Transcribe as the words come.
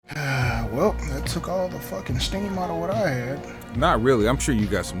Well, that took all the fucking steam out of what I had. Not really. I'm sure you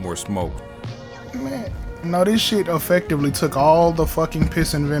got some more smoke. Man, no, this shit effectively took all the fucking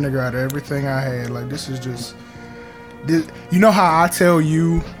piss and vinegar out of everything I had. Like, this is just... you know how I tell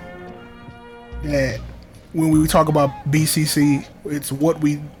you that when we talk about BCC, it's what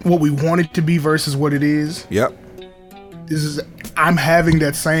we want it to be versus what it is? Yep. I'm having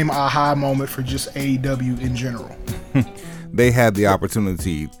that same aha moment for just AEW in general. They had the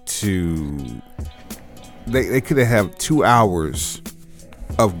opportunity to... They could have 2 hours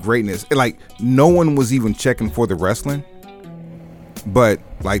of greatness. Like, no one was even checking for the wrestling. But,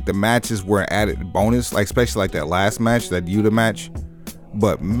 like, the matches were added bonus. Like, especially, like, that last match, that Yuta match.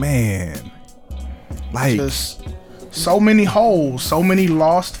 But, man... Like... Just so many holes. So many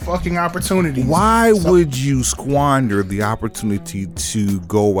lost fucking opportunities. Why would you squander the opportunity to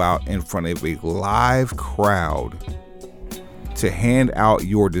go out in front of a live crowd to hand out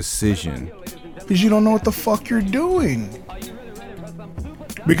your decision? Because you don't know what the fuck you're doing.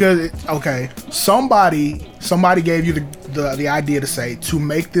 Because somebody gave you the idea to say, to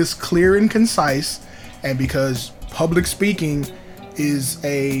make this clear and concise, and because public speaking is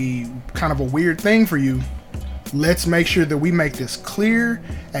a kind of a weird thing for you, let's make sure that we make this clear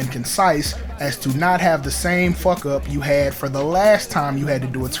and concise as to not have the same fuck up you had for the last time you had to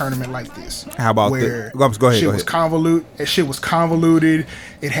do a tournament like this. How about where go ahead. Shit was convoluted.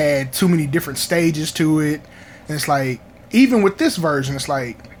 It had too many different stages to it. And it's like, even with this version, it's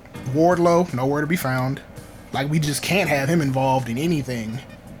like Wardlow, nowhere to be found. Like, we just can't have him involved in anything.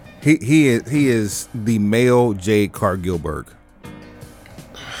 He is the male Jade Cargillberg.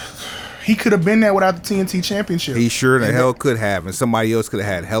 He could have been there without the TNT Championship. He sure the hell could have, and somebody else could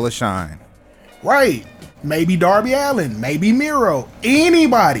have had hella shine. Right. Maybe Darby Allin, maybe Miro,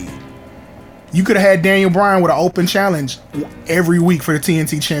 anybody. You could have had Daniel Bryan with an open challenge every week for the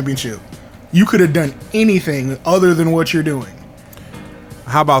TNT Championship. You could have done anything other than what you're doing.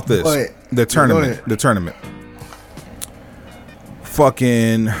 How about this? The tournament.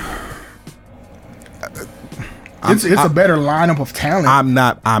 Fucking... It's a better lineup of talent.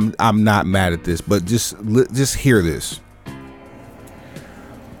 I'm not mad at this, but just hear this.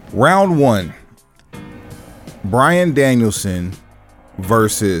 Round 1, Bryan Danielson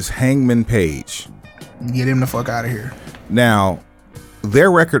versus Hangman Page. Get him the fuck out of here. Now,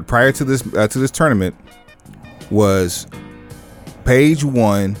 their record prior to this tournament was Page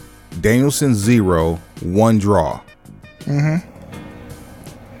 1, Danielson 0, 1 draw. Mm-hmm.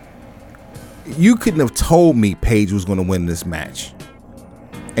 You couldn't have told me Page was going to win this match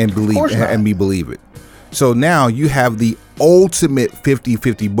and me believe it. So now you have the ultimate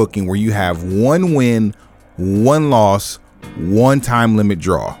 50-50 booking where you have 1 win, 1 loss, 1 time limit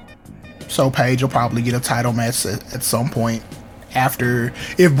draw. So Page will probably get a title match at some point after,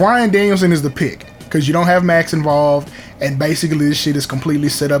 if Bryan Danielson is the pick, because you don't have Max involved, and basically this shit is completely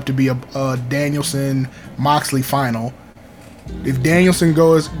set up to be a Danielson Moxley final. If Danielson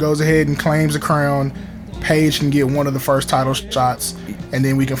goes ahead and claims the crown, Page can get one of the first title shots, and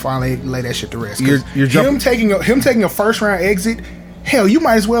then we can finally lay that shit to rest. Him taking a first round exit, hell, you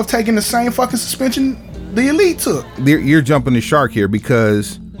might as well have taken the same fucking suspension the Elite took. You're jumping the shark here,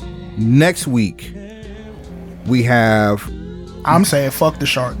 because next week we have... I'm saying fuck the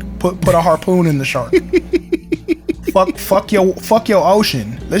shark. Put a harpoon in the shark. Fuck your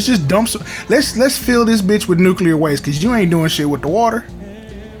ocean. Let's just dump some. Let's fill this bitch with nuclear waste, because you ain't doing shit with the water.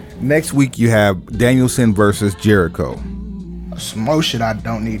 Next week you have Danielson versus Jericho. Some more shit I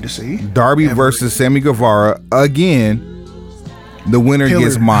don't need to see. Darby versus Sammy Guevara again. The winner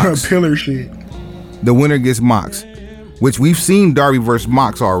gets Mox. Pillar shit. The winner gets Mox, which we've seen Darby versus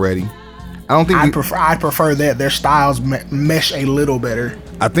Mox already. I prefer that their styles mesh a little better.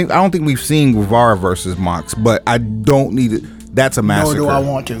 I don't think we've seen Guevara versus Mox, but I don't need it. That's a massacre. Nor do I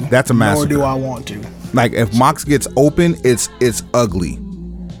want to. That's a massacre. Nor do I want to. Like, if Mox gets open, it's ugly.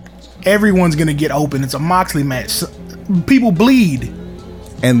 Everyone's gonna get open. It's a Moxley match. People bleed.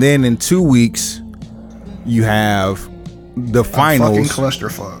 And then in 2 weeks, you have the finals, fucking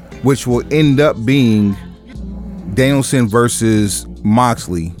clusterfuck, which will end up being Danielson versus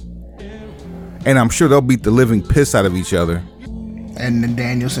Moxley. And I'm sure they'll beat the living piss out of each other. And then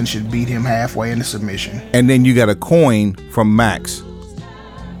Danielson should beat him halfway into submission. And then you got a coin from Max.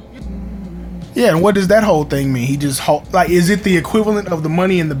 Yeah, and what does that whole thing mean? He just is it the equivalent of the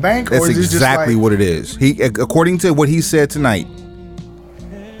Money in the Bank? That's or is exactly what it is. He, according to what he said tonight,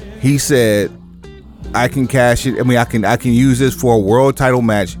 he said, "I can cash it. I mean, I can use this for a world title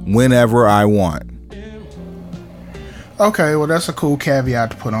match whenever I want." Okay, well, that's a cool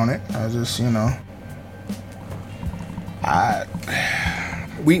caveat to put on it. I just,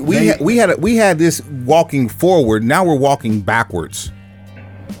 We had this walking forward. Now we're walking backwards.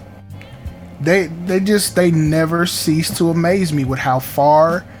 They never cease to amaze me with how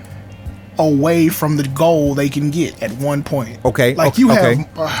far away from the goal they can get at one point. Okay, like okay, you okay.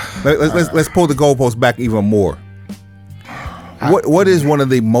 have. Let's pull the goalpost back even more. What is one of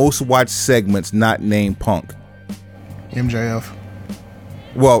the most watched segments not named Punk? MJF.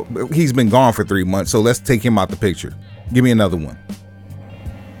 Well, he's been gone for 3 months, so let's take him out the picture. Give me another one.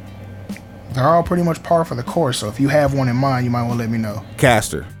 They're all pretty much par for the course, so if you have one in mind, you might want to let me know.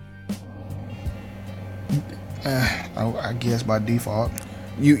 Caster. I guess by default.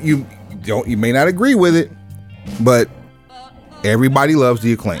 You may not agree with it, but everybody loves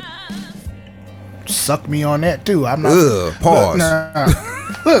the Acclaim. Suck me on that too. I'm not. Pause.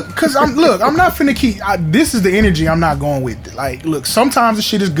 Look, cause I'm not finna keep. This is the energy I'm not going with. Like, look, sometimes the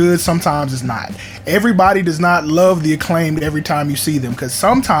shit is good, sometimes it's not. Everybody does not love the Acclaimed every time you see them, because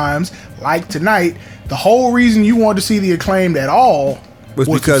sometimes, like tonight, the whole reason you wanted to see the Acclaimed at all was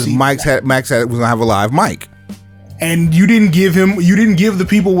because Max was gonna have a live mic. And you didn't give the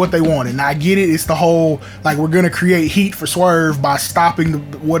people what they wanted. And I get it. It's the whole, like, we're going to create heat for Swerve by stopping the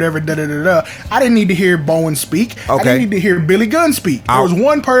whatever, da-da-da-da. I didn't need to hear Bowen speak. Okay. I didn't need to hear Billy Gunn speak. There was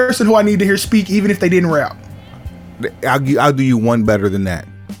one person who I need to hear speak, even if they didn't rap. I'll do you one better than that.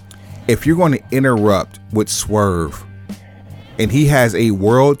 If you're going to interrupt with Swerve and he has a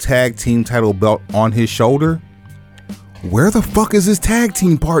world tag team title belt on his shoulder, where the fuck is his tag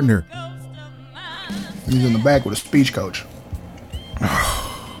team partner? He's in the back with a speech coach.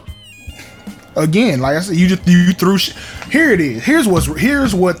 Again, like I said, you threw shit. Here it is.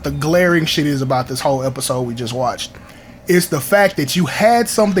 Here's what the glaring shit is about this whole episode we just watched. It's the fact that you had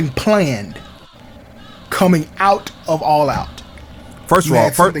something planned coming out of All Out. First of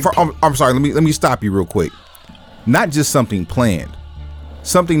all, I'm sorry. Let me stop you real quick. Not just something planned,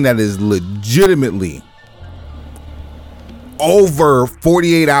 something that is legitimately over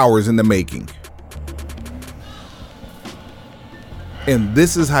 48 hours in the making. And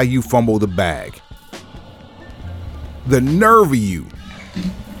this is how you fumble the bag. The nerve of you.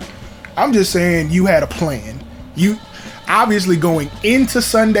 I'm just saying you had a plan. You obviously going into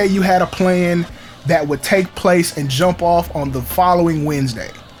Sunday, you had a plan that would take place and jump off on the following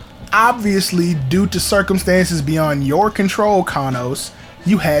Wednesday. Obviously, due to circumstances beyond your control, Kanos,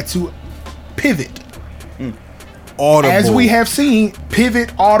 you had to pivot. Audible. As we have seen,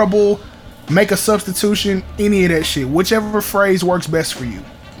 pivot, audible, make a substitution, any of that shit. Whichever phrase works best for you.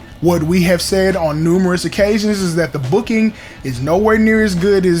 What we have said on numerous occasions is that the booking is nowhere near as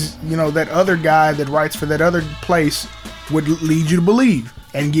good as, that other guy that writes for that other place would lead you to believe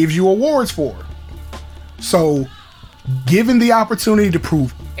and gives you awards for. So, given the opportunity to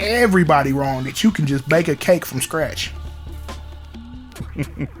prove everybody wrong that you can just bake a cake from scratch.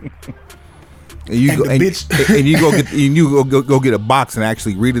 And you go get a box and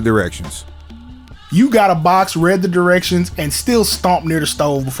actually read the directions. You got a box, read the directions, and still stomped near the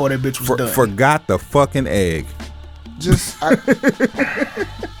stove before that bitch was done. Forgot the fucking egg. I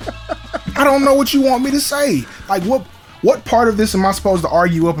don't know what you want me to say. Like, what part of this am I supposed to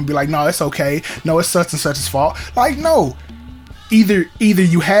argue up and be like, no, it's okay. No, it's such and such's fault. Like, no. Either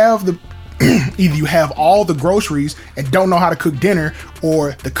you have either you have all the groceries and don't know how to cook dinner,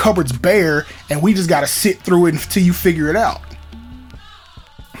 or the cupboard's bare and we just got to sit through it until you figure it out.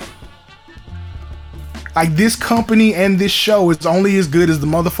 Like, this company and this show is only as good as the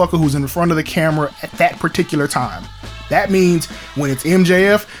motherfucker who's in front of the camera at that particular time. That means when it's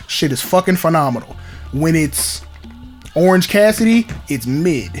MJF, shit is fucking phenomenal. When it's Orange Cassidy, it's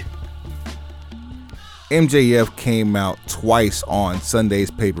mid. MJF came out twice on Sunday's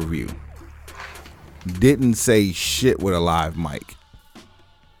pay-per-view. Didn't say shit with a live mic.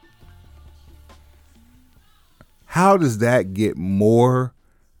 How does that get more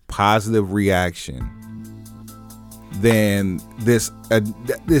positive reaction than this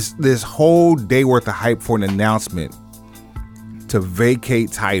whole day worth of hype for an announcement to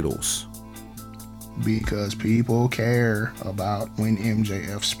vacate titles? Because people care about when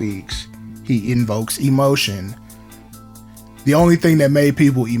MJF speaks. He invokes emotion. The only thing that made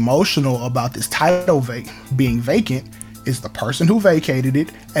people emotional about this title being vacant is the person who vacated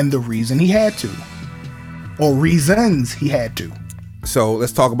it and the reason he had to. Or reasons he had to. So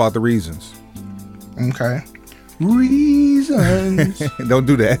let's talk about the reasons. Okay. Reasons. Don't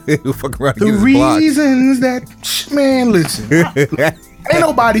do that. Fuck around. The reasons that, man, listen. Ain't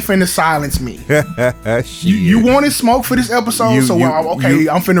nobody finna silence me. You wanted smoke for this episode,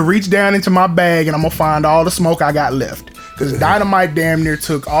 I'm finna reach down into my bag and I'm gonna find all the smoke I got left. Because Dynamite damn near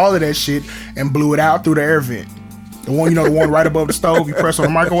took all of that shit and blew it out through the air vent. The one, the one right above the stove. You press on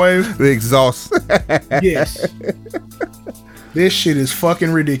the microwave. The exhaust. Yes. This shit is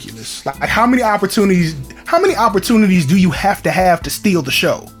fucking ridiculous. Like, how many opportunities do you have to steal the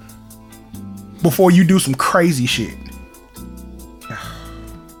show before you do some crazy shit?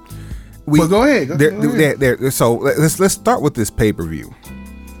 But go ahead. So let's start with this pay-per-view.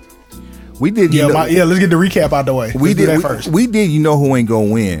 We did. Let's get the recap out the way. We did first. We did. You know who ain't gonna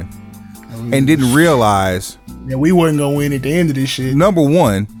win, and didn't realize. Yeah, we wasn't gonna win at the end of this shit. Number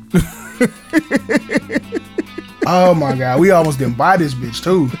one. Oh my god, we almost didn't buy this bitch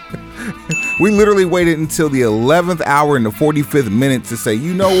too. We literally waited until the 11th hour and the 45th minute to say,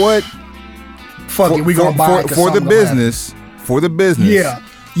 you know what? Fuck it, we gonna buy it for the business. For the business.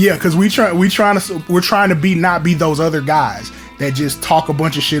 Yeah, because we're trying to not be those other guys that just talk a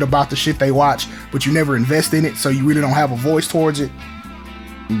bunch of shit about the shit they watch, but you never invest in it, so you really don't have a voice towards it.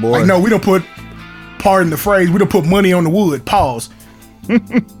 Boy. Like, no, we don't put, pardon the phrase, we don't put money on the wood. Pause.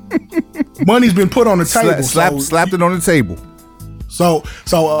 Money's been put on the table. Slapped it on the table. So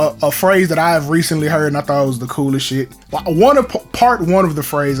a phrase that I have recently heard and I thought it was the coolest shit. Part one of the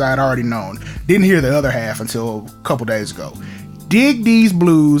phrase I had already known. Didn't hear the other half until a couple days ago. Dig these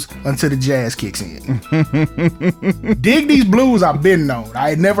blues until the jazz kicks in. Dig these blues I've been known. I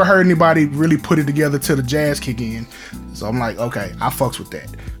had never heard anybody really put it together till the jazz kick in. So I'm like, okay, I fucks with that.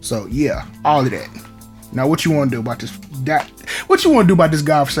 So yeah, all of that. Now what you want to do about this? What you want to do about this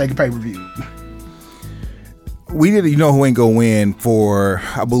godforsaken pay-per-view? We did, you know who ain't gonna win for,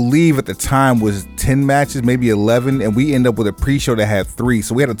 I believe at the time was 10 matches, maybe 11, and we end up with a pre-show that had 3.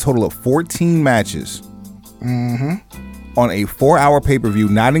 So we had a total of 14 matches on a 4-hour pay-per-view,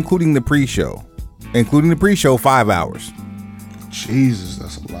 not including the pre-show. Including the pre-show, 5 hours. Jesus,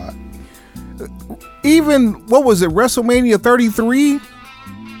 that's a lot. Even, what was it, WrestleMania 33?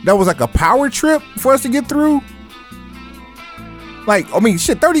 That was like a power trip for us to get through. Like, I mean,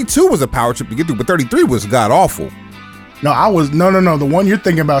 shit, 32 was a power trip to get through, but 33 was god awful. No, no. The one you're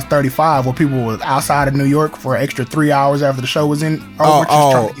thinking about is 35, where people were outside of New York for an extra 3 hours after the show was in. Trying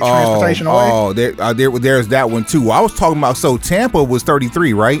to get transportation away. There's that one too. I was talking about, so Tampa was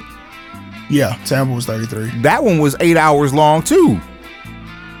 33, right? Yeah, Tampa was 33. That one was 8 hours long too.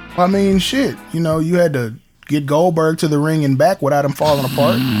 I mean, shit. You had to get Goldberg to the ring and back without him falling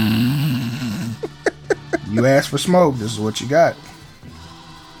apart. You asked for smoke. This is what you got.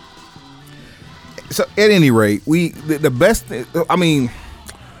 So at any rate, the best. I mean,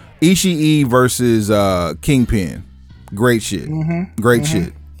 Ishii versus Kingpin, great shit. Great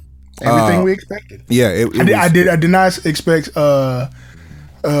shit. Everything we expected. Yeah, I did not expect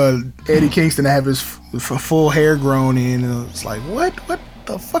Eddie Kingston to have his full hair grown in. It's like, what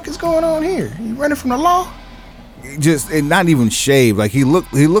the fuck is going on here? You running from the law? And not even shaved. Like he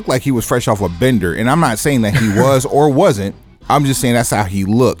looked like he was fresh off a bender. And I'm not saying that he was or wasn't. I'm just saying that's how he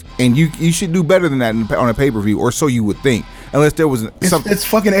looked. And you should do better than that on a pay-per-view, or so you would think. Unless there was it's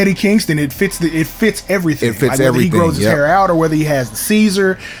fucking Eddie Kingston. It fits everything. It fits like whether he grows his hair out or whether he has the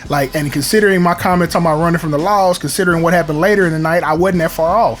Caesar. Like, and considering my comment talking about running from the laws, considering what happened later in the night, I wasn't that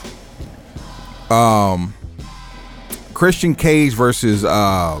far off. Christian Cage versus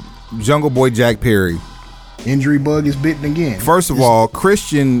Jungle Boy Jack Perry. Injury bug is bitten again. First of all,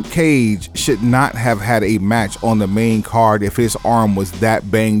 Christian Cage should not have had a match on the main card if his arm was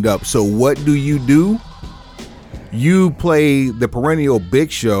that banged up. So what do? You play the perennial Big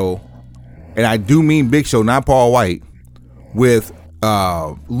Show, and I do mean Big Show, not Paul White, with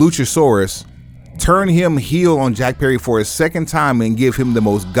Luchasaurus. Turn him heel on Jack Perry for a second time and give him the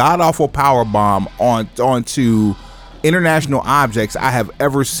most god-awful power bomb onto international objects I have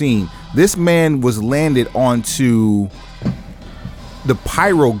ever seen. This man was landed onto the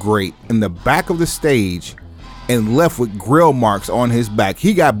pyro grate in the back of the stage and left with grill marks on his back.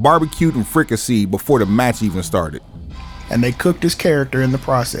 He got barbecued and fricasseed before the match even started. And they cooked his character in the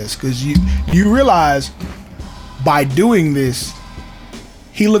process, because you realize by doing this,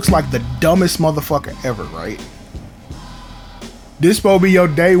 he looks like the dumbest motherfucker ever, right? This supposed to be your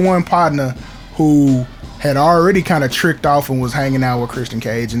day one partner who had already kind of tricked off and was hanging out with Christian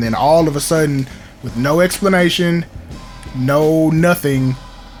Cage, and then all of a sudden, with no explanation, no nothing,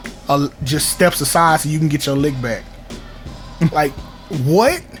 just steps aside so you can get your lick back. Like,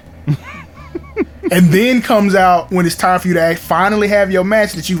 what? And then comes out when it's time for you to finally have your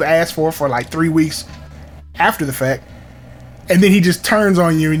match that you've asked for like 3 weeks after the fact, and then he just turns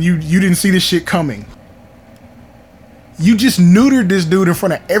on you and you didn't see this shit coming. You just neutered this dude in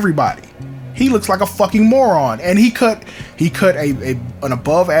front of everybody. He looks like a fucking moron, and he cut an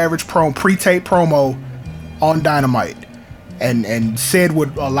above average pre-tape promo on Dynamite, and said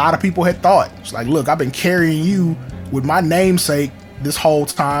what a lot of people had thought. It's like, look, I've been carrying you with my namesake this whole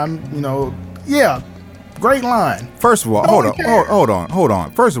time. Yeah, great line. First of all, hold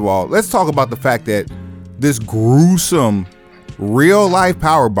on. First of all, let's talk about the fact that this gruesome real life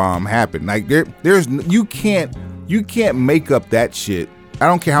power bomb happened. Like there's you can't make up that shit. I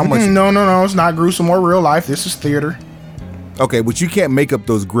don't care how much. No, it's not gruesome or real life. This is theater. Okay, but you can't make up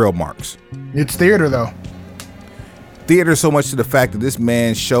those grill marks. It's theater though. Theater so much to the fact that this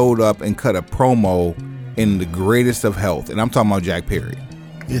man showed up and cut a promo in the greatest of health, and I'm talking about Jack Perry.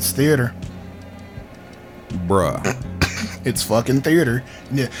 It's theater, bruh. It's fucking theater.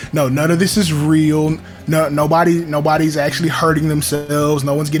 Yeah. No, none of this is real. No, nobody's actually hurting themselves.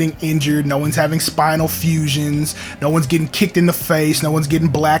 No one's getting injured. No one's having spinal fusions. No one's getting kicked in the face. No one's getting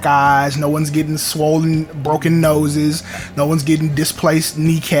black eyes. No one's getting swollen, broken noses. No one's getting displaced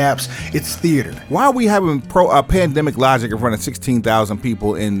kneecaps. It's theater. Why are we having pandemic logic in front of 16,000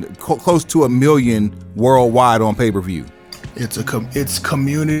 people and close to 1 million worldwide on pay-per-view? It's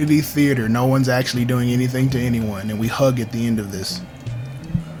community theater. No one's actually doing anything to anyone, and we hug at the end of this.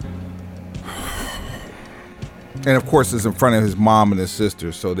 And of course, it's in front of his mom and his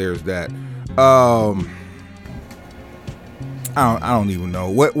sister, so there's that. I don't even know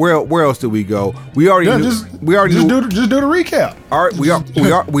where else did we go. We already knew. Just do the recap. All right, we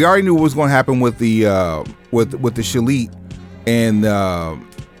already knew what was going to happen with the Shalit and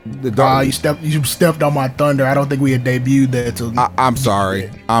the dark. You stepped on my thunder. I don't think we had debuted that till. I'm sorry.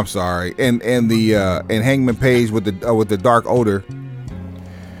 And Hangman Page with the Dark Odor,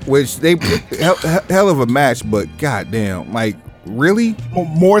 which they hell of a match, but goddamn, like really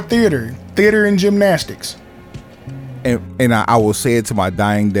more theater and gymnastics. And I will say it to my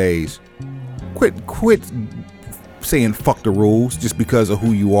dying days. Quit saying fuck the rules just because of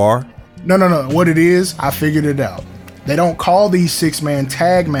who you are. No. What it is, I figured it out. They don't call these 6-man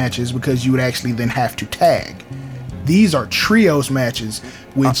tag matches because you would actually then have to tag. These are trios matches,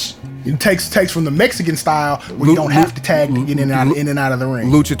 which it takes from the Mexican style where you don't have to tag to get in and out of the ring.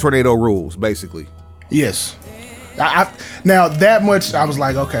 Lucha Tornado rules, basically. Yes. Now that much, I was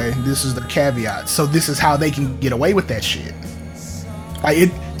like, okay, this is the caveat. So this is how they can get away with that shit. Like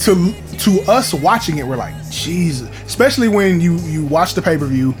to us watching it, we're like, Jesus. Especially when you watch the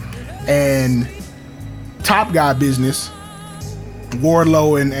pay-per-view and Top Guy Business,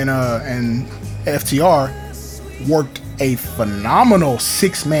 Wardlow and FTR worked a phenomenal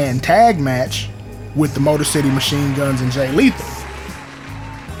 6-man tag match with the Motor City Machine Guns and Jay Lethal.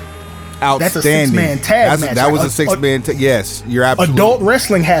 Outstanding. That's a 6-man tag match. That was a 6-man tag. Yes, you're absolutely. Adult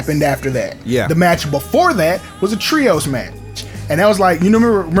wrestling happened after that. Yeah. The match before that was a trios match. And that was like,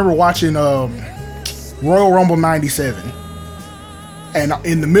 remember watching Royal Rumble 97. And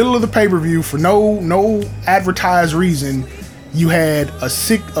in the middle of the pay-per-view, for no advertised reason, you had a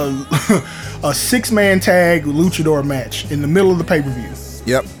 6-man tag luchador match in the middle of the pay-per-view.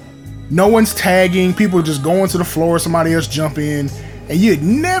 Yep. No one's tagging. People are just going to the floor. Somebody else jump in. And you had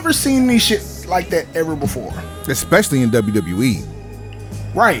never seen me shit like that ever before. Especially in WWE.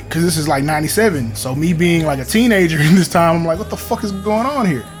 Right, because this is like 97. So me being like a teenager in this time, I'm like, what the fuck is going on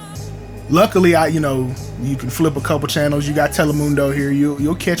here? Luckily, you can flip a couple channels. You got Telemundo here.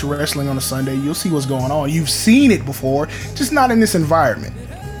 You'll catch wrestling on a Sunday. You'll see what's going on. You've seen it before, just not in this environment.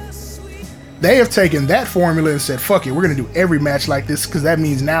 They have taken that formula and said, fuck it, we're going to do every match like this because that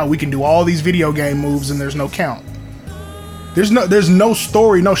means now we can do all these video game moves and there's no count. There's no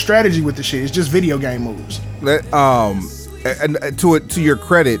story, no strategy with the shit. It's just video game moves. And to your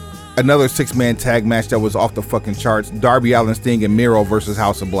credit, another 6-man tag match that was off the fucking charts: Darby Allin, Sting, and Miro versus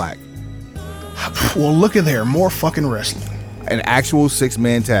House of Black. Well, look at there, more fucking wrestling. An actual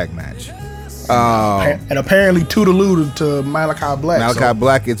 6-man tag match. And apparently toodaloo to Malachi Black. Malachi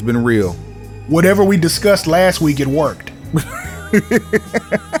Black, it's been real. Whatever we discussed last week, it worked.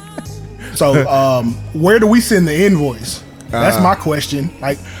 So, where do we send the invoice? That's my question.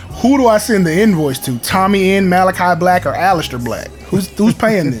 Like, who do I send the invoice to? Tommy N, Malachi Black, or Aleister Black? Who's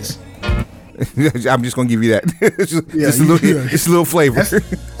paying this? I'm just gonna give you that. It's a little flavor.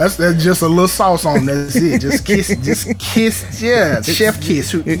 That's just a little sauce on. That's it. Just kiss. Yeah, chef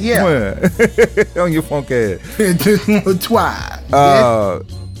kiss. Yeah, on your funk ass.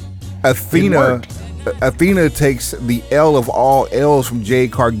 Athena takes the L of all L's from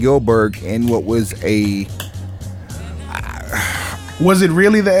Jade Cargill-Berg in what was a. Was it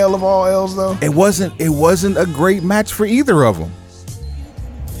really the L of all L's though? It wasn't a great match for either of them.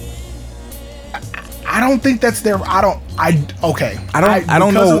 I don't think that's their. I don't know.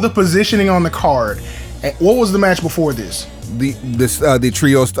 Because of the positioning on the card. What was the match before this? The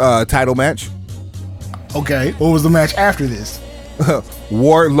trios title match. Okay. What was the match after this?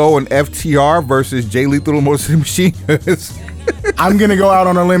 Wardlow and FTR versus Jay Lethal and Motor City Machine Guns. I'm gonna go out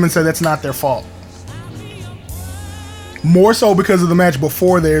on a limb and say that's not their fault. More so because of the match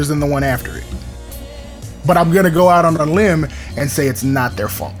before theirs than the one after it. But I'm gonna go out on a limb and say it's not their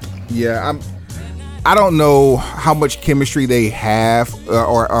fault. Yeah, I don't know how much chemistry they have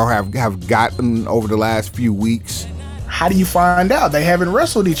or have gotten over the last few weeks. How do you find out? They haven't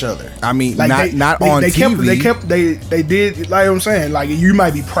wrestled each other. I mean, not on TV. They did, like I'm saying, like you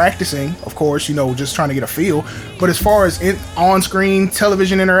might be practicing, of course, just trying to get a feel. But as far as on-screen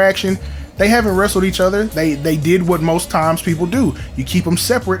television interaction, they haven't wrestled each other. They did what most times people do. You keep them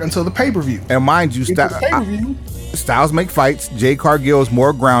separate until the pay-per-view. And mind you, styles make fights. Jade Cargill is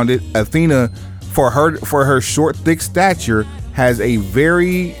more grounded. Athena, for her short, thick stature, has a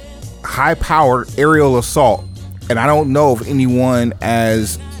very high-powered aerial assault. And I don't know if anyone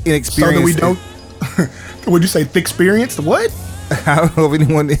as inexperienced. So that we don't. Would you say thick experienced? What? I don't know if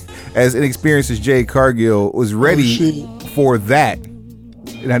anyone as inexperienced as Jade Cargill was ready for that.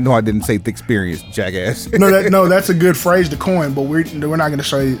 And I know I didn't say thick experience, jackass. No, that's a good phrase to coin. But we're not going to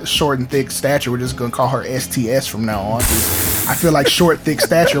say short and thick stature. We're just going to call her STS from now on. I feel like short, thick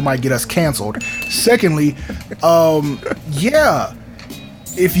stature might get us canceled. Secondly, yeah.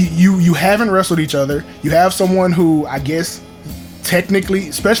 If you haven't wrestled each other, you have someone who I guess technically,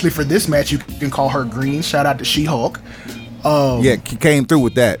 especially for this match, you can call her green. Shout out to She-Hulk. Came through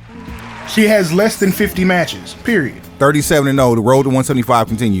with that. She has less than 50 matches, period. 37-0. The road to 175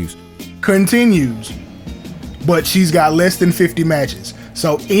 continues. But she's got less than 50 matches.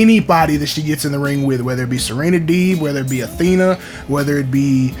 So anybody that she gets in the ring with, whether it be Serena Deeb, whether it be Athena, whether it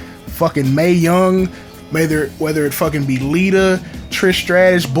be fucking Mae Young, whether it fucking be Lita, Trish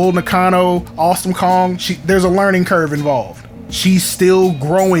Stratus, Bull Nakano, Awesome Kong, there's a learning curve involved. She's still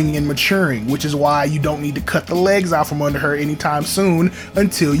growing and maturing, which is why you don't need to cut the legs out from under her anytime soon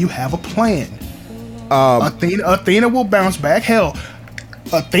until you have a plan. Athena will bounce back. Hell,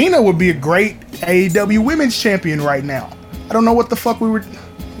 Athena would be a great AEW Women's Champion right now. I don't know what the fuck we'll get to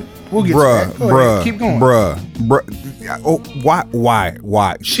that. Keep going. Oh,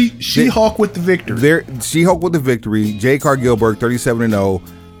 why? She-Hulk with the victory. She-Hulk with the victory. Jade Cargill-Berg 37-0.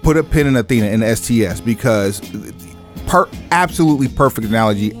 Put a pin in Athena in the STS because absolutely perfect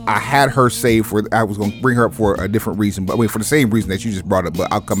analogy. I had her saved for. I was going to bring her up for a different reason, but for the same reason that you just brought up.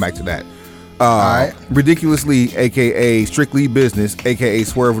 But I'll come back to that. All right. Ridiculously, aka Strictly Business, aka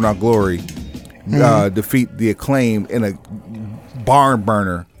Swerve Not Glory, defeat the Acclaim in a barn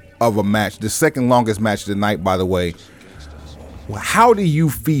burner of a match, the second longest match of the night, by the way. How do you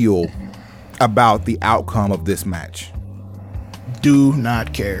feel about the outcome of this match? Do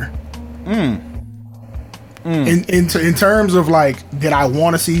not care. In terms of like, did I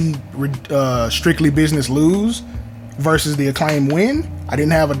want to see Strictly Business lose versus the Acclaim win? I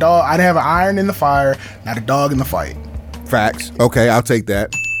didn't have a dog. I didn't have an iron in the fire, not a dog in the fight. Facts. Okay, I'll take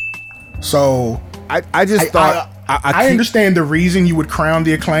that. So I just thought. I understand the reason you would crown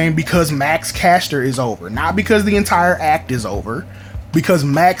the Acclaim because Max Caster is over. Not because the entire act is over. Because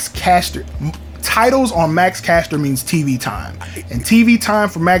Max Caster... Titles on Max Caster means TV time. And TV time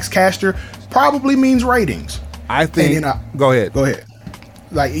for Max Caster probably means ratings. I think... Go ahead.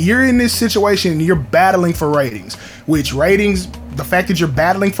 Like, you're in this situation and you're battling for ratings. Which ratings... The fact that you're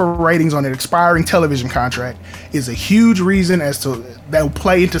battling for ratings on an expiring television contract is a huge reason as to that will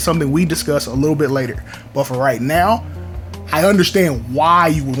play into something we discuss a little bit later. But for right now, I understand why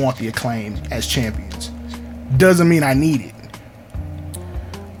you would want the Acclaim as champions. Doesn't mean I need it.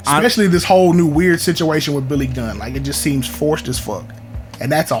 Especially this whole new weird situation with Billy Gunn. Like, it just seems forced as fuck.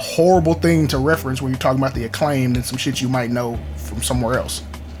 And that's a horrible thing to reference when you're talking about the Acclaim and some shit you might know from somewhere else.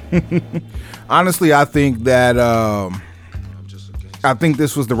 Honestly, I think that... I think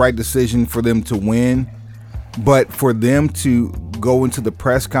this was the right decision for them to win, but for them to go into the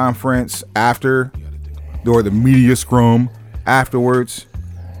press conference after, or the media scrum afterwards,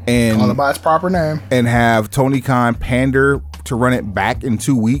 and call it by its proper name, and have Tony Khan pander to run it back in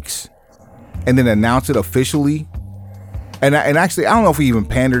 2 weeks, and then announce it officially. And actually, I don't know if he even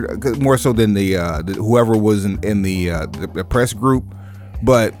pandered more so than the whoever was in the press group,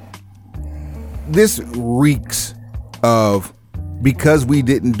 but this reeks of. Because we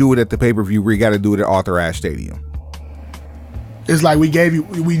didn't do it at the pay-per-view, we got to do it at Arthur Ashe Stadium. It's like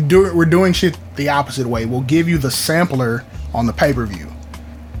we're doing shit the opposite way. We'll give you the sampler on the pay-per-view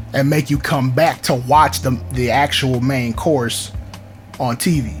and make you come back to watch the actual main course on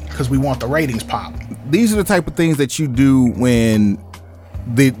TV because we want the ratings pop. These are the type of things that you do when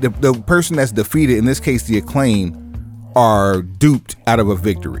the person that's defeated, in this case the Acclaim, are duped out of a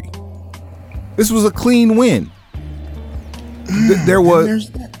victory. This was a clean win.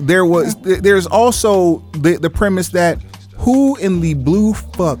 there's also the premise that who in the blue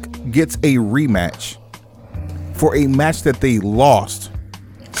fuck gets a rematch for a match that they lost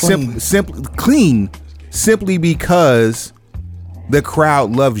simply because the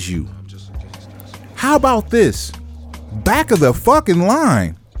crowd loves you. How about this? Back of the fucking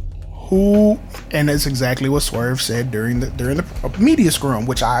line. Who, and that's exactly what Swerve said during the media scrum,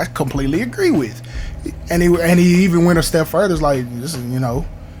 which I completely agree with. And he even went a step further. It's like, this is, you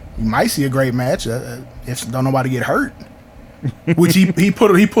might see a great match if don't nobody get hurt. Which he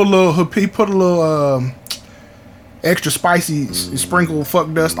put a little extra spicy sprinkle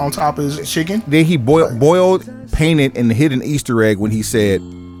fuck dust on top of his chicken. Then he boiled, painted, and hid an Easter egg when he said,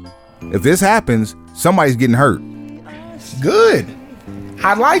 if this happens, somebody's getting hurt. Good.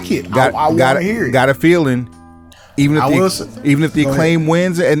 I like it. I want to hear it. Got a feeling, even if the Acclaim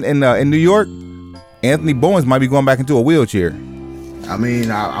wins in New York, Anthony Bowens might be going back into a wheelchair. I mean,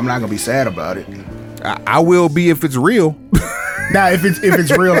 I'm not gonna be sad about it. I will be if it's real. Now, if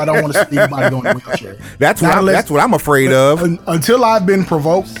it's real, I don't want to see anybody going in a wheelchair. That's what I'm afraid of. Until I've been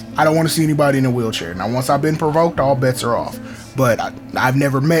provoked, I don't want to see anybody in a wheelchair. Now, once I've been provoked, all bets are off. But I've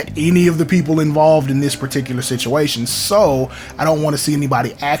never met any of the people involved in this particular situation, so I don't want to see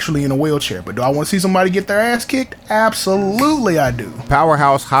anybody actually in a wheelchair. But do I want to see somebody get their ass kicked? Absolutely, I do.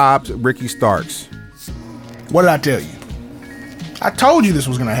 Powerhouse Hobbs, Ricky Starks. What did I tell you? I told you this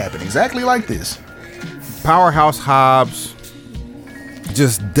was going to happen exactly like this. Powerhouse Hobbs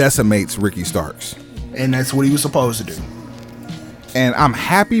just decimates Ricky Starks, and that's what he was supposed to do. And I'm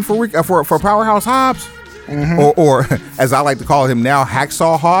happy for Powerhouse Hobbs, or as I like to call him now,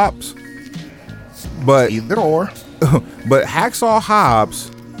 Hacksaw Hobbs. But either or. But Hacksaw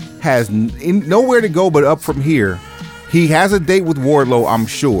Hobbs has nowhere to go but up from here. He has a date with Wardlow, I'm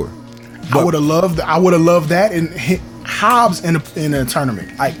sure. I would have loved that in Hobbs in a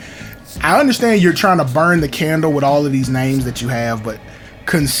tournament. Like, I understand you're trying to burn the candle with all of these names that you have, but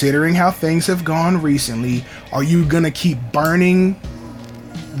considering how things have gone recently, are you gonna keep burning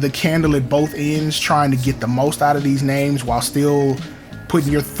the candle at both ends, trying to get the most out of these names while still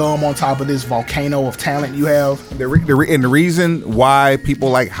putting your thumb on top of this volcano of talent you have? The reason why people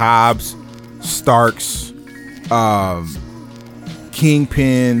like Hobbs, Starks,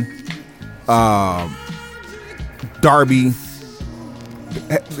 Kingpin, Darby,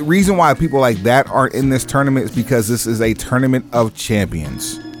 the reason why people like that aren't in this tournament is because this is a tournament of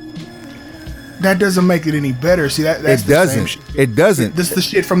champions. That doesn't make it any better. See, that's it doesn't. It doesn't. This is the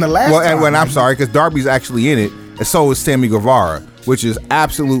shit from the last time. Well, I'm sorry, because Darby's actually in it, and so is Sammy Guevara, which is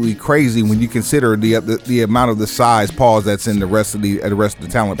absolutely crazy when you consider the amount of the size pause that's in the rest of the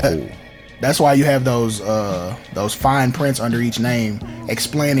talent pool. That's why you have those fine prints under each name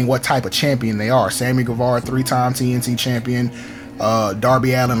explaining what type of champion they are. Sammy Guevara, 3-time TNT champion.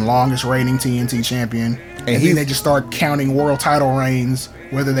 Darby Allin, longest reigning TNT champion. And then they just start counting world title reigns,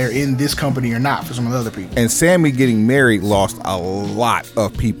 whether they're in this company or not, for some of the other people. And Sammy getting married lost a lot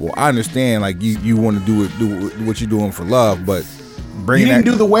of people. I understand, like, you want to do what you're doing for love, but you didn't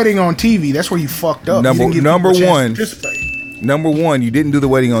do the wedding on TV. That's where you fucked up. Number one, you didn't do the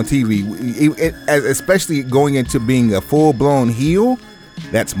wedding on TV. Especially going into being a full-blown heel,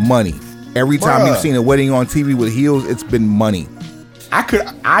 that's money. Every time you've seen a wedding on TV with heels, it's been money.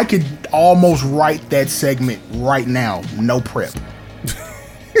 I could almost write that segment right now, no prep.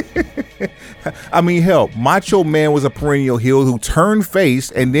 I mean, hell, Macho Man was a perennial heel who turned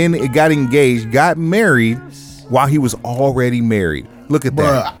face and then it got engaged, got married while he was already married. Look at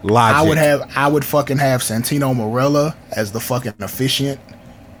that logic. I would fucking have Santino Marella as the fucking officiant.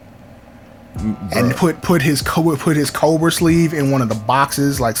 And put his Cobra sleeve in one of the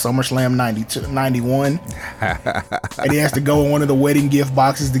boxes like SummerSlam 91. And he has to go in one of the wedding gift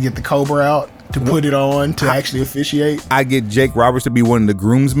boxes to get the Cobra out to put it on to actually officiate. I get Jake Roberts to be one of the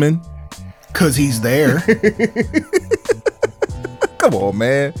groomsmen. Cause he's there. Come on,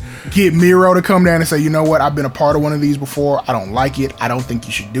 man. Get Miro to come down and say, you know what? I've been a part of one of these before. I don't like it. I don't think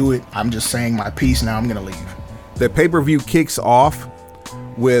you should do it. I'm just saying my piece. Now I'm going to leave. The pay-per-view kicks off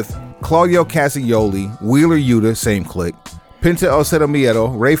with Claudio Castagnoli, Wheeler Yuta, same click. Penta El Zero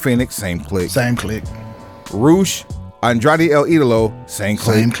Miedo, Rey Fenix, same click. Same click. Rush, Andrade El Idolo, same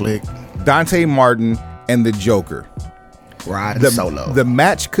click. Same click. Dante Martin and the Joker. Riding solo. The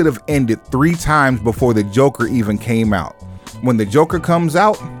match could have ended 3 times before the Joker even came out. When the Joker comes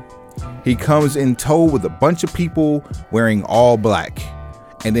out, he comes in tow with a bunch of people wearing all black.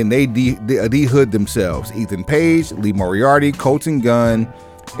 And then they de-hood themselves. Ethan Page, Lee Moriarty, Colton Gunn.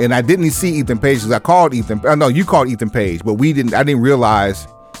 And I didn't see Ethan Page because I called Ethan. No, you called Ethan Page, but I didn't realize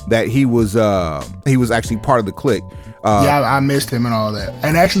that he was actually part of the clique. Yeah, I missed him and all that.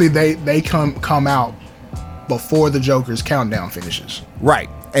 And actually, they come out before the Joker's countdown finishes. Right.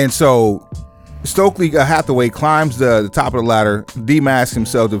 And so Stokely Hathaway climbs the top of the ladder, demasks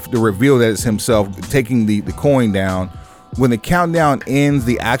himself to reveal that it's himself, taking the coin down. When the countdown ends,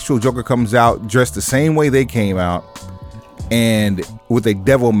 the actual Joker comes out dressed the same way they came out and with a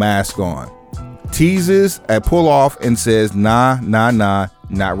devil mask on. Teases a pull off and says, nah,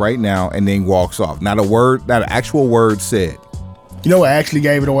 not right now, and then walks off. Not an actual word said. You know what actually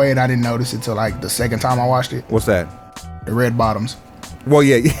gave it away, and I didn't notice it till like the second time I watched it? What's that? The red bottoms. Well,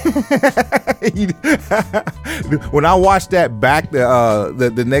 yeah. When I watched that back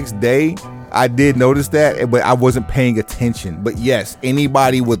the next day, I did notice that, but I wasn't paying attention. But yes,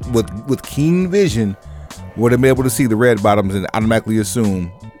 anybody with keen vision would have been able to see the red bottoms and automatically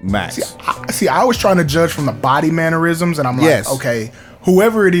assume Max. See, I was trying to judge from the body mannerisms, and I'm like, okay,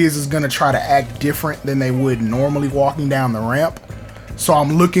 whoever it is going to try to act different than they would normally walking down the ramp. So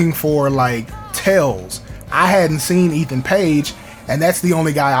I'm looking for like tells. I hadn't seen Ethan Page, and that's the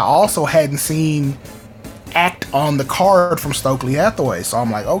only guy I also hadn't seen act on the card from Stokely Hathaway. So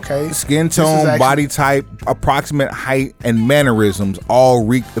I'm like, okay. Skin tone, body type, approximate height, and mannerisms all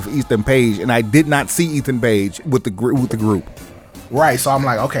reeked of Ethan Page, and I did not see Ethan Page with the group. Right, so I'm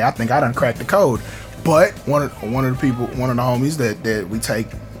like, okay, I think I done cracked the code. But one of the homies that we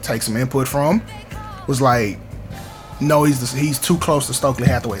take some input from was like, no, he's too close to Stokely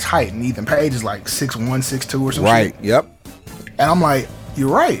Hathaway's height, and Ethan Page is like 6'1", 6'2" or something. Right. Yep. And I'm like,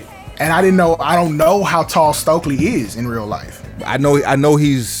 you're right. And I don't know how tall Stokely is in real life. I know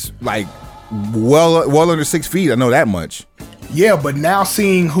he's like well under 6 feet. I know that much. Yeah, but now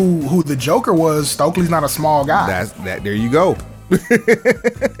seeing who the Joker was, Stokely's not a small guy. There you go. You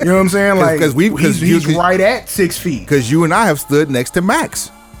know what I'm saying? Like, he's right at 6 feet. Because you and I have stood next to Max.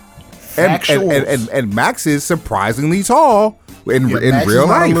 And Max is surprisingly tall in Max real is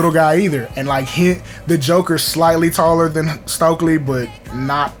life. Not a little guy either. And like the Joker's slightly taller than Stokely, but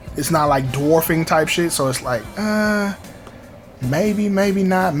it's not like dwarfing type shit. So it's like, maybe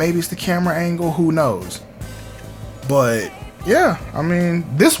not. Maybe it's the camera angle. Who knows? But yeah, I mean,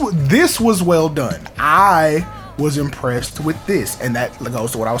 this was well done. I was impressed with this, and that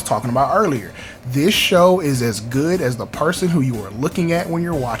goes to what I was talking about earlier. This show is as good as the person who you are looking at when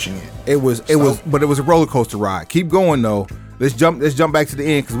you're watching it. It was a roller coaster ride. Keep going though. Let's jump back to the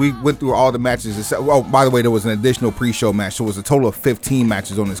end because we went through all the matches. Oh, by the way, there was an additional pre-show match, so it was a total of 15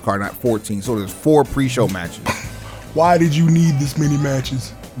 matches on this card, not 14. So there's 4 pre-show matches. Why did you need this many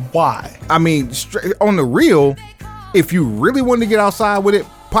matches? Why? I mean, on the real, if you really wanted to get outside with it,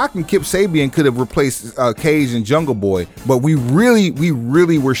 Pac and Kip Sabian could have replaced Cage and Jungle Boy, but we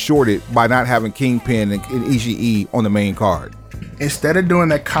really were shorted by not having Kingpin and Ishii on the main card. Instead of doing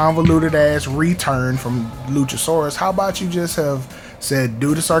that convoluted ass return from Luchasaurus, how about you just have said,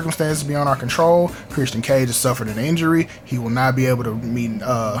 due to circumstances beyond our control, Christian Cage has suffered an injury. He will not be able to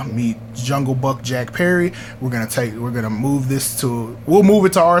meet Jungle Buck Jack Perry. We'll move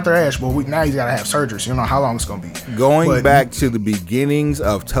it to Arthur Ashe, but now he's got to have surgery, so you don't know how long it's going to be. Going back to the beginnings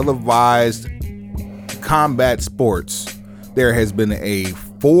of televised combat sports, there has been a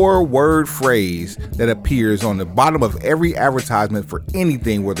 4-word phrase that appears on the bottom of every advertisement for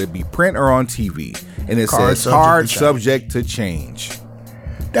anything, whether it be print or on TV, and it says card subject to change.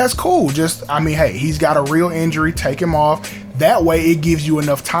 That's cool. Hey, he's got a real injury, take him off. That way it gives you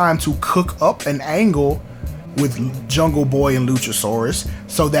enough time to cook up an angle with Jungle Boy and Luchasaurus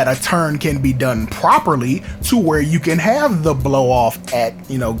so that a turn can be done properly to where you can have the blow off at,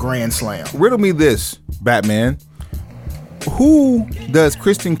 Grand Slam. Riddle me this, Batman. Who does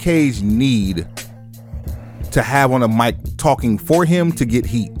Christian Cage need to have on a mic talking for him to get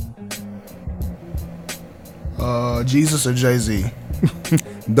heat? Jesus or Jay-Z?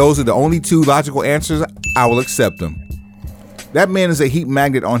 Those are the only 2 logical answers. I will accept them. That man is a heat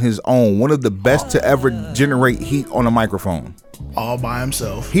magnet on his own, one of the best to ever generate heat on a microphone. All by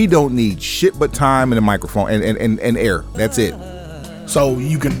himself. He don't need shit but time and a microphone and air. That's it. So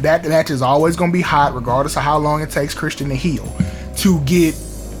that match is always going to be hot regardless of how long it takes Christian to heal. To get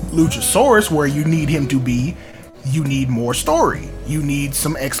Luchasaurus where you need him to be, you need more story. You need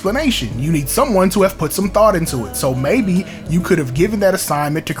some explanation. You need someone to have put some thought into it. So maybe you could have given that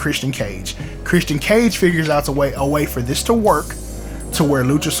assignment to Christian Cage. Christian Cage figures out a way for this to work to where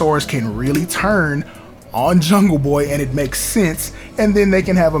Luchasaurus can really turn on Jungle Boy and it makes sense, and then they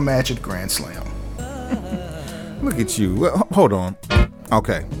can have a match at Grand Slam. Look at you. Well, hold on.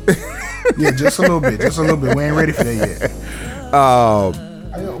 Okay. Yeah, just a little bit. We ain't ready for that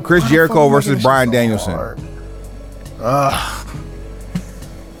yet. Chris Jericho versus Bryan Danielson.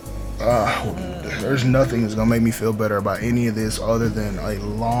 There's nothing that's gonna make me feel better about any of this other than a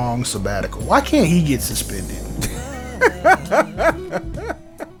long sabbatical. Why can't he get suspended?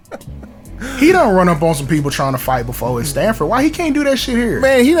 He done run up on some people trying to fight before at Stanford. Why he can't do that shit here?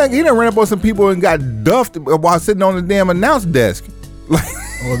 Man, he done ran up on some people and got duffed while sitting on the damn announce desk. Like,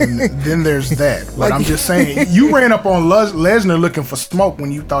 well, then there's that. But like, I'm just saying, you ran up on Lesnar looking for smoke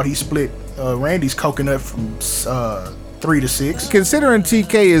when you thought he split Randy's coconut from 3 to 6. Considering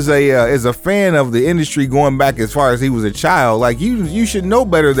TK is a fan of the industry going back as far as he was a child, like you should know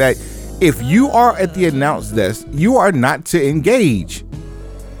better that if you are at the announce desk, you are not to engage.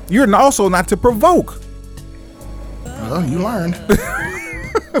 You're also not to provoke. Well, you learned.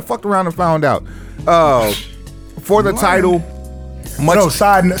 Fucked around and found out. For the title. No,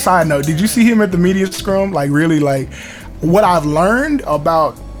 side note, did you see him at the media scrum? Like, really, like, what I've learned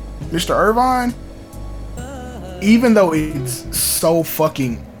about Mr. Irvine, even though it's so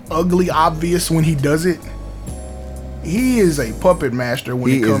fucking ugly obvious when he does it, he is a puppet master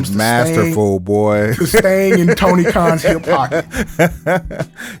when it comes to masterful, boy. To staying in Tony Khan's hip pocket.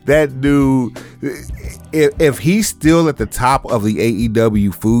 That dude, if he's still at the top of the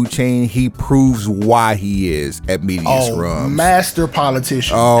AEW food chain, he proves why he is at media scrums. Master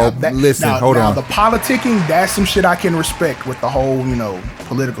politician. Oh, listen, hold on. Now, the politicking, that's some shit I can respect with the whole,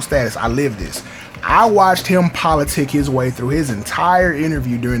 political status. I live this. I watched him politic his way through his entire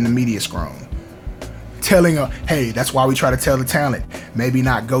interview during the media scrum. Telling her, hey, that's why we try to tell the talent, maybe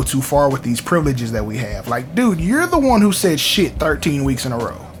not go too far with these privileges that we have. Like, dude, you're the one who said shit 13 weeks in a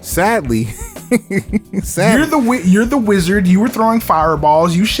row. Sadly. You're the wizard. You were throwing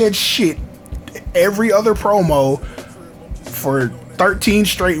fireballs. You said shit every other promo for 13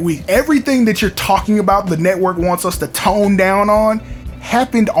 straight weeks. Everything that you're talking about the network wants us to tone down on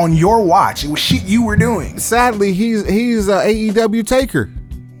happened on your watch. It was shit you were doing. Sadly, he's a AEW taker.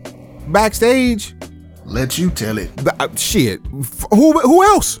 Backstage. Let you tell it. Shit. Who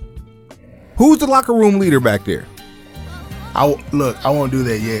else? Who's the locker room leader back there? I won't do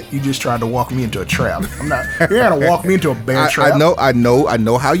that yet. You just tried to walk me into a trap. I'm not. You're gonna walk me into a bear trap. I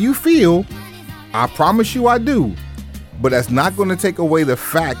know how you feel. I promise you I do. But that's not going to take away the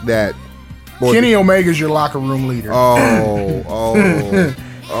fact that Kenny Omega's your locker room leader.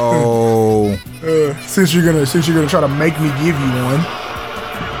 Since you're gonna try to make me give you one.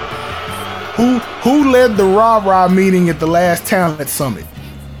 Who led the rah-rah meeting at the last talent summit?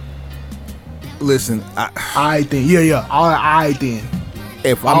 Listen, I think. I think.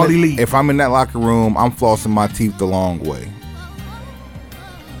 If I'm in that locker room, I'm flossing my teeth the long way.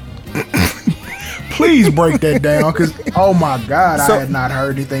 Please break that down, because oh my God, I had not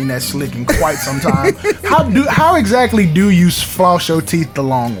heard anything that slick in quite some time. How exactly do you floss your teeth the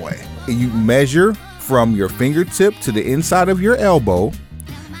long way? You measure from your fingertip to the inside of your elbow,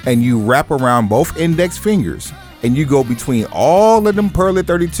 and you wrap around both index fingers, and you go between all of them Pearly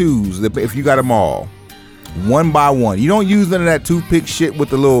 32s if you got them all, one by one. You don't use none of that toothpick shit with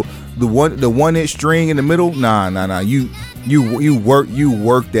the 1 inch string in the middle. Nah. You work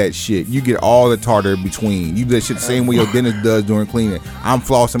that shit. You get all the tartar in between. You do that shit the same way your dentist does during cleaning. I'm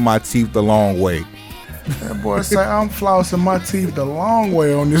flossing my teeth the long way. That boy say I'm flossing my teeth the long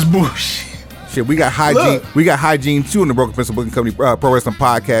way on this bullshit. Shit, we got hygiene. Look. We got hygiene too in the Broken Pencil Booking Company Pro Wrestling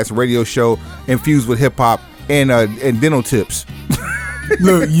Podcast radio show infused with hip hop and dental tips.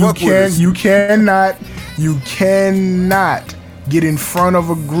 Look, you cannot get in front of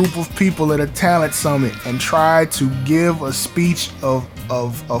a group of people at a talent summit and try to give a speech of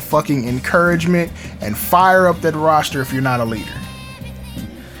fucking encouragement and fire up that roster if you're not a leader.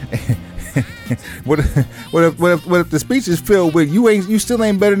 What if the speech is filled with you still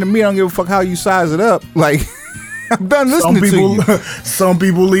ain't better than me? I don't give a fuck how you size it up. Like, I'm done listening to you. Some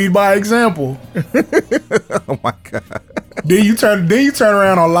people lead by example. Oh my God. Then you turn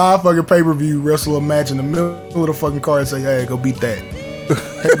around on live fucking pay-per-view, wrestle a match in the middle of the fucking card and say, hey, go beat that.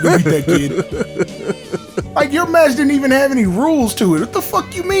 Go beat that kid. Like, your match didn't even have any rules to it. What the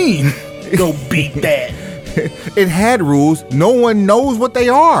fuck you mean? Go beat that. It had rules. No one knows what they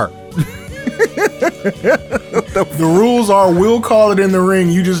are. The rules are, we'll call it in the ring,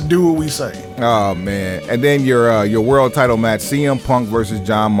 you just do what we say. Oh man. And then your world title match, CM Punk versus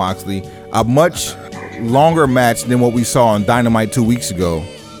Jon Moxley, a much longer match than what we saw on Dynamite 2 weeks ago.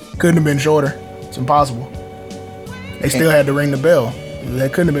 Couldn't have been shorter. It's impossible. They still had to ring the bell.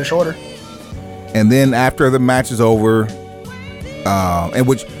 That couldn't have been shorter. And then after the match is over, and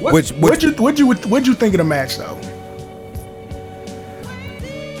what'd you think of the match though?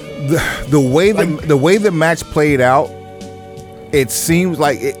 The way the match played out, it seems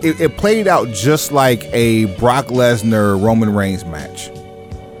like it played out just like a Brock Lesnar Roman Reigns match.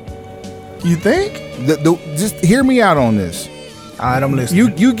 You think? Just hear me out on this. All right, I'm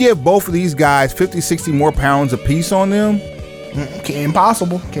listening. You give both of these guys 50, 60 more pounds a piece on them?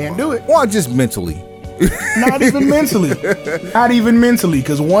 Impossible. Can't do it. Well, just mentally. Not even mentally. Not even mentally,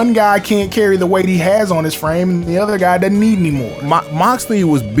 because one guy can't carry the weight he has on his frame, and the other guy doesn't need any more. Moxley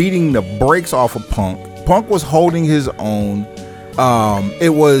was beating the brakes off of Punk. Punk was holding his own.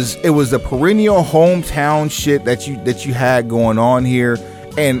 It was the perennial hometown shit that you had going on here,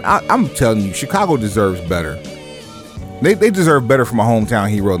 and I'm telling you, Chicago deserves better. They deserve better from a hometown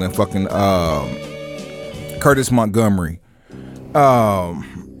hero than fucking Curtis Montgomery.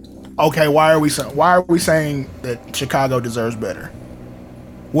 Okay, why are we saying that Chicago deserves better?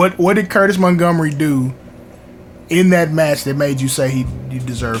 What did Curtis Montgomery do in that match that made you say he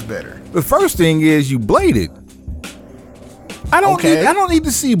deserves better? The first thing is you bladed. I don't need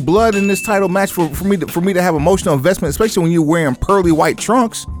to see blood in this title match for me to have emotional investment, especially when you're wearing pearly white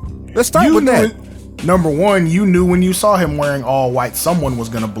trunks. Let's start with that. Number one, you knew when you saw him wearing all white, someone was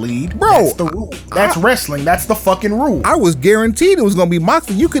gonna bleed. Bro, that's the rule. That's wrestling. That's the fucking rule. I was guaranteed it was gonna be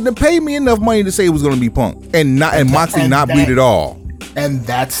Moxley. You couldn't have paid me enough money to say it was gonna be Punk and Moxley not bleed at all. And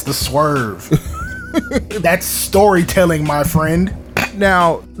that's the swerve. That's storytelling, my friend.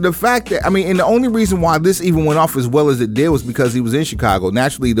 Now, the fact that, and the only reason why this even went off as well as it did was because he was in Chicago.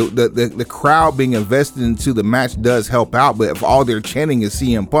 Naturally, the crowd being invested into the match does help out, but if all they're chanting is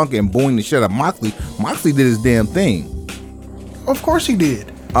CM Punk and booing the shit out of Moxley did his damn thing. Of course he did.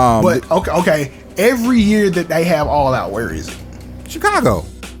 But, okay, every year that they have All Out, where is it? Chicago.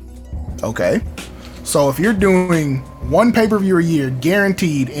 Okay. So if you're doing one pay-per-view a year,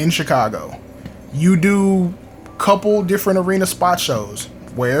 guaranteed in Chicago, you do couple different arena spot shows.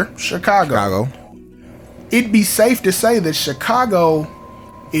 Where? Chicago. It'd be safe to say that Chicago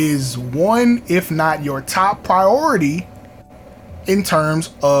is one, if not your top priority in terms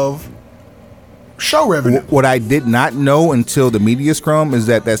of show revenue. What I did not know until the media scrum is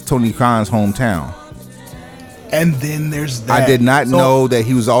that that's Tony Khan's hometown. And then there's that. I did not know that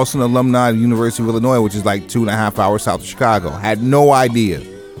he was also an alumni of the University of Illinois, which is like 2.5 hours south of Chicago. Had no idea.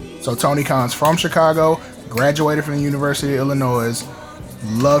 So Tony Khan's from Chicago, graduated from the University of Illinois,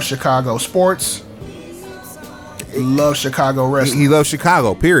 loves Chicago sports, loves Chicago wrestling. He loves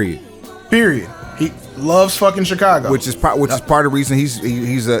Chicago, period. He loves fucking Chicago. Which is part of the reason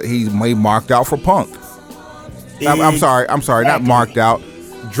he's made marked out for Punk. I'm sorry, not marked out,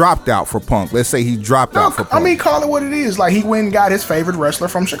 dropped out for Punk. Let's say he dropped out for Punk. Call it what it is. Like, he went and got his favorite wrestler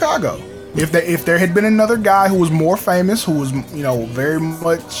from Chicago. If there had been another guy who was more famous, who was, very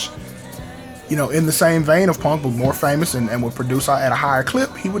much, in the same vein of Punk, but more famous and would produce at a higher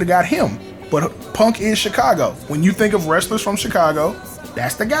clip, he would have got him. But Punk is Chicago. When you think of wrestlers from Chicago,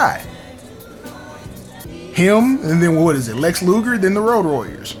 that's the guy. Him, and then what is it? Lex Luger, then the Road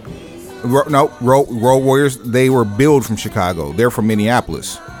Warriors. Road Warriors, they were billed from Chicago. They're from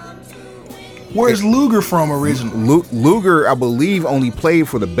Minneapolis. Where's Luger from originally? Luger, I believe, only played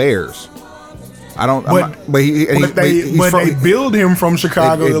for the Bears. They billed him from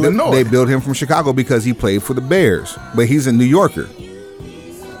Chicago, Illinois. They billed him from Chicago because he played for the Bears, but he's a New Yorker.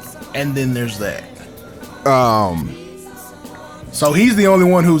 And then there's that. So he's the only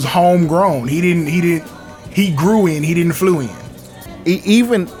one who's homegrown. He grew in. He didn't flew in.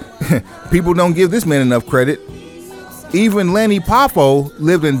 Even people don't give this man enough credit. Even Lanny Poffo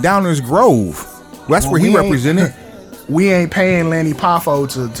lived in Downers Grove. That's where he represented. We ain't paying Lanny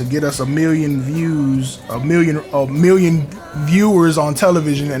Poffo to get us a million views, a million viewers on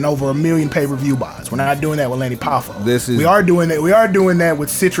television, and over 1 million pay-per-view buys. We're not doing that with Lanny Poffo. We are doing that. We are doing that with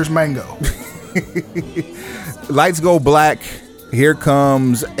Citrus Mango. Lights go black. Here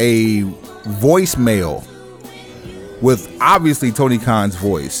comes a voicemail with obviously Tony Khan's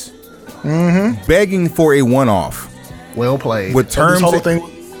voice, begging for a one-off. Well played. With terms, this whole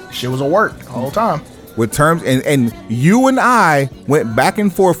thing, shit was a work the whole time. With terms, and you and I went back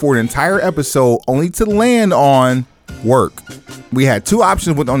and forth for an entire episode only to land on work. We had two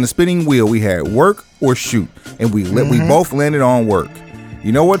options on the spinning wheel. We had work or shoot, and we both landed on work.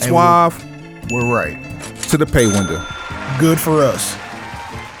 You know what, Suave? We're right. To the pay window. Good for us.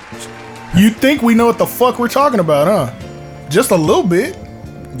 You think we know what the fuck we're talking about, huh? Just a little bit.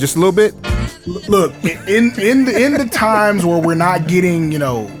 Just a little bit? Look, in the times where we're not getting,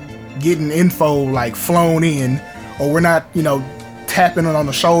 getting info like flown in, or we're not, tapping on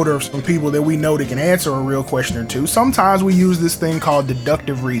the shoulder of some people that we know that can answer a real question or two, sometimes we use this thing called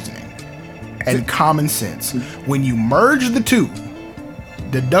deductive reasoning and common sense. When you merge the two,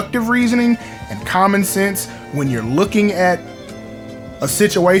 deductive reasoning and common sense, when you're looking at a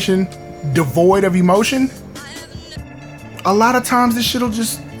situation devoid of emotion, a lot of times this shit'll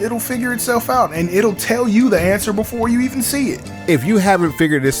it'll figure itself out, and it'll tell you the answer before you even see it. If you haven't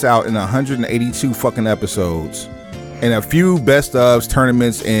figured this out in 182 fucking episodes and a few best ofs,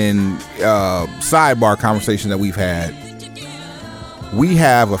 tournaments, and sidebar conversations that we've had, we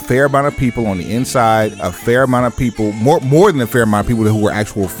have a fair amount of people on the inside, a fair amount of people, more than a fair amount of people who are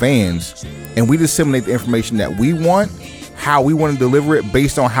actual fans, and we disseminate the information that we want, how we want to deliver it,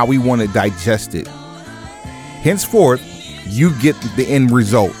 based on how we want to digest it. Henceforth, you get the end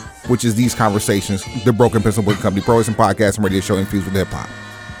result, which is these conversations, the Broken Pencil Book Company, Pro Wrestling Podcast and Radio Show infused with hip hop.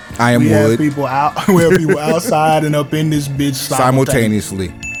 I am Wood. We have people outside and up in this bitch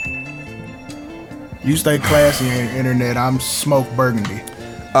simultaneously. You stay classy, internet. I'm Smoke Burgundy.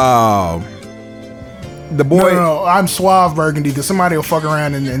 The boy. No, I'm Suave Burgundy, because somebody will fuck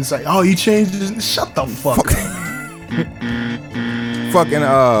around and say, "Oh, he changed his." Shut the fuck up.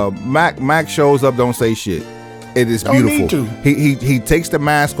 Fucking Mac shows up, don't say shit. It is beautiful. Don't need to. He takes the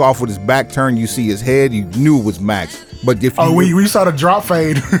mask off with his back turned. You see his head. You knew it was Max. But if you we saw the drop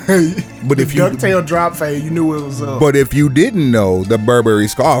fade. But if you ducktail drop fade, you knew it was up. But if you didn't know, the Burberry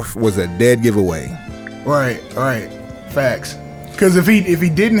scarf was a dead giveaway. Right. Facts. Because if he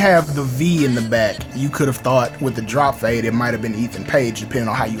didn't have the V in the back, you could have thought with the drop fade it might have been Ethan Page, depending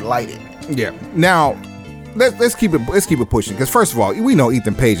on how you light it. Yeah. Now, let's keep it pushing. Because first of all, we know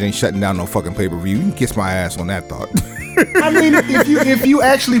Ethan Page ain't shutting down no fucking pay-per-view. You can kiss my ass on that thought. I mean, if you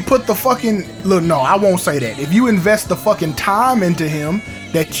actually put the fucking look, no, I won't say that. If you invest the fucking time into him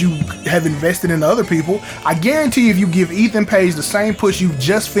that you have invested in other people, I guarantee if you give Ethan Page the same push you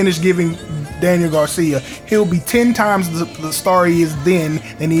just finished giving Daniel Garcia, he'll be 10 times the star he is then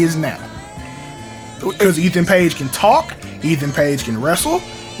than he is now. Because Ethan Page can talk, Ethan Page can wrestle,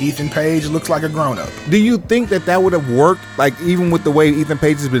 Ethan Page looks like a grown-up. Do you think that would have worked, like, even with the way Ethan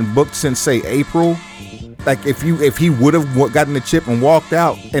Page has been booked since, say, April? Like, if he would have gotten the chip and walked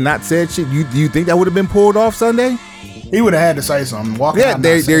out and not said shit, do you think that would have been pulled off Sunday? He would have had to say something. Yeah,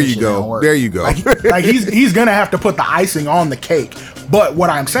 there you go. There you go. Like he's gonna have to put the icing on the cake. But what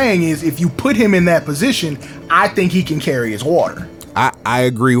I'm saying is, if you put him in that position, I think he can carry his water. I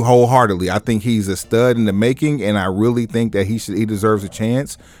agree wholeheartedly. I think he's a stud in the making, and I really think that he deserves a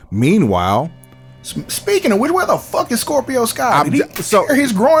chance. Meanwhile, speaking of which, where the fuck is Scorpio Sky? Did he tear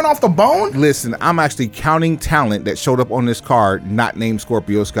his groin off the bone? Listen, I'm actually counting talent that showed up on this card not named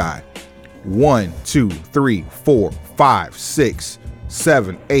Scorpio Sky. 1, 2, 3, 4, 5, 6,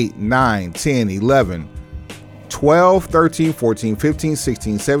 7, 8, 9, 10, 11, 12, 13, 14, 15,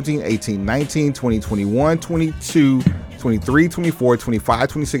 16, 17, 18, 19, 20, 21, 22, 23, 24, 25,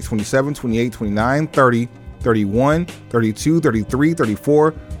 26, 27, 28, 29, 30, 31, 32, 33,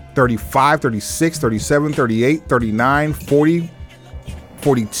 34, 35, 36, 37, 38, 39, 40,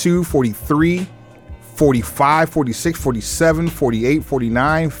 42, 43, 45, 46, 47, 48,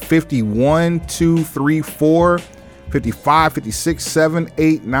 49, 51, 2, 3, 4, 55, 56, 7,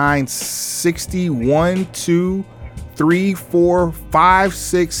 8, 9, 60, 1, 2, 3, 4, 5,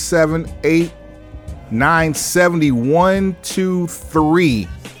 6, 7, 8, 9, 70, 1, 2, 3.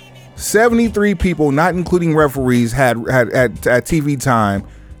 73 people, not including referees, had TV time,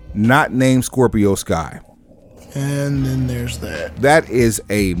 not named Scorpio Sky. And then there's that. That is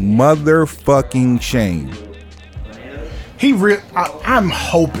a motherfucking shame. I'm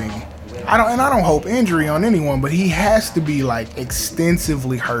hoping. I don't hope injury on anyone, but he has to be like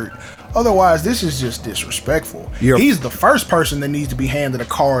extensively hurt. Otherwise, this is just disrespectful. He's the first person that needs to be handed a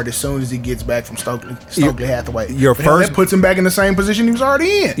card as soon as he gets back from Stokely Hathaway. That puts him back in the same position he was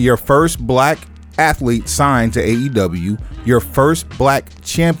already in. Your first black athlete signed to AEW, your first black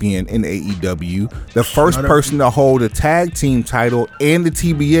champion in AEW, the first person to hold a tag team title and the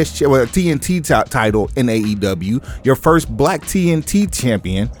TNT title in AEW, your first black TNT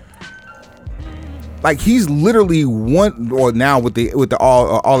champion. Like, he's literally one, or now with the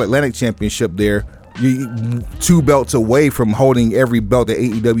All Atlantic Championship there, 2 belts away from holding every belt that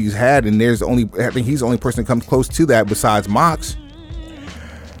AEW's had, and I think he's the only person that comes close to that besides Mox.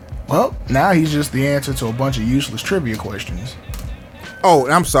 Well, now he's just the answer to a bunch of useless trivia questions. Oh,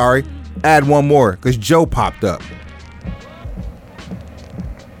 I'm sorry. Add one more, because Joe popped up.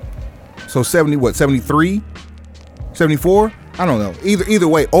 So 73? 74? I don't know. Either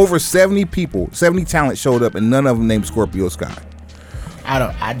way, over 70 people, 70 talent showed up, and none of them named Scorpio Sky.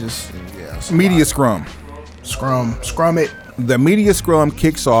 Media scrum. Scrum it. The media scrum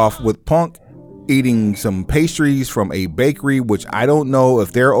kicks off with Punk eating some pastries from a bakery, which I don't know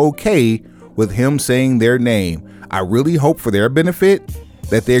if they're okay with him saying their name. I really hope for their benefit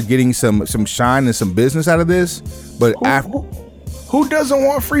that they're getting some shine and some business out of this. But Who doesn't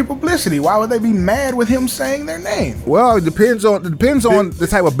want free publicity? Why would they be mad with him saying their name? Well, it depends on the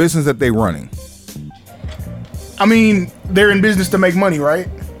type of business that they're running. I mean, they're in business to make money, right?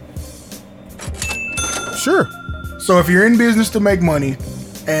 Sure. So if you're in business to make money,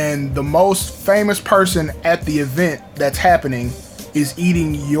 and the most famous person at the event that's happening is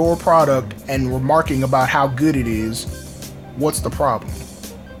eating your product and remarking about how good it is, what's the problem?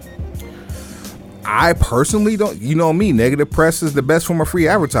 I personally don't, you know me, negative press is the best form of free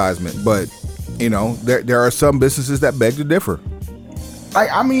advertisement, but you know, there are some businesses that beg to differ.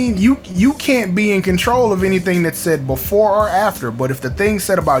 I mean, you can't be in control of anything that's said before or after, but if the things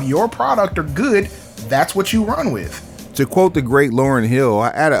said about your product are good, that's what you run with. To quote the great Lauryn Hill, I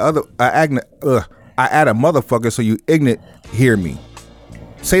add a motherfucker so you ignorant hear me.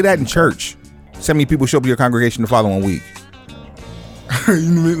 Say that in church. So many people show up to your congregation the following week. You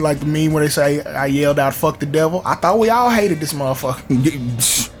mean like the meme where they say I yelled out "fuck the devil"? I thought we all hated this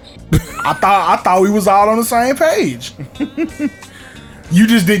motherfucker. I thought we was all on the same page. You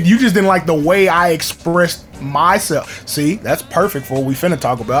just didn't like the way I expressed myself. See, that's perfect for what we finna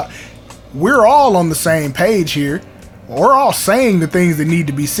talk about. We're all on the same page here. We're all saying the things that need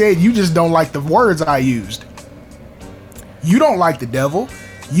to be said. You just don't like the words I used. You don't like the devil.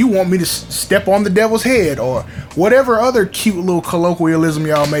 You want me to step on the devil's head or whatever other cute little colloquialism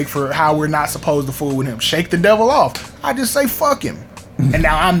y'all make for how we're not supposed to fool with him. Shake the devil off. I just say fuck him. And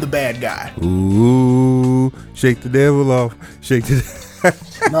now I'm the bad guy. Ooh, shake the devil off. Shake the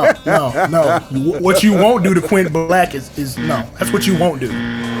No. What you won't do to Quint Black is no. That's what you won't do.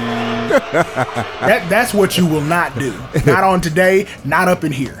 That's what you will not do. Not on today, not up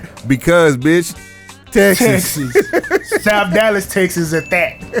in here. Because, bitch, Texas. South Dallas, Texas at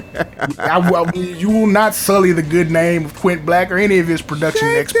that. You will not sully the good name of Quint Black or any of his production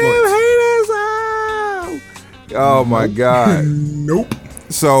exploits. Oh my God. Nope.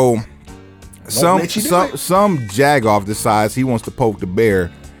 So some jagoff decides he wants to poke the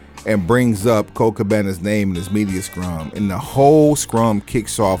bear and brings up Colt Cabana's name in his media scrum, and the whole scrum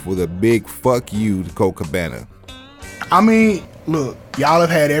kicks off with a big fuck you to Colt Cabana. I mean, look, y'all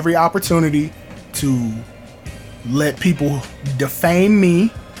have had every opportunity to let people defame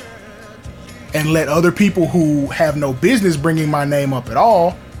me and let other people who have no business bringing my name up at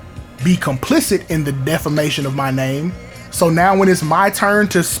all be complicit in the defamation of my name. So now when it's my turn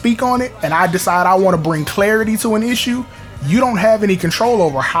to speak on it and I decide I want to bring clarity to an issue, you don't have any control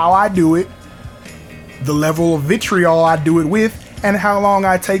over how I do it, the level of vitriol I do it with, and how long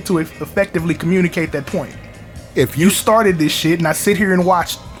I take to effectively communicate that point. If you started this shit and I sit here and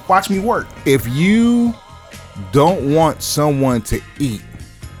watch me work. If you don't want someone to eat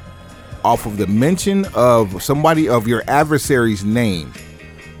off of the mention of somebody of your adversary's name,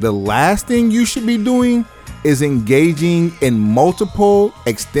 the last thing you should be doing is engaging in multiple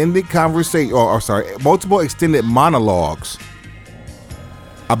extended multiple extended monologues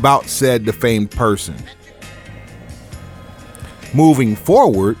about said defamed person. Moving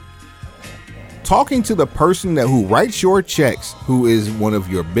forward, talking to the person who writes your checks, who is one of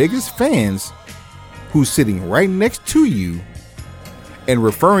your biggest fans, who's sitting right next to you, and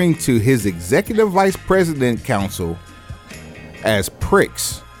referring to his executive vice president counsel as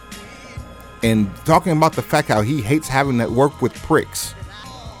pricks, and talking about the fact how he hates having to work with pricks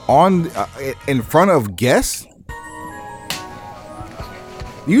in front of guests.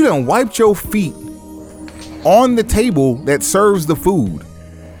 You done wiped your feet on the table that serves the food.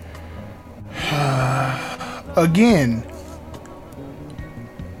 Again,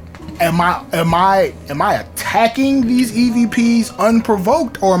 am I attacking these EVPs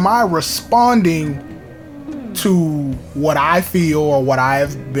unprovoked, or am I responding to what I feel or what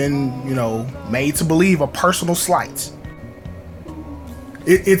I've been, made to believe are personal slights?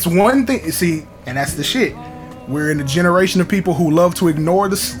 It's one thing, see, and that's the shit. We're in a generation of people who love to ignore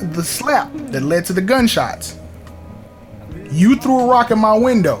the slap that led to the gunshots. You threw a rock at my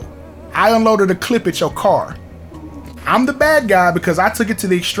window. I unloaded a clip at your car. I'm the bad guy because I took it to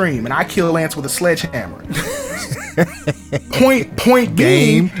the extreme and I killed Lance with a sledgehammer. Point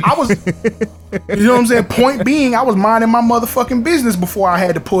being, I was, you know what I'm saying? Point being, I was minding my motherfucking business before I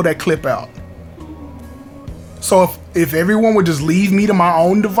had to pull that clip out. So if everyone would just leave me to my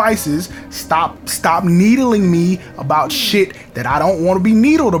own devices, stop needling me about shit that I don't want to be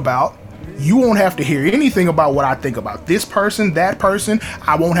needled about, you won't have to hear anything about what I think about this person, that person.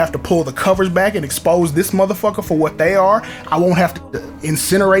 I won't have to pull the covers back and expose this motherfucker for what they are. I won't have to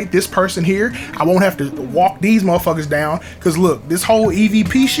incinerate this person here. I won't have to walk these motherfuckers down. Because look, this whole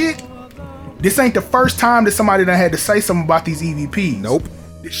EVP shit, this ain't the first time that somebody done had to say something about these EVPs. Nope.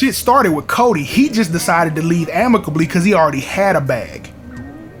 The shit started with Cody. He just decided to leave amicably because he already had a bag.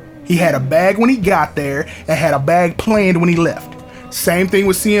 He had a bag when he got there and had a bag planned when he left. Same thing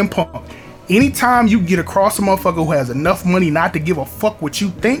with CM Punk. Anytime you get across a motherfucker who has enough money not to give a fuck what you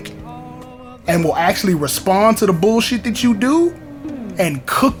think and will actually respond to the bullshit that you do and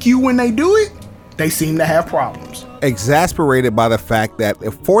cook you when they do it, they seem to have problems. Exasperated by the fact that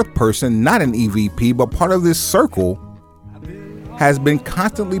a fourth person, not an EVP, but part of this circle, has been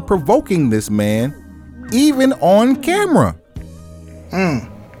constantly provoking this man, even on camera.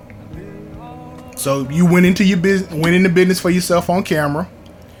 So you went into business for yourself on camera,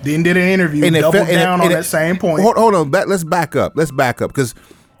 then did an interview, and doubled down on that same point. Hold on, let's back up. Because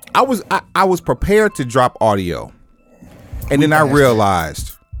I was prepared to drop audio, and then I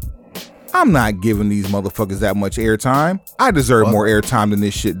realized I'm not giving these motherfuckers that much airtime. I deserve more airtime than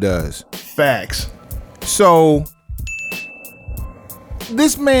this shit does. Facts. So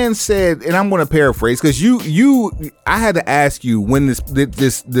this man said, and I'm going to paraphrase because I had to ask you when the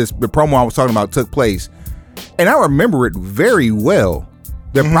promo I was talking about took place, and I remember it very well.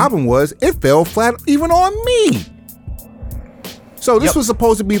 The problem was it fell flat even on me. So this was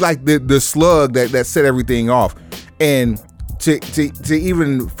supposed to be like the slug that set everything off, and to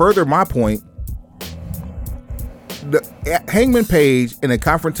even further my point, the Hangman Page in a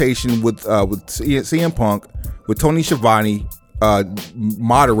confrontation with CM Punk with Tony Schiavone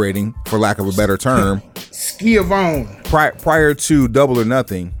moderating, for lack of a better term, Schiavone. Prior to Double or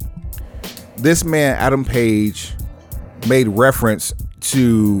Nothing, this man Adam Page made reference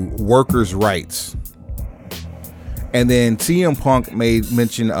to workers' rights, and then CM Punk made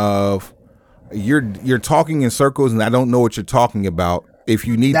mention of you're talking in circles and I don't know what you're talking about. If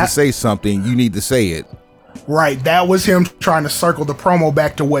you need to say something, you need to say it. Right, that was him trying to circle the promo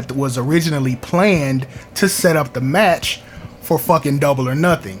back to what was originally planned to set up the match for fucking Double or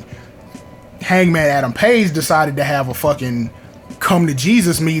Nothing. Hangman Adam Page decided to have a fucking come to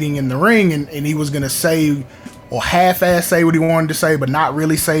Jesus meeting in the ring, and he was gonna say, or half-ass say what he wanted to say, but not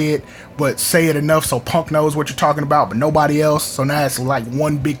really say it, but say it enough so Punk knows what you're talking about, but nobody else. So now it's like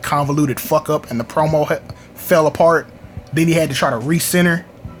one big convoluted fuck up, and the promo fell apart. Then he had to try to recenter.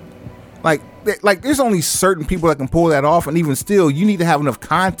 Like there's only certain people that can pull that off, and even still, you need to have enough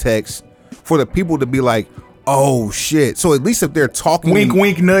context for the people to be like, oh shit. So at least if they're talking, wink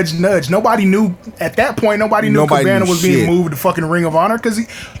wink, nudge nudge, nobody knew at that point. Nobody knew Cabana was being moved to fucking Ring of Honor, because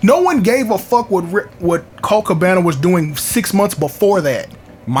no one gave a fuck what Colt Cabana was doing 6 months before that.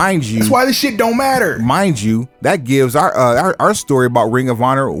 Mind you, that's why this shit don't matter. Mind you, that gives our story about Ring of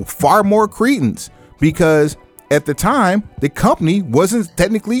Honor far more credence, because at the time the company wasn't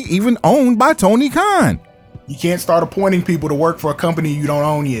technically even owned by Tony Khan. You can't start appointing people to work for a company you don't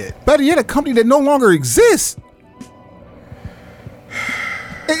own yet. Better yet, a company that no longer exists.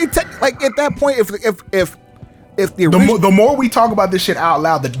 Like at that point, if the more we talk about this shit out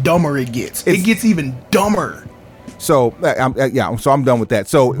loud, the dumber it gets. It gets even dumber. So I'm done with that.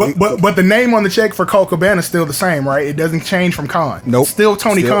 So, but the name on the check for Colt Cabana is still the same, right? It doesn't change from Khan. Nope. Still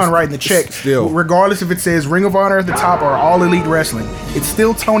Tony Khan writing the check. Still, regardless if it says Ring of Honor at the top or All Elite Wrestling, it's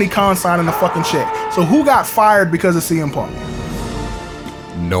still Tony Khan signing the fucking check. So who got fired because of CM Punk?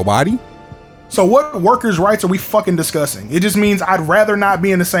 Nobody. So what workers' rights are we fucking discussing? It just means I'd rather not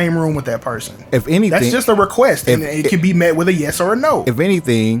be in the same room with that person. If anything, that's just a request, and it can be met with a yes or a no. If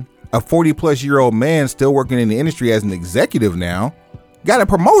anything, a 40-plus-year-old man still working in the industry as an executive now got a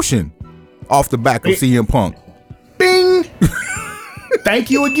promotion off the back of CM Punk. Bing! Thank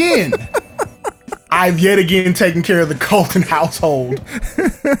you again. I've yet again taken care of the Colton household.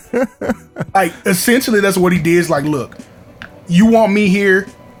 Like, essentially, that's what he did. Is like, look, you want me here?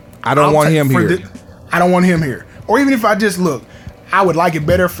 I don't want him here. I don't want him here. Or even if I just look, I would like it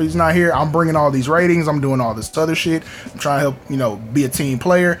better if he's not here. I'm bringing all these ratings. I'm doing all this other shit. I'm trying to help, be a team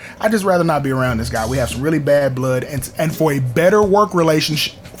player. I'd just rather not be around this guy. We have some really bad blood. And for a better work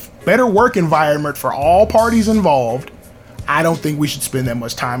relationship, better work environment for all parties involved, I don't think we should spend that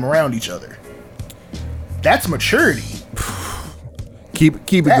much time around each other. That's maturity. Keep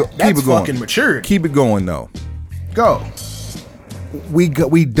it going. That's fucking maturity. Keep it going, though. Go. We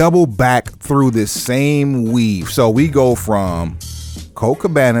double back through this same weave. So we go from Colt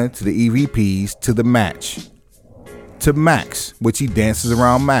Cabana to the EVPs to the match to Max, which he dances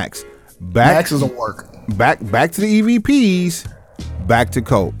around Max. Max doesn't work. Back to the EVPs, back to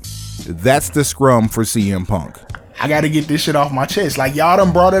Colt. That's the scrum for CM Punk. I got to get this shit off my chest. Like, y'all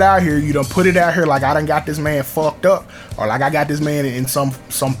done brought it out here. You done put it out here like I done got this man fucked up. Or like I got this man in some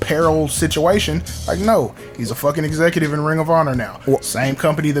peril situation. Like, no. He's a fucking executive in Ring of Honor now. Same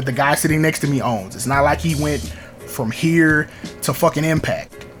company that the guy sitting next to me owns. It's not like he went from here to fucking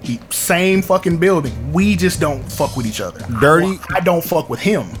Impact. Same fucking building. We just don't fuck with each other. Dirty. I don't fuck with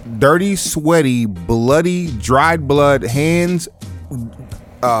him. Dirty, sweaty, bloody, dried blood, hands,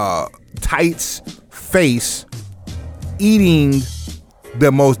 tights, face, eating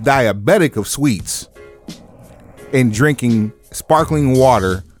the most diabetic of sweets and drinking sparkling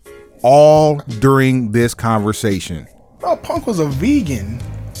water all during this conversation. Bro, Punk was a vegan.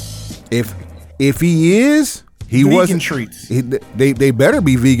 If he is, he was vegan treats. They better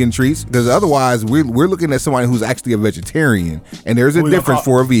be vegan treats, because otherwise we're looking at somebody who's actually a vegetarian, and there's a difference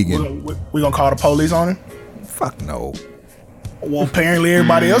for a vegan. We gonna call the police on him? Fuck no. Well, apparently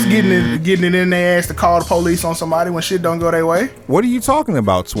everybody else getting it in their ass to call the police on somebody when shit don't go their way. What are you talking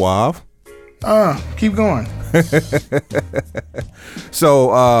about, Suave? Keep going. So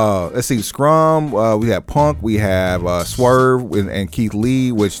let's see, Scrum, we have Punk, we have Swerve and Keith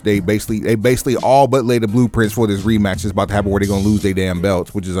Lee, which they basically all but laid the blueprints for this rematch that's about to happen, where they're gonna lose their damn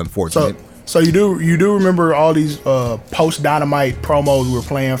belts, which is unfortunate. So you do remember all these post Dynamite promos we were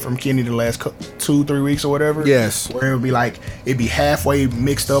playing from Kenny the last 2-3 weeks or whatever? Yes. Where it'd be halfway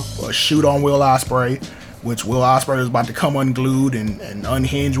mixed up a shoot on Will Ospreay, which Will Ospreay was about to come unglued and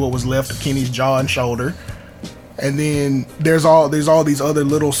unhinge what was left of Kenny's jaw and shoulder. And then there's all these other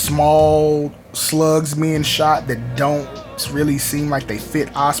little small slugs being shot that don't really seem like they fit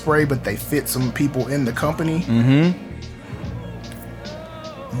Ospreay, but they fit some people in the company. Mm-hmm.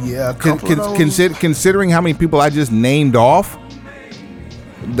 Yeah, considering how many people I just named off,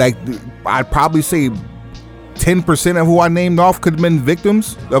 like I'd probably say 10% of who I named off could have been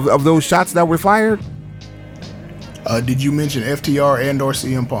victims of those shots that were fired. Did you mention FTR and/or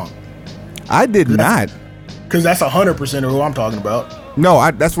CM Punk? I did not. Because that's 100% of who I'm talking about.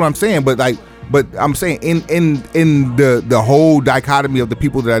 No, that's what I'm saying. But I'm saying in the whole dichotomy of the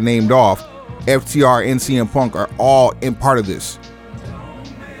people that I named off, FTR and CM Punk are all in part of this.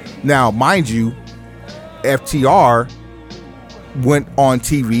 Now, mind you, FTR went on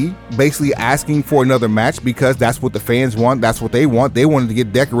TV basically asking for another match because that's what the fans want. That's what they want. They wanted to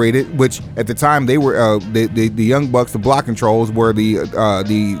get decorated, which at the time they were the Young Bucks, the Block Controls, were the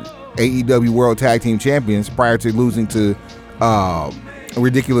AEW World Tag Team Champions prior to losing to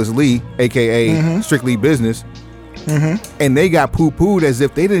Ridiculous Lee, aka Strictly Business. And they got poo-pooed as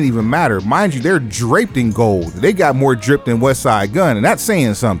if they didn't even matter. Mind you, they're draped in gold. They got more drip than West Side Gun, and that's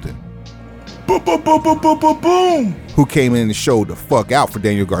saying something. Boom, boom, boom, boom, boom, boom, boom. Who came in and showed the fuck out for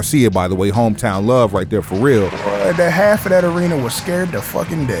Daniel Garcia, by the way. Hometown love right there for real. The half of that arena was scared to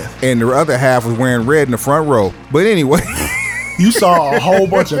fucking death. And the other half was wearing red in the front row. But anyway. You saw a whole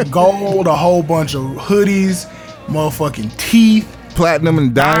bunch of gold, a whole bunch of hoodies, motherfucking teeth, platinum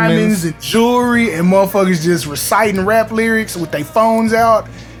and diamonds and jewelry, and motherfuckers just reciting rap lyrics with their phones out.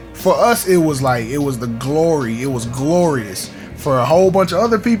 For us, it was the glory. It was glorious. For a whole bunch of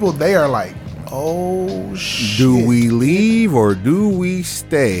other people, they are like, oh shit. Do we leave or do we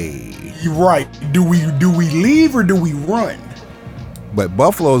stay? You're right. Do we leave or do we run? But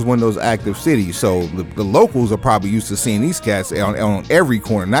Buffalo is one of those active cities, so the locals are probably used to seeing these cats on every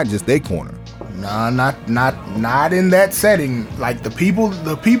corner, not just their corner. Nah, not in that setting. Like the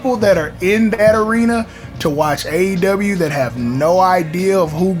people that are in that arena to watch AEW that have no idea of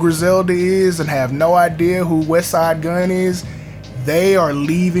who Griselda is and have no idea who West Side Gun is, they are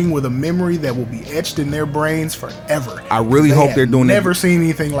leaving with a memory that will be etched in their brains forever. I really hope they're doing. Never seen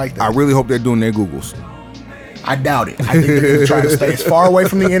anything like that. I really hope they're doing their Googles. I doubt it. I think they're going to try to stay as far away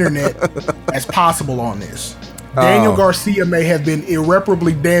from the internet as possible on this. Daniel Garcia may have been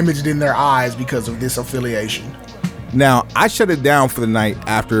irreparably damaged in their eyes because of this affiliation. Now, I shut it down for the night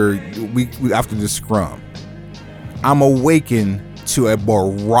after the scrum. I'm awakened to a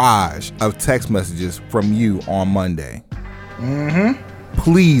barrage of text messages from you on Monday.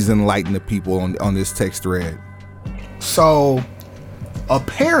 Please enlighten the people on this text thread. So,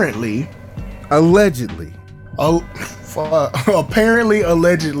 allegedly,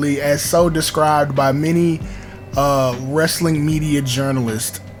 as so described by many wrestling media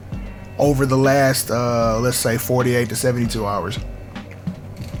journalists over the last, let's say, 48 to 72 hours.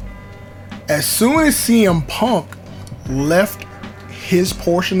 As soon as CM Punk left his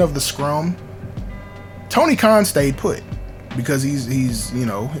portion of the scrum, Tony Khan stayed put. Because he's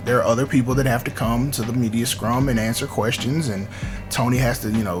there are other people that have to come to the media scrum and answer questions, and Tony has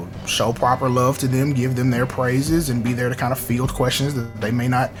to, show proper love to them, give them their praises, and be there to kind of field questions that they may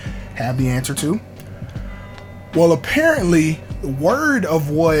not have the answer to. Well, apparently, word of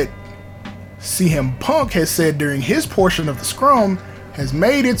what CM Punk has said during his portion of the scrum has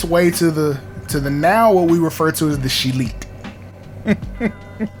made its way to the now what we refer to as the Shilite.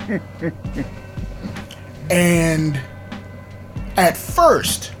 And at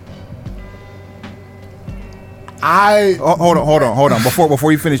first, hold on.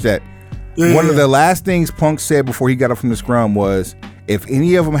 Before you finish that, one of the last things Punk said before he got up from the scrum was, "If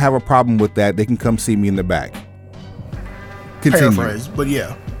any of them have a problem with that, they can come see me in the back." Continue. Paraphrase, but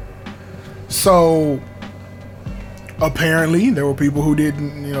yeah. So apparently, there were people who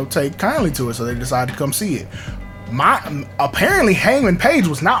didn't, take kindly to it, so they decided to come see it. Apparently, Hangman Page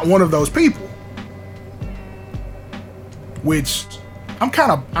was not one of those people, which I'm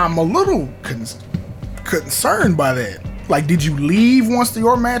a little concerned by that. Like, did you leave once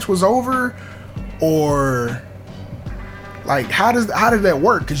your match was over, or like how did that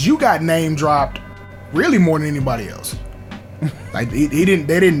work? Because you got name dropped really more than anybody else. Like he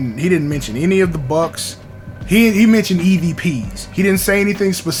didn't mention any of the Bucks. He mentioned EVPs. He didn't say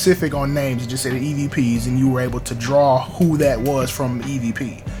anything specific on names. He just said EVPs, and you were able to draw who that was from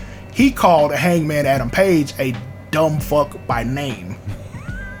EVP. He called Hangman Adam Page a dumb fuck by name.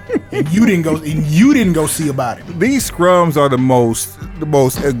 And you didn't go see about it. These scrums are the most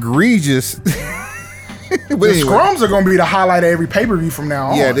egregious. Scrums are going to be the highlight of every pay-per-view from now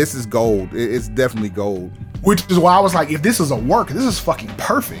on. Yeah, this is gold. It's definitely gold. Which is why I was like, if this is a work, this is fucking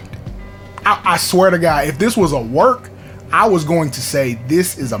perfect. I swear to God, if this was a work, I was going to say,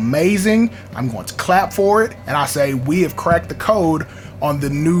 this is amazing. I'm going to clap for it. And I say, we have cracked the code on the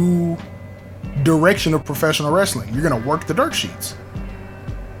new direction of professional wrestling. You're going to work the dirt sheets.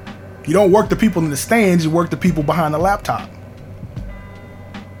 You don't work the people in the stands, you work the people behind the laptop.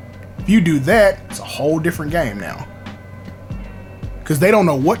 If you do that, it's a whole different game now. Because they don't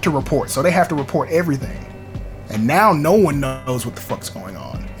know what to report, so they have to report everything. And now no one knows what the fuck's going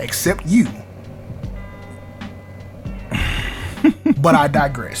on, except you. But I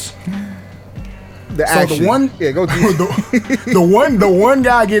digress. The one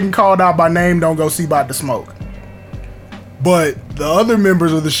guy getting called out by name don't go see about the smoke. But the other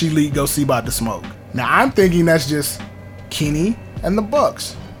members of the She League go see about the smoke. Now I'm thinking that's just Kenny and the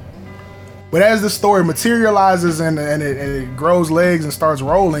Bucks. But as the story materializes and it grows legs and starts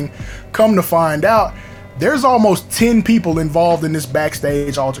rolling, come to find out, there's almost 10 people involved in this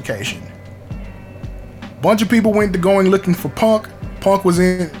backstage altercation. Bunch of people went to going looking for Punk. Punk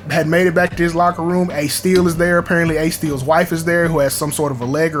had made it back to his locker room. Ace Steel is there. Apparently Ace Steel's wife is there, who has some sort of a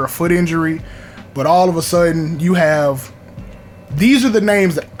leg or a foot injury. But all of a sudden these are the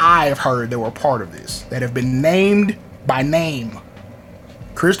names that I have heard that were part of this, that have been named by name.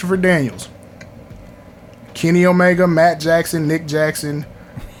 Christopher Daniels, Kenny Omega, Matt Jackson, Nick Jackson,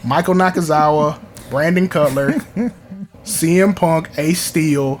 Michael Nakazawa, Brandon Cutler, CM Punk, Ace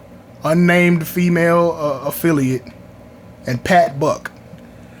Steel, unnamed female affiliate, and Pat Buck.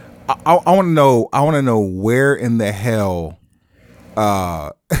 I want to know where in the hell,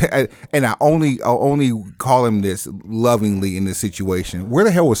 and I'll only call him this lovingly in this situation. Where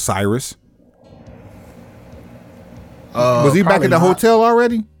the hell was Cyrus? Was he back at the hotel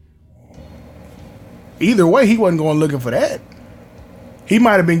already? Either way, he wasn't going looking for that. He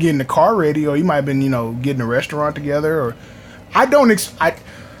might have been getting the car ready, or he might have been, getting a restaurant together. Or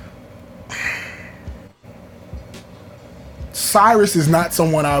Cyrus is not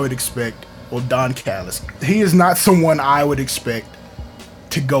someone I would expect. Well, Don Callis, he is not someone I would expect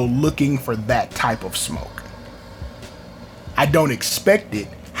to go looking for that type of smoke. I don't expect it.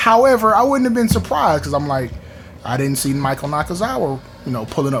 However, I wouldn't have been surprised, because I'm like, I didn't see Michael Nakazawa,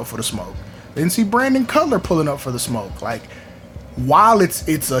 pulling up for the smoke. Didn't see Brandon Cutler pulling up for the smoke. Like, while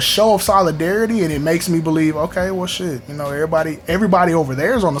it's a show of solidarity and it makes me believe, okay, well, shit, everybody over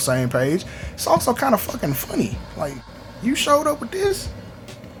there is on the same page. It's also kind of fucking funny. Like, you showed up with this?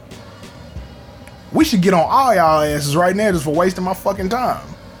 We should get on all y'all asses right now just for wasting my fucking time.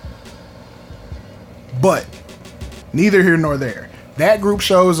 But neither here nor there. That group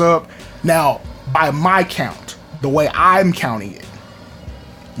shows up. Now, by my count, the way I'm counting it,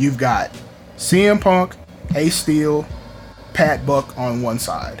 you've got CM Punk, Ace Steel, Pat Buck on one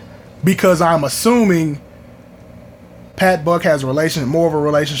side. Because I'm assuming Pat Buck has more of a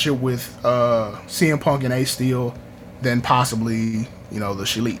relationship with CM Punk and Ace Steel than possibly, the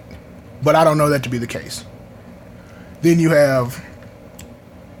Shalit. But I don't know that to be the case. Then you have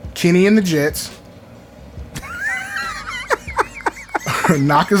Kenny and the Jets,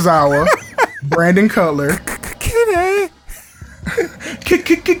 Nakazawa, Brandon Cutler, Kenny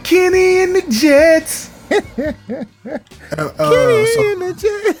and the Jets. Kenny and the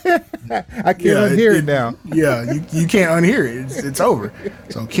Jets. I can't unhear it now. Yeah, you can't unhear it. It's over.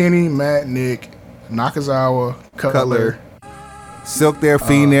 So Kenny, Matt, Nick, Nakazawa, Cutler. Silk there,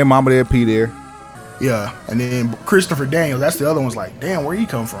 Fiend there, Mama there, P there. Yeah, and then Christopher Daniels, that's the other one's like, damn, where he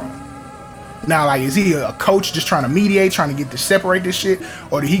come from? Now, like, is he a coach just trying to mediate, trying to get to separate this shit,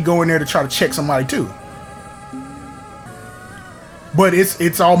 or did he go in there to try to check somebody too? But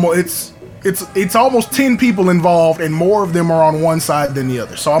it's almost 10 people involved, and more of them are on one side than the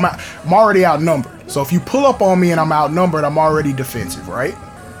other. So I'm already outnumbered. So if you pull up on me and I'm outnumbered, I'm already defensive, right?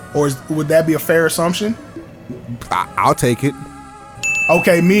 Or would that be a fair assumption? I'll take it.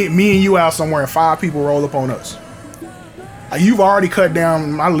 Okay, me and you out somewhere, and 5 people roll up on us. You've already cut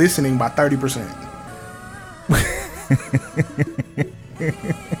down my listening by 30%.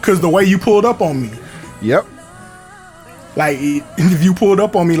 Because the way you pulled up on me. Yep. Like, if you pulled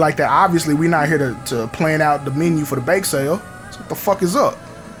up on me like that, obviously we're not here to plan out the menu for the bake sale. So what the fuck is up?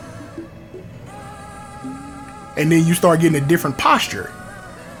 And then you start getting a different posture.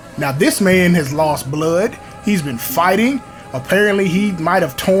 Now, this man has lost blood. He's been fighting. Apparently, he might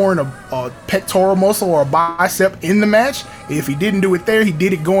have torn a pectoral muscle or a bicep in the match. If he didn't do it there, he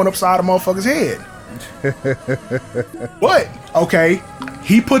did it going upside a motherfucker's head. But, okay,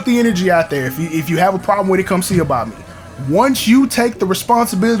 he put the energy out there. If you have a problem with it, come see about me. Once you take the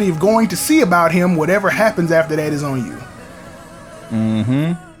responsibility of going to see about him, whatever happens after that is on you.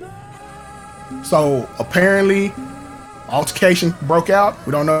 Mm-hmm. So, apparently, altercation broke out.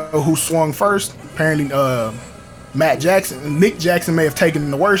 We don't know who swung first. Apparently, Nick Jackson may have taken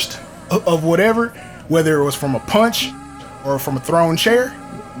the worst of whatever, whether it was from a punch or from a thrown chair.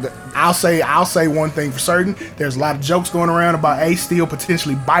 I'll say one thing for certain. There's a lot of jokes going around about Ace Steel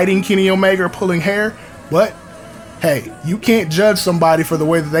potentially biting Kenny Omega or pulling hair, but hey, you can't judge somebody for the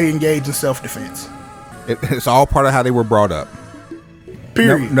way that they engage in self-defense. It's all part of how they were brought up.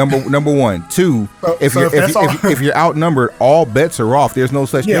 Period. Number one. Two, if you're outnumbered, all bets are off. There's no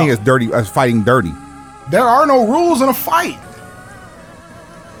such thing as fighting dirty. There are no rules in a fight.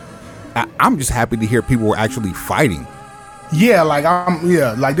 I'm just happy to hear people were actually fighting. Yeah,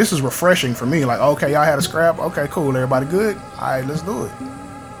 like this is refreshing for me. Like, okay, y'all had a scrap. Okay, cool. Everybody good? All right, let's do it.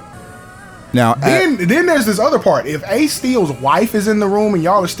 Now, then there's this other part. If Ace Steel's wife is in the room and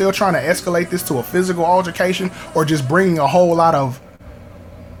y'all are still trying to escalate this to a physical altercation or just bringing a whole lot of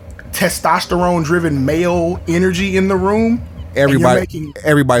testosterone-driven male energy in the room,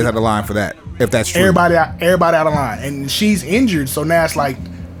 everybody's out of line for that. If that's true, everybody out of line, and she's injured. So now it's like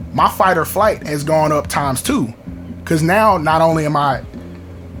my fight or flight has gone up times 2, because now not only I'm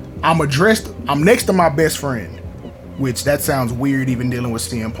next to my best friend, which that sounds weird even dealing with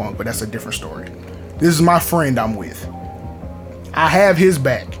CM Punk, but that's a different story. This is my friend I'm with. I have his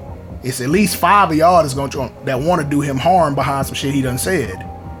back. It's at least 5 of y'all that want to do him harm behind some shit he done said,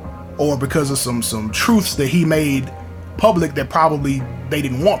 or because of some truths that he made public that probably they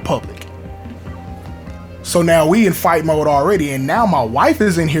didn't want public. So now we in fight mode already, and now my wife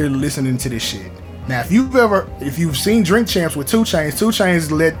is in here listening to this shit. Now, if you've seen Drink Champs with 2 Chainz, 2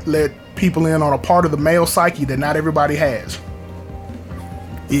 Chainz let people in on a part of the male psyche that not everybody has.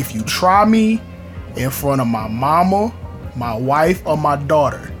 If you try me in front of my mama, my wife, or my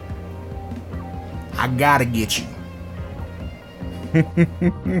daughter, I gotta get you.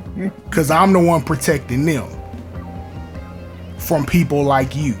 Cause I'm the one protecting them from people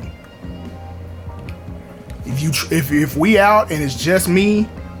like you. If we out and it's just me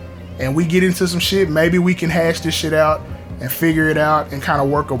and we get into some shit, maybe we can hash this shit out and figure it out and kind of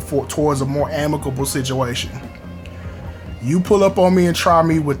work towards a more amicable situation. You pull up on me and try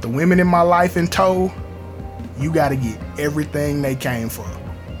me with the women in my life in tow, you got to get everything they came for.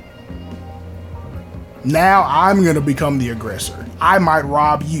 Now I'm going to become the aggressor. I might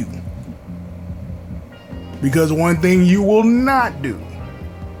rob you. Because one thing you will not do,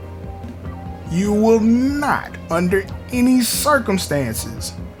 you will not, under any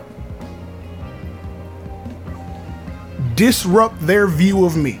circumstances, disrupt their view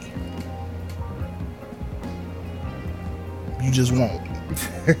of me. You just won't.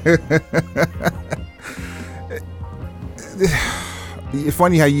 It's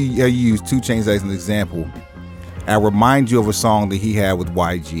funny how you use 2 Chainz as an example. I remind you of a song that he had with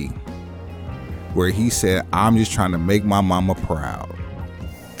YG, where he said, "I'm just trying to make my mama proud."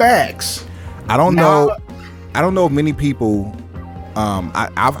 Facts. I don't know if many people.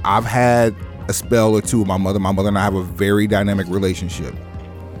 I've had a spell or two with my mother. My mother and I have a very dynamic relationship,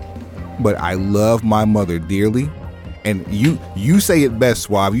 but I love my mother dearly. And you say it best,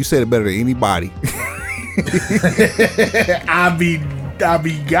 Suave. You said it better than anybody. I be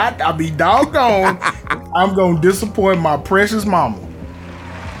doggone. I'm gonna disappoint my precious mama.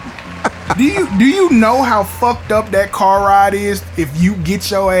 Do you know how fucked up that car ride is if you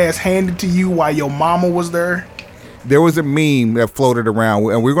get your ass handed to you while your mama was there? There was a meme that floated around,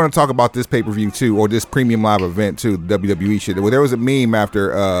 and we're going to talk about this pay-per-view too, or this premium live event too, WWE shit. There was a meme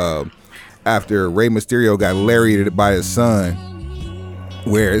after after Rey Mysterio got lariated by his son,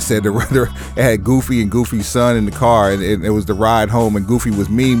 where it said it had Goofy and Goofy's son in the car, and it was the ride home, and Goofy was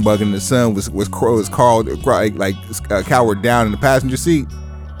mean bugging, the son was crawled like cowered down in the passenger seat.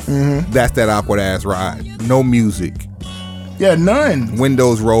 Mm-hmm. That's that awkward ass ride. No music. Yeah, none.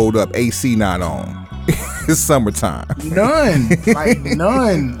 Windows rolled up, AC not on. It's summertime. None. Like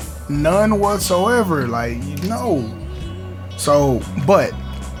none whatsoever. Like, no. So, but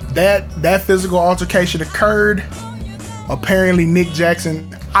that physical altercation occurred. Apparently Nick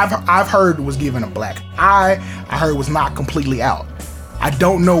Jackson, I've heard, was given a black eye. I heard was not completely out. I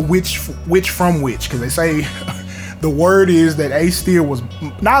don't know which from which, because they say the word is that Ace Steel was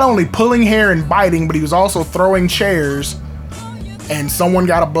not only pulling hair and biting, but he was also throwing chairs, and someone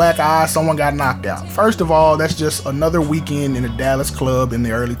got a black eye, someone got knocked out. First of all, that's just another weekend in a Dallas club in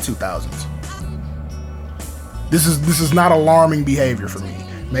the early 2000s. This is not alarming behavior for me.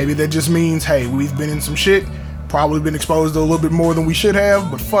 Maybe that just means, hey, we've been in some shit, probably been exposed to a little bit more than we should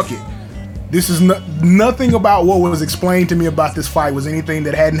have, but fuck it. This is nothing about what was explained to me about this fight was anything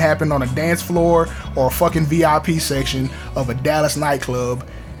that hadn't happened on a dance floor or a fucking VIP section of a Dallas nightclub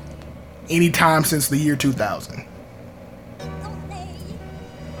anytime since the year 2000.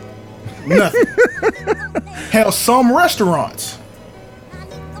 Nothing. Hell, some restaurants.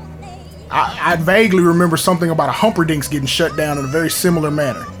 I vaguely remember something about a Humperdinck's getting shut down in a very similar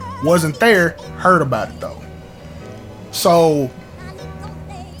manner. Wasn't there, heard about it though. So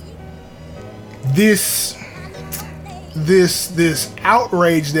this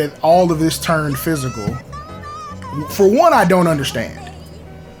outrage that all of this turned physical, for one, I don't understand,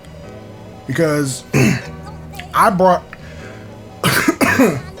 because I brought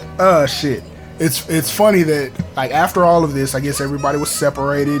shit. It's funny that, like, after all of this, I guess everybody was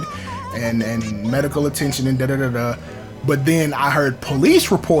separated and medical attention and da-da-da-da, but then I heard police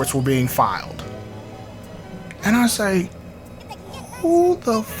reports were being filed, and I say, who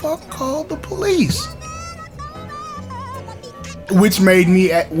the fuck called the police? Which made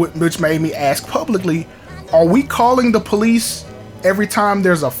me ask publicly, are we calling the police every time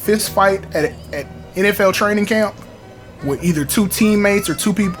there's a fist fight at NFL training camp with either two teammates or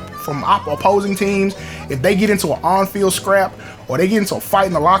two people from opposing teams? If they get into an on-field scrap or they get into a fight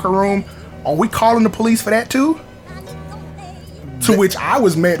in the locker room, are we calling the police for that too? To which I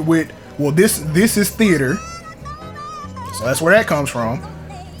was met with, well, this is theater. So that's where that comes from.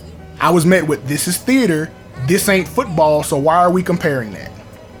 I was met with, this is theater, this ain't football, so why are we comparing that?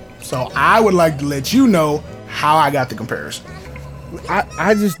 So I would like to let you know how I got the comparison.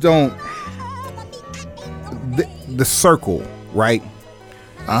 I just don't. The circle, right?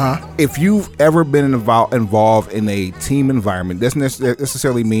 If you've ever been involved in a team environment, doesn't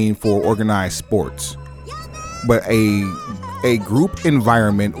necessarily mean for organized sports, but a group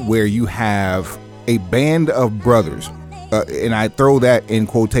environment where you have a band of brothers, and I throw that in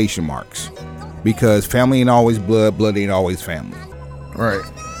quotation marks, because family ain't always blood, blood ain't always family. Right.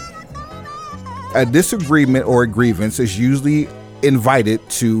 A disagreement or a grievance is usually invited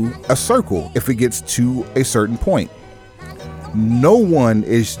to a circle if it gets to a certain point. No one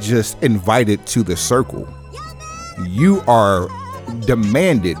is just invited to the circle. You are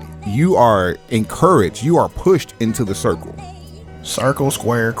demanded, you are encouraged, you are pushed into the circle. Circle,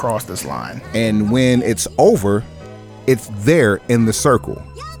 square, cross this line. And when it's over, it's there in the circle.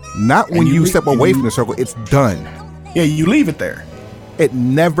 Not when you step away from the circle, it's done. Yeah, you leave it there. It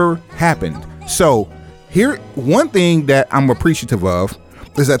never happened. So here, one thing that I'm appreciative of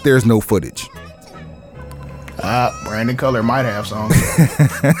is that there's no footage. Brandon Cutler might have some.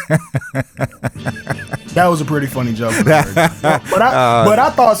 That was a pretty funny joke. But I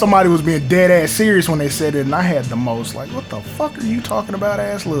thought somebody was being dead ass serious when they said it, and I had the most like, what the fuck are you talking about,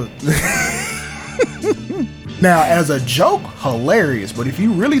 ass look? Now, as a joke, hilarious. But if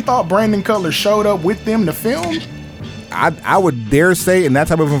you really thought Brandon Cutler showed up with them to film, I would dare say in that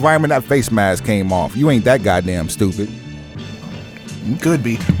type of environment, that face mask came off. You ain't that goddamn stupid. Could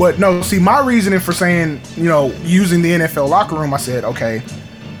be. But no, see, my reasoning for saying, using the NFL locker room, I said, okay,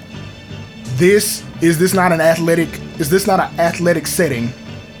 is this not an athletic setting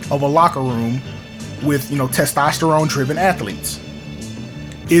of a locker room with, testosterone driven athletes?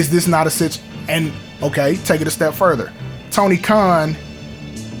 Is this not a and okay, take it a step further. Tony Khan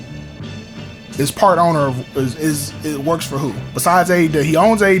is part owner of it works for who? Besides AEW, he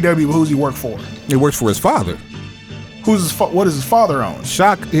owns AEW, but who's he work for? He works for his father. What does his father own?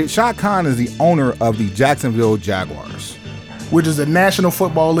 Shad Khan is the owner of the Jacksonville Jaguars, which is the National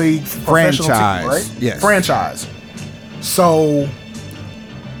Football League franchise, team, right? Yes, franchise. So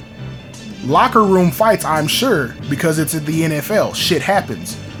locker room fights, I'm sure, because it's at the NFL, shit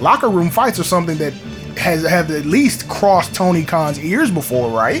happens. locker room fights are something that have at least crossed Tony Khan's ears before,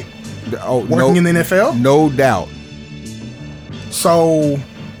 right? Working in the NFL? No doubt. So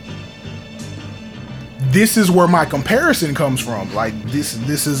this is where my comparison comes from. Like this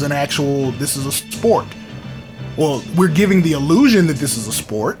is a sport. Well, we're giving the illusion that this is a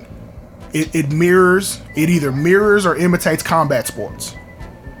sport. It either mirrors or imitates combat sports.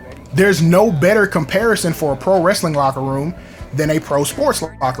 There's no better comparison for a pro wrestling locker room than a pro sports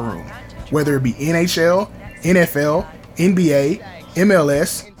locker room, whether it be NHL, NFL, NBA,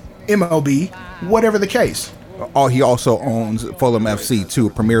 MLS, MLB, whatever the case. He also owns Fulham FC too, a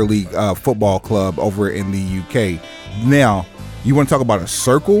Premier League football club over in the UK. Now, you want to talk about a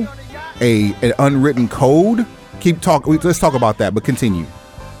circle, an unwritten code? Let's talk about that, but continue.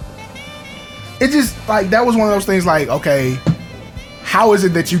 It just like that was one of those things. Like, okay, how is it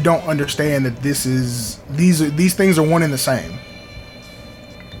that you don't understand that these things are one and the same?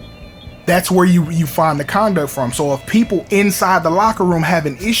 That's where you find the conduct from. So if people inside the locker room have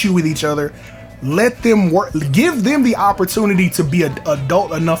an issue with each other, let them work. Give them the opportunity to be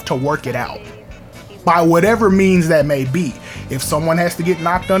adult enough to work it out by whatever means that may be. If someone has to get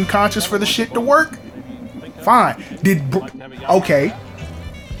knocked unconscious for the shit to work, fine. Okay.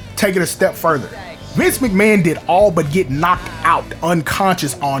 Take it a step further. Vince McMahon did all but get knocked out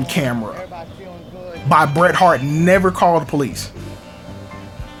unconscious on camera by Bret Hart. Never called the police.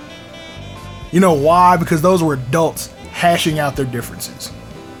 You know why? Because those were adults hashing out their differences.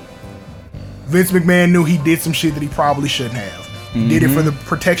 Vince McMahon knew he did some shit that he probably shouldn't have. Mm-hmm. Did it for the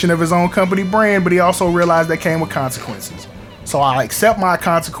protection of his own company brand, but he also realized that came with consequences. So I accept my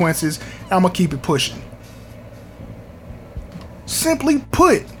consequences, and I'm going to keep it pushing. Simply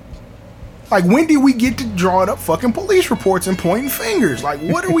put, like, when did we get to drawing up fucking police reports and pointing fingers? Like,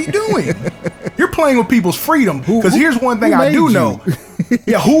 what are we doing? You're playing with people's freedom. Because here's one thing I do know.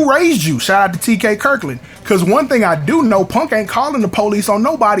 Yeah, who raised you? Shout out to TK Kirkland. Because one thing I do know, Punk ain't calling the police on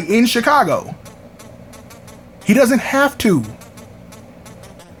nobody in Chicago. He doesn't have to.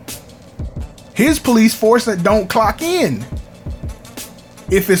 His police force that don't clock in.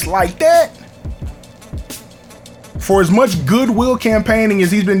 If it's like that, for as much goodwill campaigning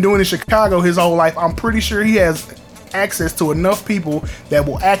as he's been doing in Chicago his whole life, I'm pretty sure he has access to enough people that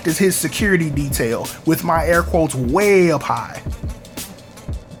will act as his security detail, with my air quotes way up high.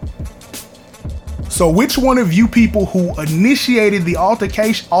 So which one of you people who initiated the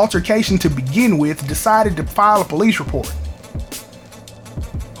altercation to begin with decided to file a police report?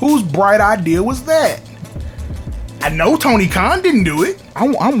 Whose bright idea was that? I know Tony Khan didn't do it.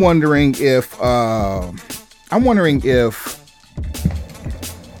 I'm wondering if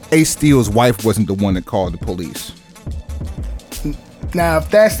Ace Steel's wife wasn't the one that called the police. Now,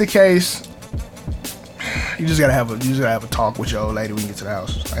 if that's the case, you just gotta have a talk with your old lady when you get to the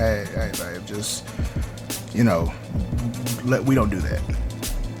house. Hey, babe, just, we don't do that.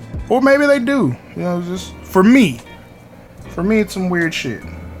 Or maybe they do. Just for me, it's some weird shit.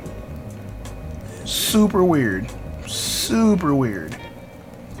 Super weird.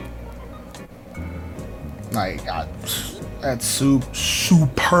 Like, that's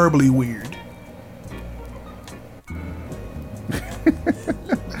superbly weird.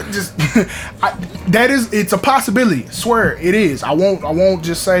 It's a possibility. Swear it is. I won't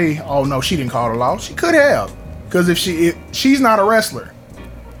just say, oh no, she didn't call the law. She could have, because if she's not a wrestler,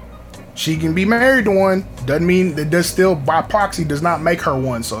 she can be married to one. Doesn't mean that does still by proxy does not make her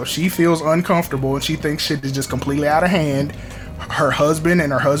one. So if she feels uncomfortable and she thinks shit is just completely out of hand, her husband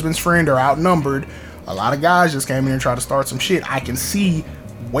and her husband's friend are outnumbered. A lot of guys just came in here and tried to start some shit. I can see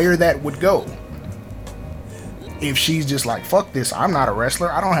where that would go. If she's just like, fuck this, I'm not a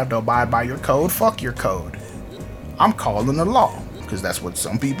wrestler, I don't have to abide by your code, fuck your code. I'm calling the law, because that's what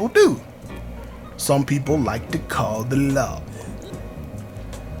some people do. Some people like to call the law.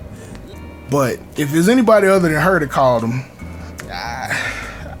 But if there's anybody other than her that called them,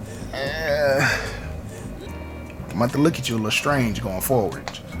 I'm about to look at you a little strange going forward.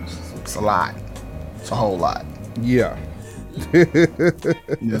 It's a lot. It's a whole lot. Yeah.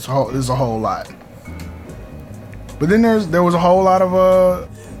 There's a whole lot. But then there was a whole lot of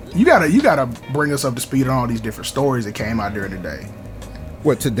you gotta bring us up to speed on all these different stories that came out during the day.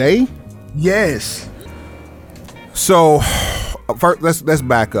 What, today? Yes. So first, let's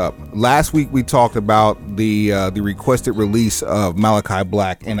back up. Last week we talked about the requested release of Malachi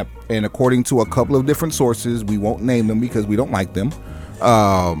Black, and according to a couple of different sources, we won't name them because we don't like them.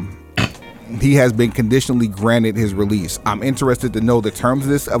 He has been conditionally granted his release. I'm interested to know the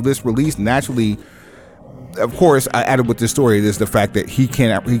terms of this release. Naturally, of course, I added with this story is the fact that he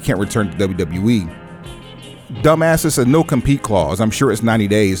can't return to WWE. dumbass, it's a no compete clause. I'm sure it's 90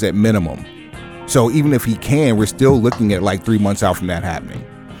 days at minimum. So even if he can, we're still looking at like 3 months out from that happening.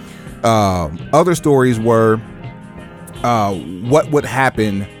 Other stories were what would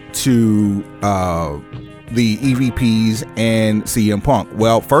happen to the EVPs and CM Punk.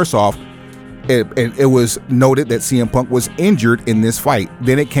 Well, first off, it was noted that CM Punk was injured in this fight.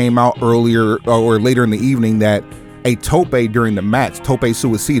 Then it came out earlier or later in the evening that a tope during the match, tope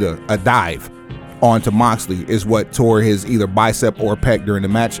suicida, a dive onto Moxley, is what tore his either bicep or pec during the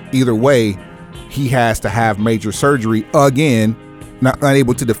match. Either way, he has to have major surgery again, not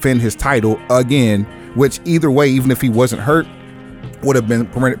able to defend his title again, which either way, even if he wasn't hurt, would have been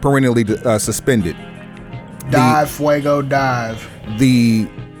perennially suspended. Fuego dive. The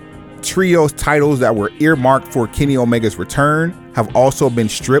trios titles that were earmarked for Kenny Omega's return have also been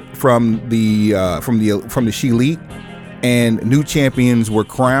stripped from the She Elite, and new champions were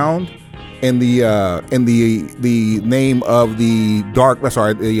crowned in the name of the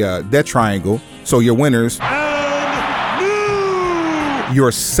Death Triangle. So your winners,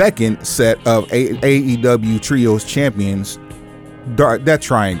 your second set of AEW trios champions, Death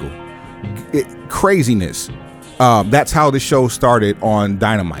Triangle. Craziness. That's how the show started on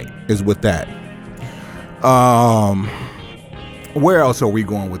Dynamite, is with that. Where else are we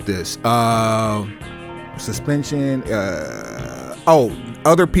going with this? Suspension.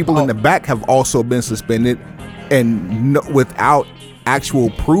 Other people in the back have also been suspended, and without actual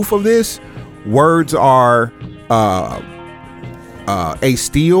proof of this. Words are Ace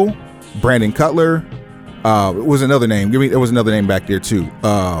Steel, Brandon Cutler. It was another name. There was another name back there too.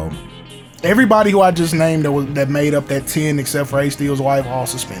 Everybody who I just named that made up that 10, except for Ace Steel's wife, all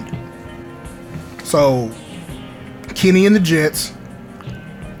suspended. So, Kenny and the Jets,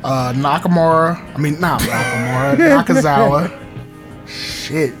 Nakazawa.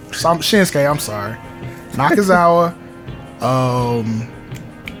 Shit, Shinsuke. I'm sorry, Nakazawa,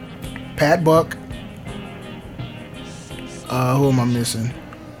 Pat Buck. Who am I missing?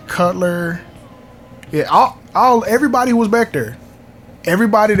 Cutler. Yeah, everybody who was back there.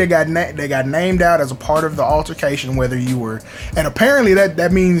 Everybody that got named out as a part of the altercation, whether you were, and apparently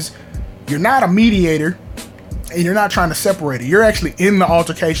that means you're not a mediator and you're not trying to separate it. You're actually in the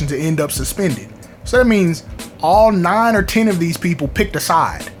altercation to end up suspended. So that means all 9 or 10 of these people picked a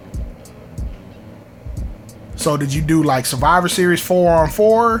side. So did you do like Survivor Series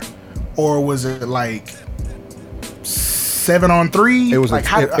 4-on-4, or was it like 7-on-3? It was like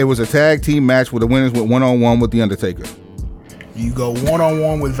it was a tag team match where the winners went 1-on-1 with the Undertaker. You go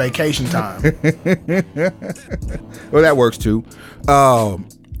 1-on-1 with Vacation Time. Well, that works too.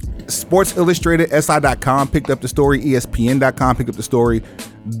 Sports Illustrated, SI.com picked up the story. ESPN.com picked up the story.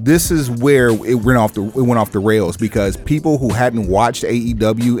 This is where it went off the rails, because people who hadn't watched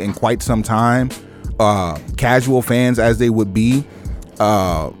AEW in quite some time, casual fans as they would be,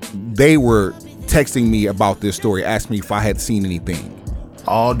 they were texting me about this story, asking me if I had seen anything.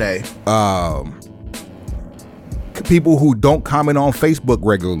 All day. People who don't comment on Facebook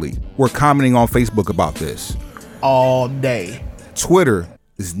regularly were commenting on Facebook about this. All day. Twitter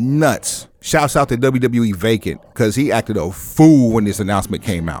is nuts. Shouts out to WWE Vacant, because he acted a fool when this announcement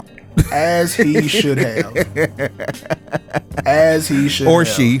came out. As he should have. As he should or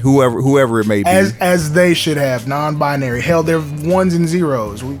have. She, whoever it may be. As they should have. Non-binary. Hell, they're ones and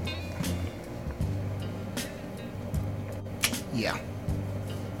zeros. Yeah.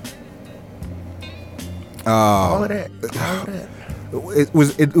 All of that.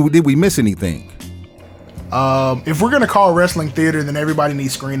 Did we miss anything? If we're gonna call wrestling theater, then everybody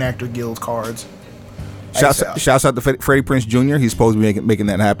needs Screen Actor Guild cards. Shouts out to Freddie Prinze Jr. He's supposed to be making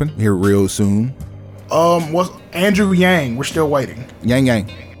that happen here real soon. Was Andrew Yang? We're still waiting.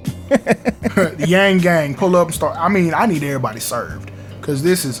 Yang. The Yang Gang, pull up and start. I mean, I need everybody served, because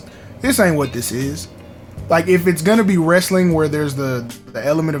this ain't what this is. Like, if it's gonna be wrestling where there's the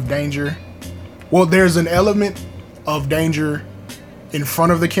element of danger, well, there's an element of danger in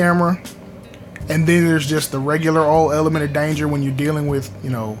front of the camera, and then there's just the regular old element of danger when you're dealing with,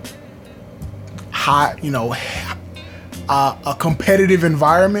 a competitive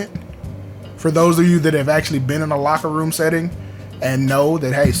environment. For those of you that have actually been in a locker room setting and know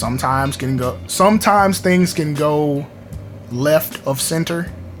that, hey, sometimes things can go left of center,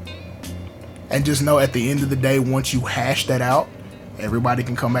 and just know at the end of the day, once you hash that out, everybody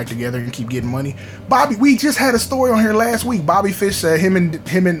can come back together and keep getting money. Bobby, we just had a story on here last week. Bobby Fish said him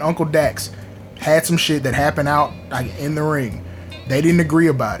and Uncle Dax had some shit that happened out in the ring. They didn't agree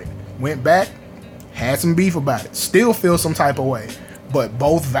about it. Went back, had some beef about it. Still feel some type of way. But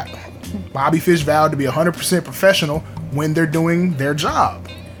Bobby Fish vowed to be 100% professional when they're doing their job.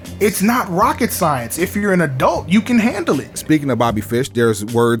 It's not rocket science. If you're an adult, you can handle it. Speaking of Bobby Fish, there's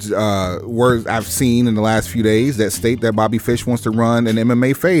words I've seen in the last few days that state that Bobby Fish wants to run an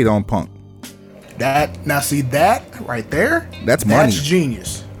MMA fade on Punk. That right there, that's money. That's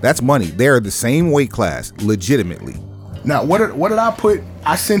genius. That's money. They're the same weight class, legitimately. Now, what did I put?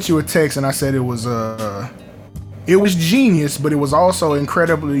 I sent you a text and I said it was genius, but it was also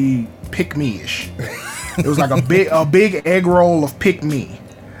incredibly pick me-ish. It was like a big egg roll of pick me.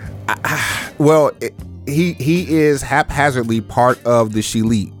 Well, he is haphazardly part of the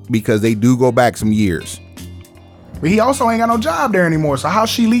Sheelite because they do go back some years. But he also ain't got no job there anymore. So how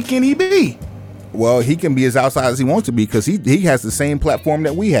Sheelite can he be? Well, he can be as outside as he wants to be because he has the same platform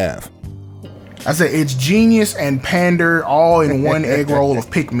that we have. I said it's genius and pander all in one egg roll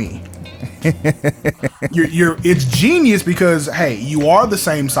of pick me. It's genius because, hey, you are the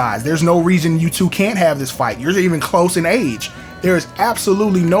same size. There's no reason you two can't have this fight. You're even close in age. There is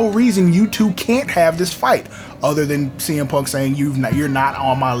absolutely no reason you two can't have this fight other than CM Punk saying you're not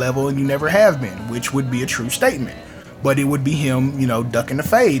on my level and you never have been, which would be a true statement. But it would be him, ducking the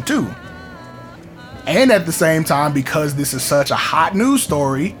fade too. And at the same time, because this is such a hot news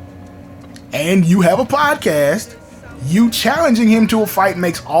story and you have a podcast, you challenging him to a fight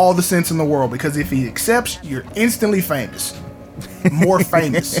makes all the sense in the world, because if he accepts, you're instantly famous. More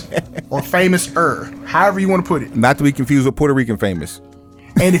famous. Or famous-er. However you want to put it. Not to be confused with Puerto Rican famous.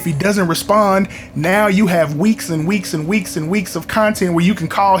 And if he doesn't respond, now you have weeks and weeks and weeks and weeks of content where you can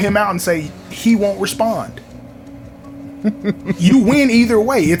call him out and say he won't respond. You win either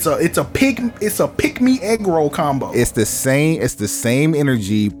way. It's a pick me egg roll combo. It's the same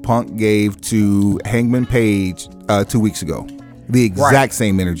energy Punk gave to Hangman Page 2 weeks ago. The exact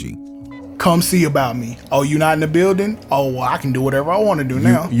same energy. Come see about me. Oh, you not in the building? Oh, well, I can do whatever I want to do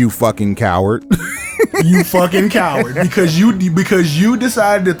now. You fucking coward. You fucking coward. Because you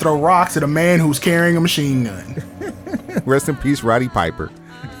decided to throw rocks at a man who's carrying a machine gun. Rest in peace, Roddy Piper.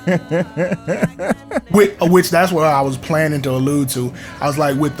 Which that's what I was planning to allude to. I was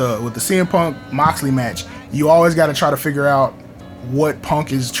like, with the CM Punk Moxley match, you always got to try to figure out what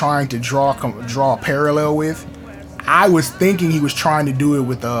Punk is trying to draw a parallel with. I was thinking he was trying to do it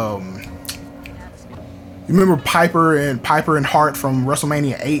with you remember Piper and Hart from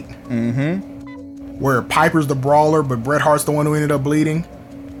WrestleMania 8? Mm-hmm. Where Piper's the brawler, but Bret Hart's the one who ended up bleeding.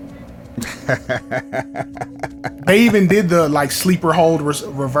 They even did the sleeper hold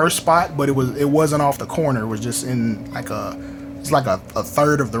reverse spot, but it wasn't off the corner. It was just in a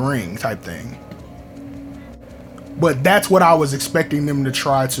third of the ring type thing. But that's what I was expecting them to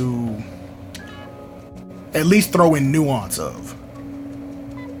try to at least throw in nuance of.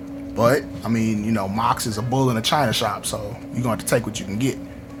 But I mean, Mox is a bull in a china shop, so you're going to have to take what you can get.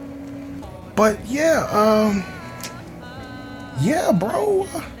 But yeah, bro.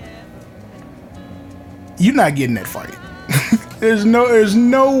 You're not getting that fight. There's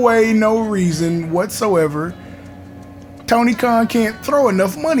no way, no reason whatsoever Tony Khan can't throw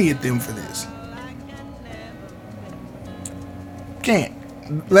enough money at them for this. Can't.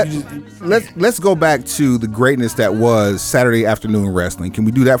 Let's go back to the greatness that was Saturday afternoon wrestling. Can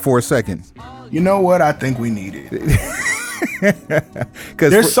we do that for a second? You know what? I think we need it.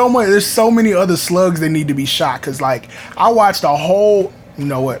 There's so many other slugs that need to be shot. Cause I watched a whole. You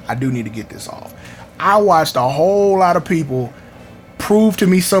know what? I do need to get this off. I watched a whole lot of people prove to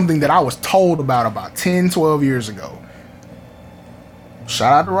me something that I was told about 10, 12 years ago.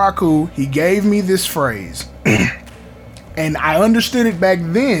 Shout out to Raku. He gave me this phrase. And I understood it back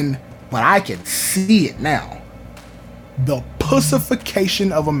then, but I can see it now. The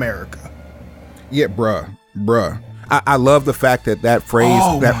pussification of America. Yeah, bruh. I love the fact that phrase.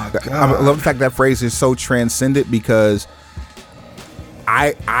 I love the fact that phrase is so transcendent, because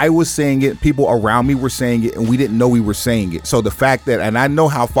I was saying it, people around me were saying it, and we didn't know we were saying it. So the fact that, and I know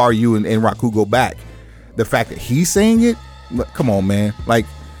how far you and Raku go back, the fact that he's saying it, come on, man.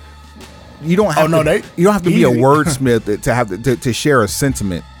 You don't have to be a wordsmith to have to share a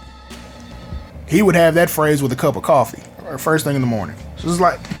sentiment. He would have that phrase with a cup of coffee or first thing in the morning. So it's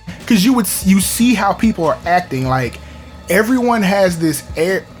because you see how people are acting. Everyone has this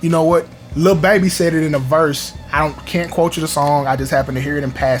air. You know what? Lil Baby said it in a verse. Can't quote you the song. I just happened to hear it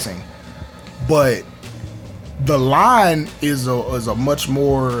in passing. But the line is a much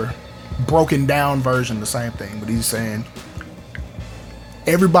more broken down version of the same thing. But he's saying,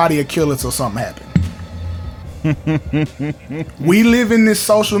 everybody a killer till something happen. We live in this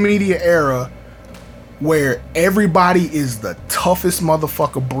social media era where everybody is the toughest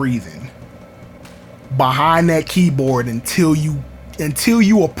motherfucker breathing behind that keyboard until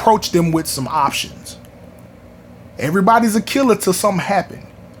you approach them with some options. Everybody's a killer till something happen.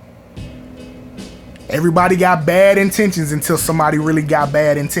 Everybody got bad intentions until somebody really got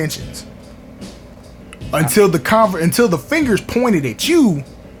bad intentions. Until the fingers pointed at you,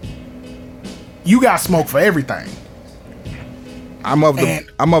 you got smoke for everything. I'm of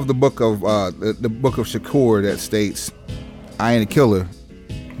the book of the book of Shakur that states, "I ain't a killer,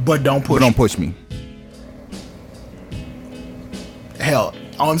 but don't push me." Hell,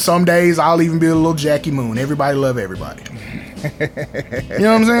 on some days I'll even be a little Jackie Moon. Everybody love everybody. You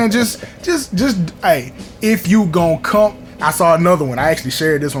know what I'm saying? Just hey, if you gon' come. I saw another one. I actually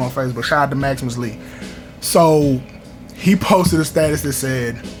shared this one on Facebook. Shout out to Maximus Lee. So he posted a status that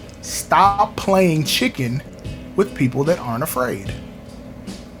said, "Stop playing chicken with people that aren't afraid."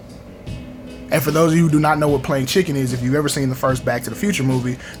 And for those of you who do not know what playing chicken is, if you've ever seen the first Back to the Future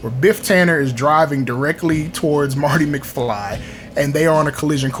movie, where Biff Tanner is driving directly towards Marty McFly, and they are on a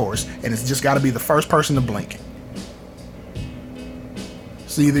collision course, and it's just got to be the first person to blink.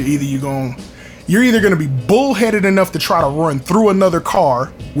 So either you're either gonna be bullheaded enough to try to run through another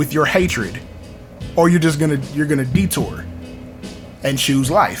car with your hatred, or you're gonna detour and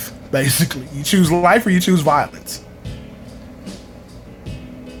choose life. Basically, you choose life or you choose violence.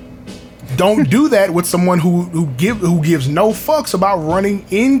 Don't do that with someone who gives no fucks about running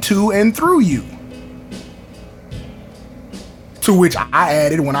into and through you. To which I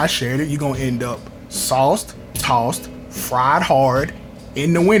added when I shared it, you're gonna end up sauced, tossed, fried hard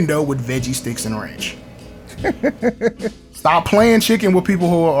in the window with veggie sticks and ranch. Stop playing chicken with people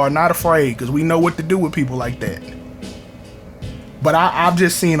who are not afraid, because we know what to do with people like that. But I've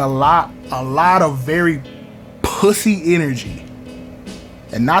just seen a lot of very pussy energy,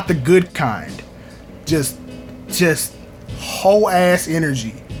 and not the good kind. Just whole ass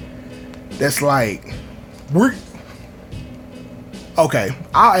energy. That's like, okay,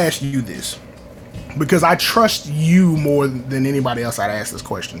 I'll ask you this, because I trust you more than anybody else I'd ask this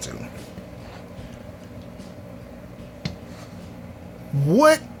question to.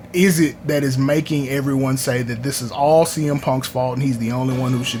 What is it that is making everyone say that this is all CM Punk's fault and he's the only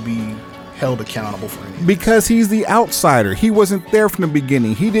one who should be held accountable for anything? Because he's the outsider. He wasn't there from the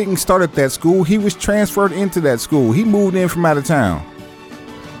beginning. He didn't start at that school. He was transferred into that school. He moved in from out of town.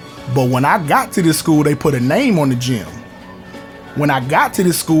 But when I got to this school, they put a name on the gym. When I got to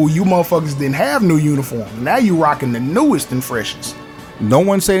this school, you motherfuckers didn't have new uniforms. Now you rocking the newest and freshest. No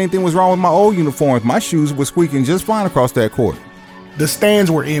one said anything was wrong with my old uniforms. My shoes were squeaking just fine across that court. The stands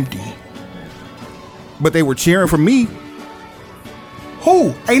were empty. But they were cheering for me.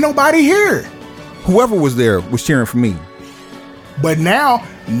 Who? Ain't nobody here. Whoever was there was cheering for me. But now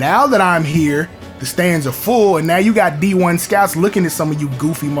that I'm here, the stands are full, and now you got D1 scouts looking at some of you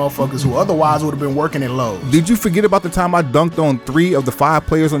goofy motherfuckers who otherwise would have been working at Lowe's. Did you forget about the time I dunked on 3 of the 5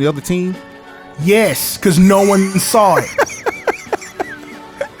 players on the other team? Yes, because no one saw it.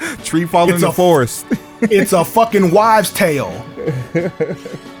 Tree falling in the forest. It's a fucking wives' tale.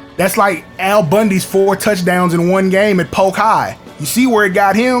 That's like Al Bundy's 4 touchdowns in one game at Polk High. You see where it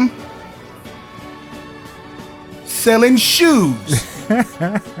got him? Selling shoes.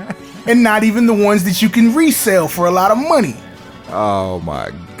 And not even the ones that you can resell for a lot of money. Oh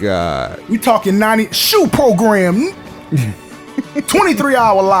my God. We talking 90 shoe program.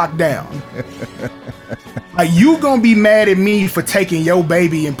 23-hour lockdown. Like, you gonna be mad at me for taking your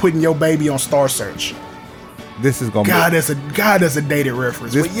baby and putting your baby on Star Search. This is gonna that's a dated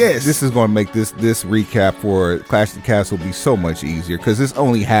reference. But yes, this is gonna make this recap for Clash of the Castle be so much easier, because it's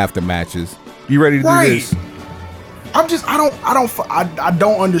only half the matches. You ready to do this? I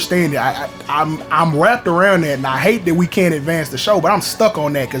don't understand it. I'm wrapped around that, and I hate that we can't advance the show, but I'm stuck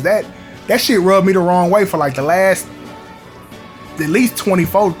on that, because that shit rubbed me the wrong way for like the last at least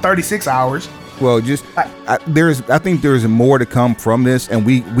 24, 36 hours. Well, I think there's more to come from this, and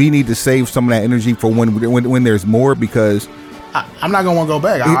we need to save some of that energy for when there's more, because I'm not gonna want to go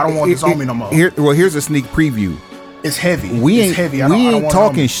back. I don't want this on me no more. Here's a sneak preview. It's heavy. We ain't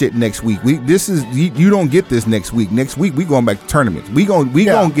talking shit next week. You don't get this next week. Next week we going back to tournaments. We gonna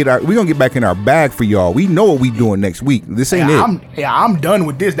get back in our bag for y'all. We know what we doing next week. This ain't it. I'm done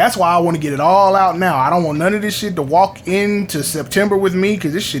with this. That's why I want to get it all out now. I don't want none of this shit to walk into September with me,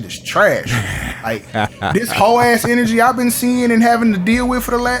 because this shit is trash. Like, this whole ass energy I've been seeing and having to deal with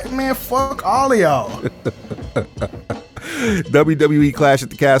for the last, man, fuck all of y'all. WWE Clash at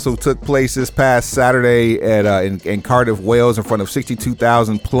the Castle took place this past Saturday at in Cardiff, Wales, in front of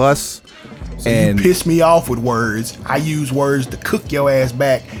 62,000 plus. So and you piss me off with words. I use words to cook your ass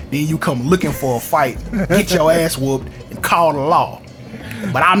back. Then you come looking for a fight, get your ass whooped, and call the law.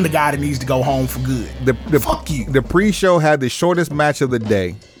 But I'm the guy that needs to go home for good. Fuck you. The pre-show had the shortest match of the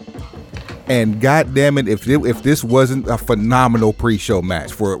day. And goddamn it, if this wasn't a phenomenal pre-show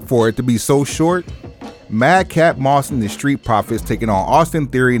match for it to be so short. Madcap Moss and the Street Profits taking on Austin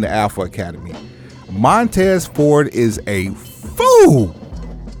Theory and the Alpha Academy. Montez Ford is a fool.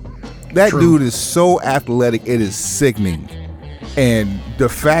 That True. dude is so athletic, it is sickening. And the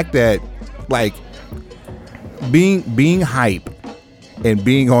fact that, like, being hype and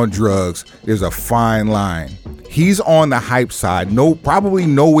being on drugs, there's a fine line. He's on the hype side, probably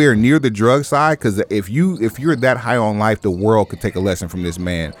nowhere near the drug side, because if you're that high on life, the world could take a lesson from this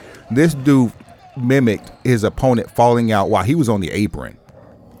man. This dude mimicked his opponent falling out while he was on the apron.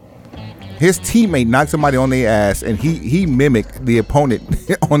 His teammate knocked somebody on their ass, and he mimicked the opponent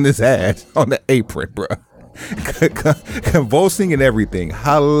on his ass on the apron, bro. Convulsing and everything.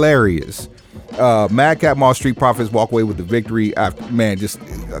 Hilarious. Madcap Moss Street Profits walk away with the victory. Man, just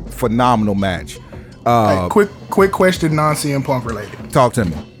a phenomenal match. Hey, quick question, non-CM Punk related. Talk to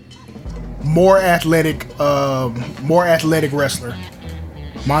me. More athletic wrestler.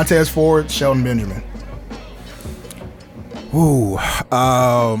 Montez Ford, Shelton Benjamin. Ooh.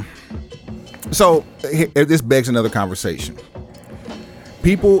 So this begs another conversation.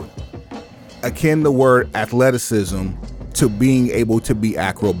 People akin the word athleticism to being able to be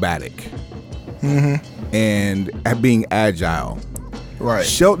acrobatic and being agile. Right.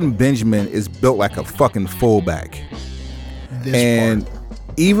 Shelton Benjamin is built like a fucking fullback. Part.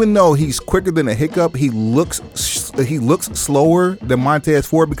 Even though he's quicker than a hiccup, he looks slower than Montez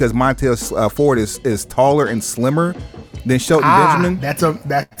Ford because Montez Ford is taller and slimmer than Shelton Benjamin.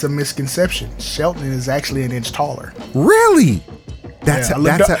 That's a misconception. Shelton is actually an inch taller. Really?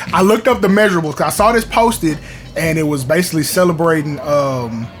 I looked up the measurables because I saw this posted, and it was basically celebrating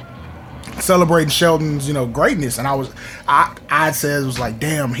Shelton's greatness, and I said it was like,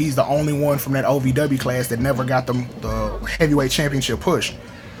 damn, he's the only one from that OVW class that never got the heavyweight championship push.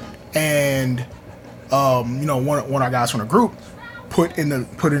 And one of our guys from the group put in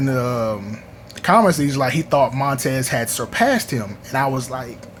the comments, he's like, he thought Montez had surpassed him, and I was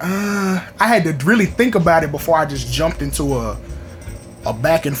like, I had to really think about it before I just jumped into a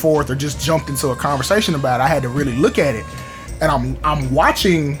back and forth or just jumped into a conversation about it. I had to really look at it, and I'm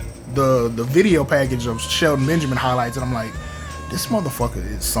watching the video package of Shelton Benjamin highlights, and I'm like, this motherfucker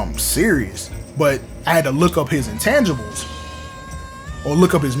is something serious. But I had to look up his intangibles or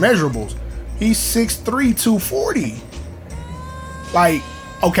look up his measurables. He's 6'3", 240. Like,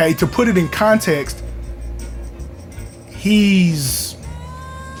 okay, to put it in context, he's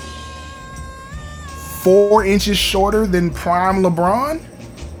 4 inches shorter than prime LeBron.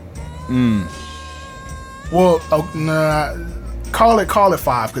 Well, call it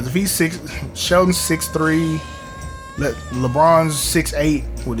 5, because if he's Shelton's 6'3", LeBron's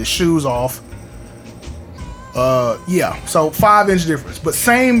 6'8" with his shoes off. So 5-inch difference, but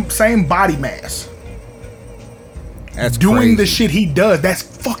same body mass. That's doing crazy. the shit he does. That's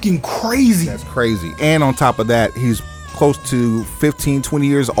fucking crazy. That's crazy. And on top of that, he's close to 15, 20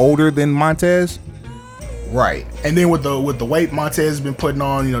 years older than Montez. Right. And then with the weight Montez has been putting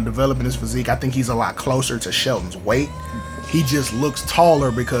on, developing his physique, I think he's a lot closer to Shelton's weight. He just looks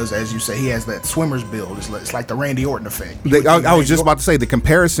taller because, as you say, he has that swimmer's build. It's like the Randy Orton effect. I was just about to say, the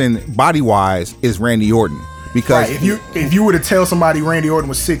comparison body-wise is Randy Orton. Because right, if you were to tell somebody Randy Orton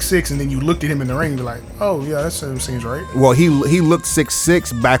was 6'6", and then you looked at him in the ring, you'd be like, oh yeah, that seems right. Well, he looked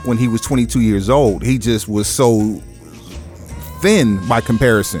 6'6" back when he was 22 years old. He just was so thin by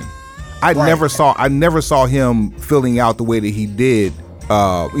comparison. I never saw him filling out the way that he did,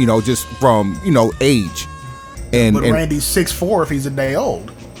 just from age. But Randy's 6'4" if he's a day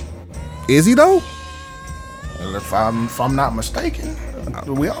old. Is he though? Well, if I'm not mistaken,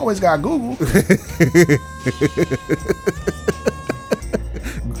 we always got Google.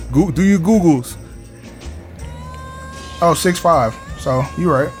 Do you Googles? Oh, 6'5". So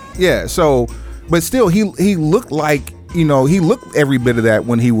you're right. Yeah. So, but still, he looked like he looked every bit of that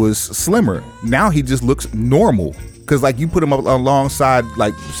when he was slimmer. Now he just looks normal. Because like you put him up alongside,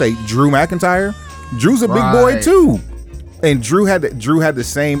 like say Drew McIntyre. Drew's a big boy too. And Drew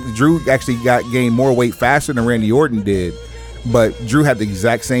actually gained more weight faster than Randy Orton did, but Drew had the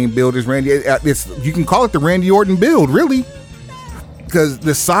exact same build as Randy. You can call it the Randy Orton build, really, because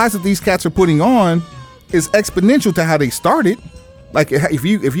the size that these cats are putting on is exponential to how they started. Like if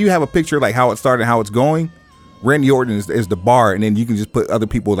you have a picture like how it started and how it's going, Randy Orton is the bar, and then you can just put other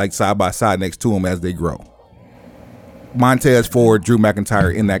people like side by side next to him as they grow. Montez Ford, Drew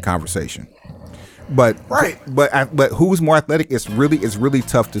McIntyre in that conversation. But who's more athletic? It's really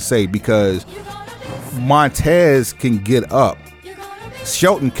tough to say because Montez can get up,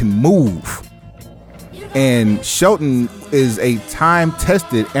 Shelton can move, and Shelton is a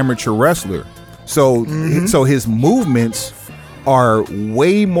time-tested amateur wrestler. So his movements are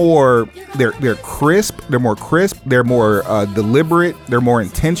way more. They're crisp. They're more crisp. They're more deliberate. They're more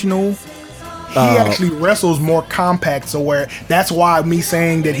intentional. He actually wrestles more compact, so where that's why me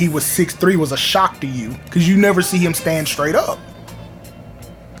saying that he was 6'3" was a shock to you, because you never see him stand straight up.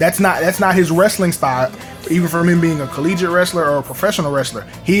 That's not his wrestling style. Even from him being a collegiate wrestler or a professional wrestler,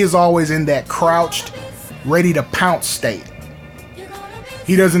 he is always in that crouched, ready to pounce state.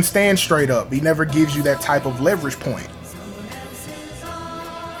 He doesn't stand straight up. He never gives you that type of leverage point.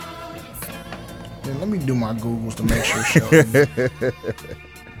 Yeah, let me do my Googles to make sure.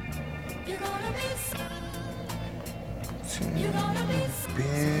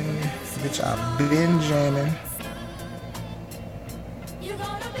 Bitch, I've been jamming.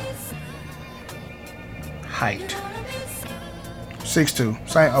 Height 6'2".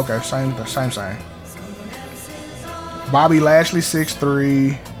 Same. Bobby Lashley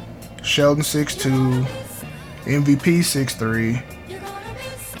 6'3", Sheldon 6'2", MVP 6'3",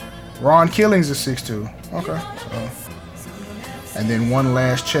 Ron Killings is 6'2". Okay, so. And then one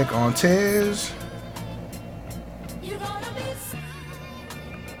last check on Tez.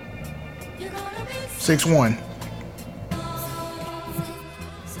 (6'1".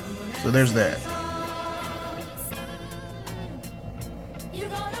 So there's that.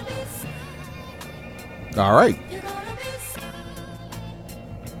 All right.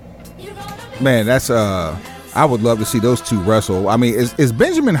 Man, that's I would love to see those two wrestle. I mean, is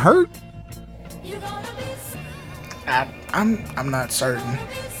Benjamin hurt? I'm not certain.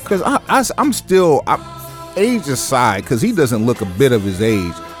 Cause I'm still age aside, cause he doesn't look a bit of his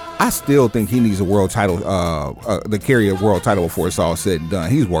age. I still think he needs a world title, to carry a world title before it's all said and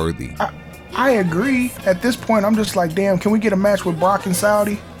done. He's worthy. I agree. At this point, I'm just like, damn. Can we get a match with Brock and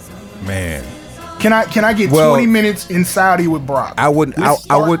Saudi? Man. Can I get 20 minutes in Saudi with Brock? I wouldn't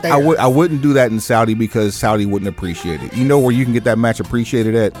do that in Saudi, because Saudi wouldn't appreciate it. You know where you can get that match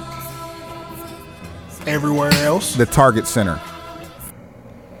appreciated at? Everywhere else. The Target Center.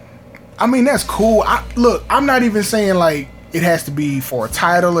 I mean, that's cool. Look, I'm not even saying like it has to be for a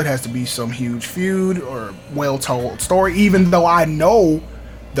title. It has to be some huge feud or well-told story, even though I know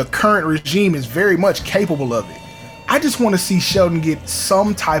the current regime is very much capable of it. I just want to see Sheldon get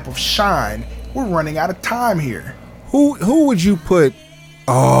some type of shine. We're running out of time here. Who would you put?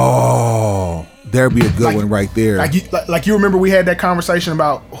 Oh, there'd be a good one right there. Like you remember we had that conversation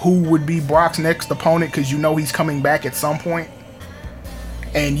about who would be Brock's next opponent, because you know he's coming back at some point.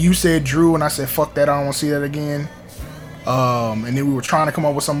 And you said Drew, and I said, fuck that, I don't want to see that again. And then we were trying to come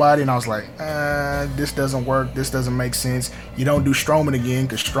up with somebody, and I was like, this doesn't work. This doesn't make sense. You don't do Strowman again,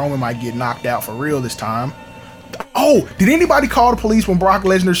 because Strowman might get knocked out for real this time. Oh, did anybody call the police when Brock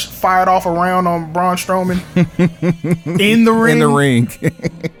Lesnar fired off a round on Braun Strowman? In the ring? In the ring.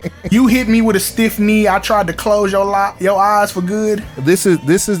 You hit me with a stiff knee. I tried to close your eyes for good. This is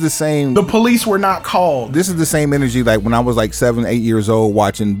the same. The police were not called. This is the same energy like when I was like 7, 8 years old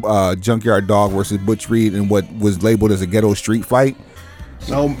watching Junkyard Dog versus Butch Reed in what was labeled as a ghetto street fight.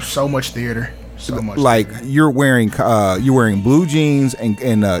 So much theater. So much. Like theater. you're wearing blue jeans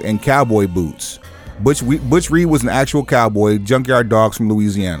and cowboy boots. Butch Reed was an actual cowboy. Junkyard Dog's from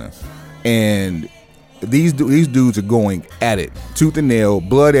Louisiana, and these dudes are going at it, tooth and nail,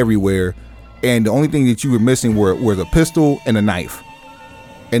 blood everywhere, and the only thing that you were missing was a pistol and a knife,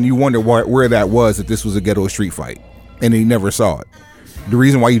 and you wonder where that was if this was a ghetto street fight, and you never saw it. The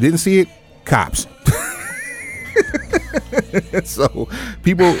reason why you didn't see it, cops. So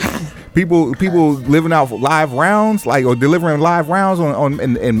people living out live rounds, like, or delivering live rounds on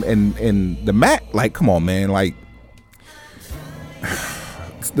in the mat, like, come on, man, like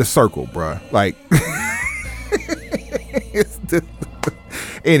the circle, bruh. Like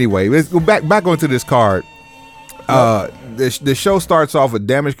anyway, let's go back onto this card. The show starts off with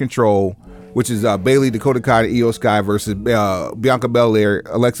Damage Control, which is Bayley, Dakota Kai, and Io Sky versus Bianca Belair,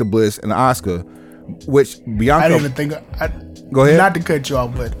 Alexa Bliss, and Asuka. Which Bianca, I didn't even think. Go ahead. Not to cut you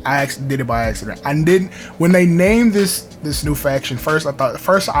off, but I did it by accident. I didn't. When they named this new faction, first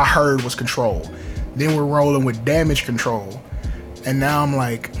I heard was Control. Then we're rolling with Damage Control, and now I'm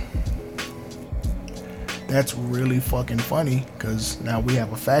like, that's really fucking funny, because now we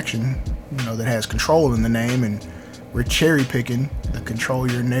have a faction, that has Control in the name, and we're cherry picking the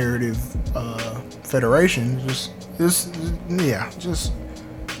Control Your Narrative federation. This is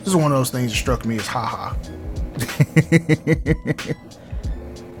one of those things that struck me as haha.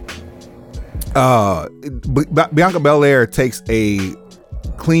 Bianca Belair takes a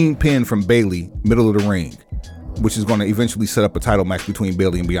clean pin from Bayley, middle of the ring, which is going to eventually set up a title match between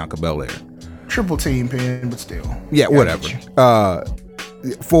Bayley and Bianca Belair. Triple team pin, but still. Yeah, whatever.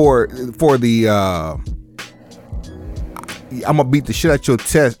 For the I'm gonna beat the shit out your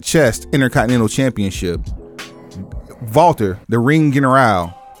chest Intercontinental Championship. Walter, the Ring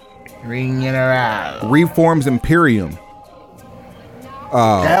General, reforms Imperium.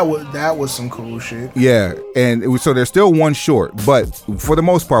 That was some cool shit. Yeah, and so they're still one short, but for the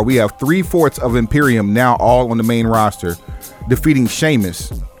most part, we have 3/4 of Imperium now all on the main roster, defeating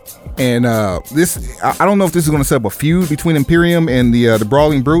Sheamus. And this, I don't know if this is going to set up a feud between Imperium and the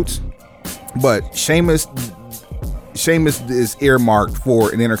Brawling Brutes, but Sheamus is earmarked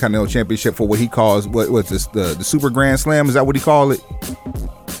for an Intercontinental Championship for what he calls what's this the Super Grand Slam? Is that what he called it?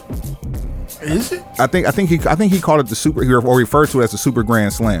 Is it? I think he called it the Super, or referred to it as the Super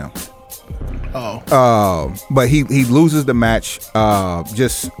Grand Slam. Oh. But he loses the match.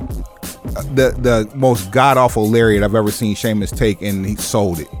 Just the most god awful lariat I've ever seen Sheamus take, and he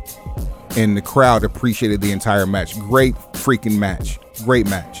sold it. And the crowd appreciated the entire match. Great freaking match. Great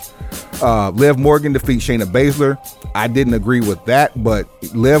match. Liv Morgan defeats Shayna Baszler. I didn't agree with that, but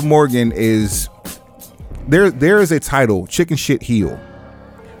Liv Morgan is there is a title, Chicken Shit Heel,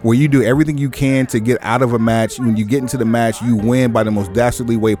 where you do everything you can to get out of a match. When you get into the match, you win by the most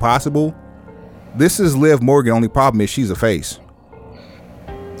dastardly way possible. This is Liv Morgan. Only problem is she's a face.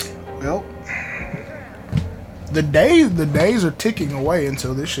 Well, the days are ticking away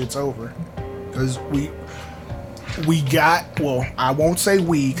until this shit's over, because we got, well, I won't say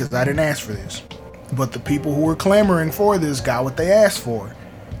we because I didn't ask for this, but the people who were clamoring for this got what they asked for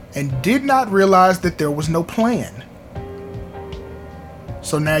and did not realize that there was no plan.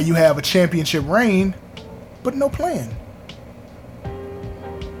 So now you have a championship reign, but no plan.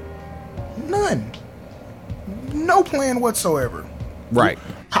 None. No plan whatsoever. Right.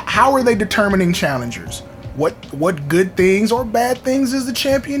 How are they determining challengers? What good things or bad things is the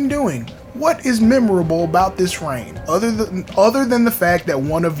champion doing? What is memorable about this reign, other than the fact that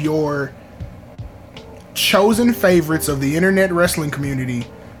one of your chosen favorites of the internet wrestling community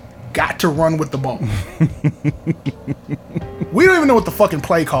got to run with the ball? We don't even know what the fucking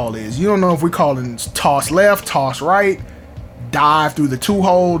play call is. You don't know if we're calling toss left, toss right, dive through the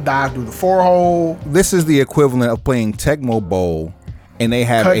 2-hole, dive through the 4-hole. This is the equivalent of playing Tecmo Bowl, and they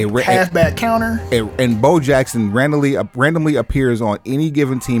have a halfback counter. And Bo Jackson randomly appears on any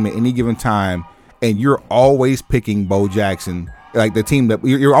given team at any given time, and you're always picking Bo Jackson, like the team that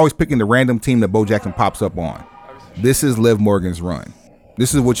you're always picking the random team that Bo Jackson pops up on. This is Liv Morgan's run.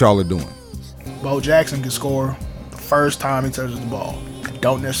 This is what y'all are doing. Bo Jackson can score the first time he touches the ball. I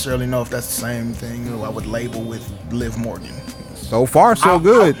don't necessarily know if that's the same thing I would label with Liv Morgan. So far, so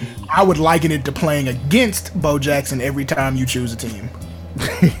good. I would liken it to playing against Bo Jackson every time you choose a team.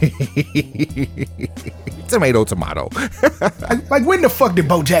 Tomato. like when the fuck did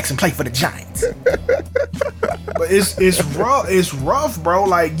Bo Jackson play for the Giants? But it's rough. It's rough, bro.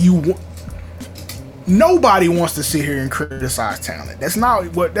 Like nobody wants to sit here and criticize talent. That's not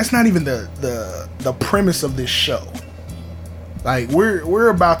even the premise of this show. Like we're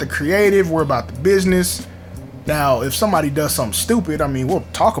about the creative. We're about the business. Now, if somebody does something stupid, I mean, we'll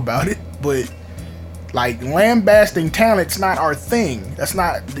talk about it. But like lambasting talent's not our thing. That's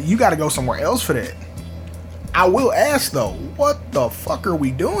not. You got to go somewhere else for that. I will ask though, what the fuck are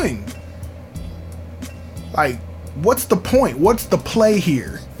we doing? Like, what's the point? What's the play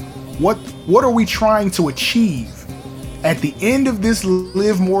here? What are we trying to achieve at the end of this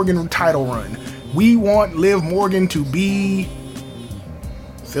Liv Morgan title run? We want Liv Morgan to be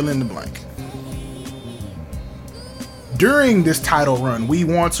fill in the blank. During this title run, we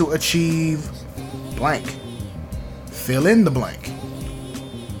want to achieve blank. Fill in the blank.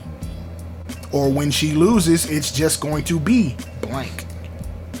 Or when she loses, it's just going to be blank.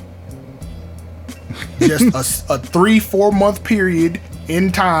 Just a 3-4 month period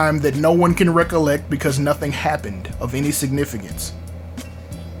in time that no one can recollect because nothing happened of any significance.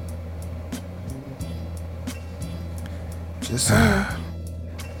 Just saying.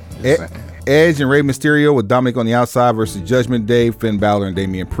 Edge and Rey Mysterio with Dominic on the outside versus Judgment Day, Finn Balor and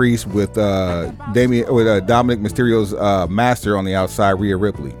Damian Priest with Dominic Mysterio's master on the outside, Rhea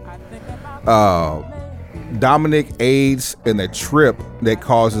Ripley. Dominic aids in a trip that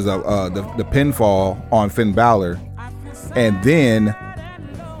causes the pinfall on Finn Balor, and then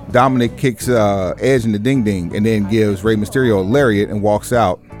Dominic kicks Edge in the ding ding and then gives Rey Mysterio a lariat and walks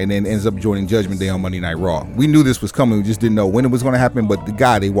out, and then ends up joining Judgment Day on Monday Night Raw. We knew this was coming, we just didn't know when it was going to happen, but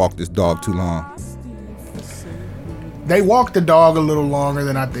they walked this dog too long. They walked the dog a little longer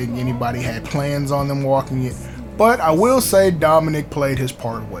than I think anybody had plans on them walking it, but I will say Dominic played his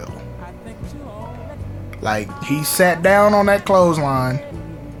part well. Like, he sat down on that clothesline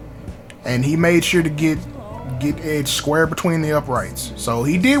and he made sure to get Edge square between the uprights. So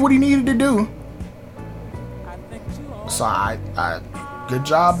he did what he needed to do. So good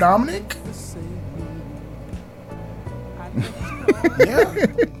job, Dominic. Yeah.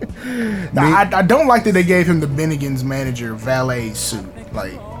 I don't like that they gave him the Bennigan's manager valet suit.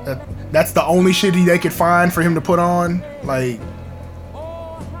 Like that's the only shit they could find for him to put on. Like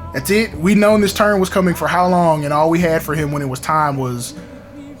that's it. We known this turn was coming for how long, and all we had for him when it was time was,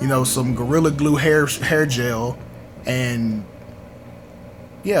 some Gorilla Glue hair gel, and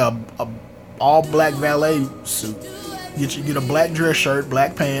a all black valet suit. Get a black dress shirt,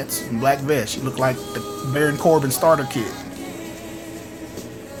 black pants, and black vest. You look like the Baron Corbin starter kit.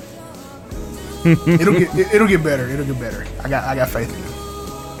 It'll get better. It'll get better. I got faith in him.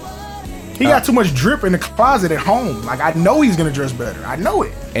 He got too much drip in the closet at home. Like, I know he's gonna dress better. I know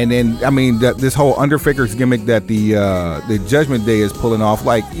it. And then this whole Underfaker's gimmick that the Judgment Day is pulling off,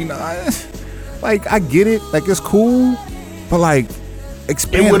 I get it. Like, it's cool, but like,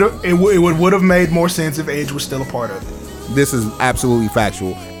 expand. It would have made more sense if Edge was still a part of it. This is absolutely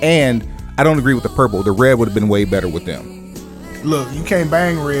factual, and I don't agree with the purple. The red would have been way better with them. Look, you can't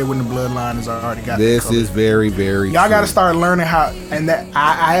bang red when the bloodline has already got. This is very, very. Y'all got to start learning how, and that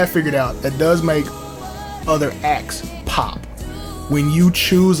I have figured out that does make other acts pop. When you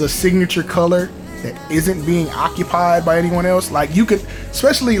choose a signature color that isn't being occupied by anyone else, like you could,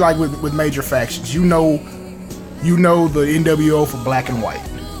 especially like with major factions, you know the NWO for black and white,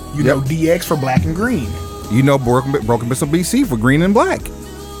 you know DX for black and green, Broken Missile BC for green and black,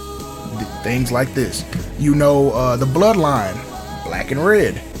 things like this. The bloodline, black and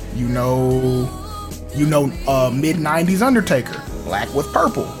red. Mid 90s Undertaker, black with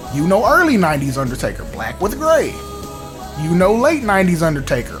purple. Early 90s Undertaker, black with gray. Late 90s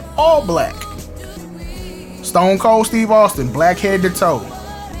Undertaker, all black. Stone Cold Steve Austin, black head to toe.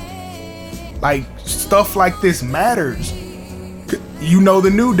 Like, stuff like this matters.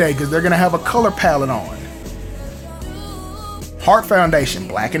 The New Day, because they're gonna have a color palette on. Heart Foundation,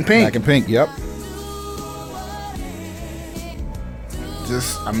 black and pink. Black and pink, yep.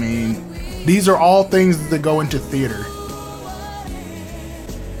 These are all things that go into theater.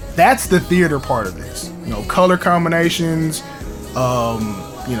 That's the theater part of this. Color combinations,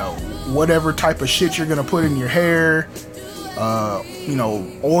 whatever type of shit you're gonna put in your hair,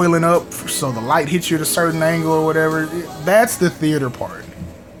 oiling up so the light hits you at a certain angle or whatever. That's the theater part.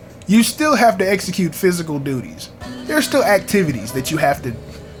 You still have to execute physical duties. There's still activities that you have to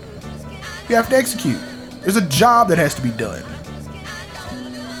execute. There's a job that has to be done.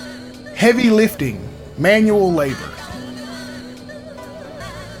 Heavy lifting, manual labor.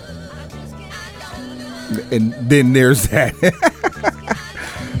 And then there's that.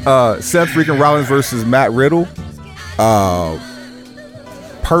 Seth freaking Rollins versus Matt Riddle.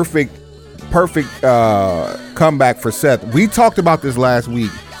 Perfect comeback for Seth. We talked about this last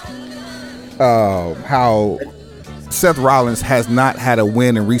week. How Seth Rollins has not had a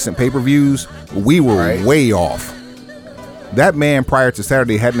win in recent pay-per-views. We were way off. That man prior to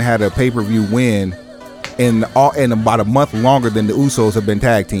Saturday hadn't had a pay-per-view win in about a month longer than the Usos have been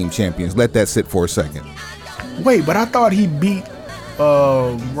tag team champions. Let that sit for a second. Wait, but I thought he beat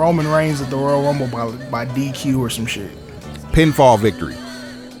Roman Reigns at the Royal Rumble by DQ or some shit. Pinfall victory.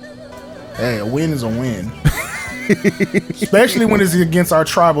 Hey, a win is a win. Especially when it's against our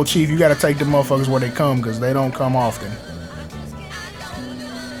tribal chief. You got to take the motherfuckers where they come, because they don't come often.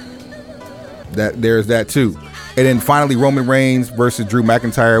 There's that too. And then finally, Roman Reigns versus Drew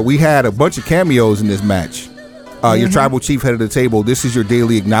McIntyre. We had a bunch of cameos in this match. Your tribal chief head of the table. This is your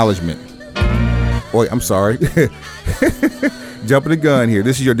daily acknowledgement. Wait, I'm sorry. Jumping the gun here.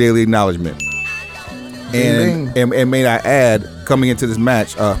 This is your daily acknowledgement. And may I add, coming into this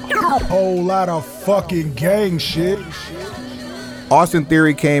match, a whole lot of fucking gang shit. Austin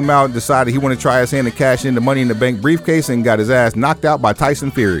Theory came out and decided he wanted to try his hand to cash in the Money in the Bank briefcase and got his ass knocked out by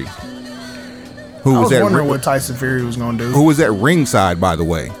Tyson Fury. I was wondering what Tyson Fury was going to do. Who was at ringside, by the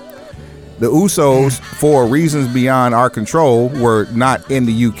way. The Usos, for reasons beyond our control, were not in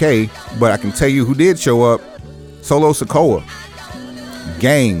the UK, but I can tell you who did show up. Solo Sikoa.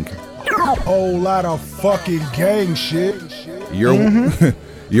 Gang. Whole lot of fucking gang shit. Your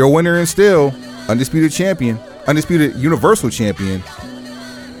winner and still undisputed Universal Champion,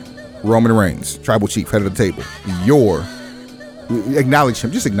 Roman Reigns, Tribal Chief, head of the table. Acknowledge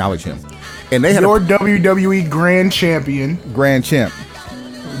him. Just acknowledge him. And they had your WWE Grand Champion. Grand Champ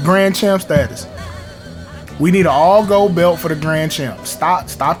status. We need an all-gold belt for the Grand Champ.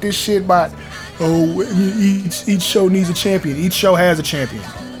 Stop this shit by, each show needs a champion. Each show has a champion.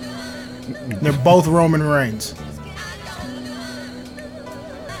 They're both Roman Reigns.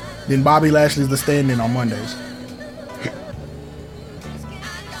 Then Bobby Lashley's the stand-in on Mondays.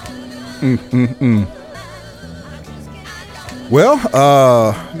 Well,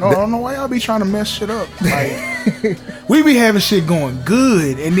 No, I don't know why y'all be trying to mess shit up. Like, we be having shit going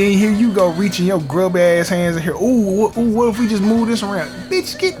good, and then here you go reaching your grub ass hands in here. Ooh, what if we just move this around?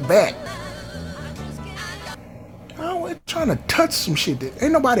 Bitch, get back. I'm trying to touch some shit that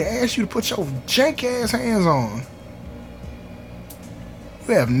ain't nobody asked you to put your jank ass hands on.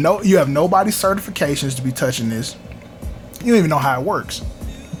 You have nobody's certifications to be touching this. You don't even know how it works.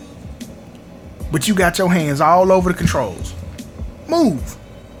 But you got your hands all over the controls. Move.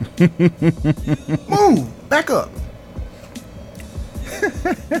 Move. Back up.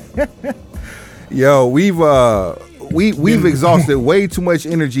 Yo, we've exhausted way too much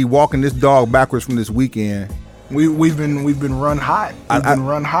energy walking this dog backwards from this weekend. We've been run hot. We've been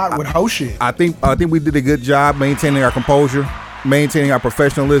run hot with hoe shit. I think we did a good job maintaining our composure, maintaining our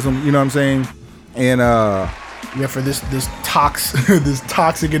professionalism. You know what I'm saying? And yeah, for this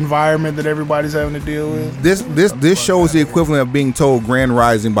toxic environment that everybody's having to deal with. This show is the equivalent of being told Grand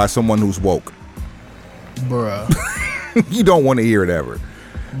Rising by someone who's woke. Bruh. You don't want to hear it ever.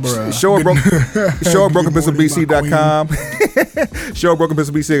 Bruh. Show at brokenpencilbc.com. Show at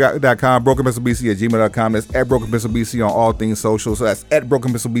brokenpencilbc.com. brokenpencilbc@gmail.com. That's at brokenpencilbc on all things social. So that's at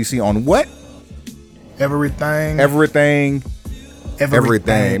brokenpencilbc on what? Everything.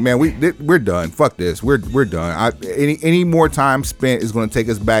 Man, we're done. Fuck this. We're done. Any more time spent is going to take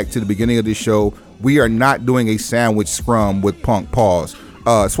us back to the beginning of this show. We are not doing a sandwich scrum with Punk. Pause.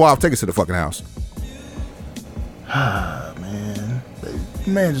 Suave, take us to the fucking house.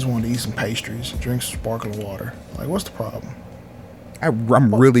 Man just wanted to eat some pastries, drink some sparkling water. Like, what's the problem?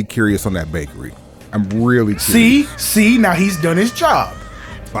 I'm really curious on that bakery. I'm really curious. See, now he's done his job.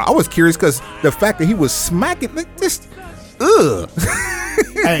 I was curious because the fact that he was smacking like this. Ugh.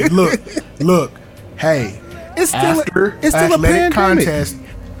 Hey, look. Hey, it's still a athletic pandemic. contest.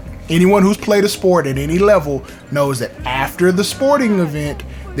 Anyone who's played a sport at any level knows that after the sporting event,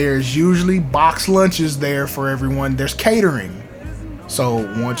 there's usually box lunches there for everyone. There's catering. So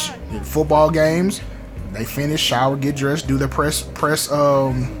once in football games, they finish, shower, get dressed, do their press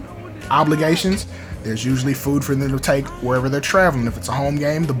obligations. There's usually food for them to take wherever they're traveling. If it's a home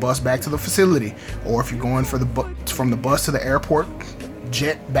game, the bus back to the facility, or if you're going from the bus to the airport,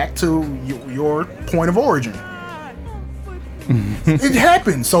 jet back to your point of origin. It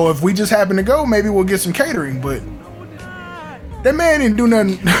happens. So if we just happen to go, maybe we'll get some catering. But that man didn't do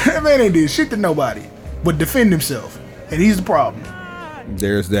nothing. That man ain't did shit to nobody but defend himself, and he's the problem.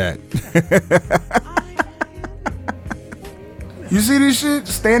 There's that. You see this shit?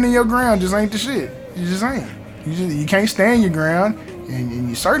 Standing your ground just ain't the shit. You just ain't. You can't stand your ground, and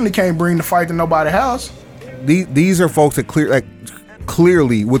you certainly can't bring the fight to nobody's house. These are folks that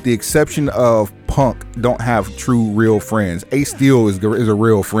clearly, with the exception of Punk, don't have true real friends. Ace Steel is a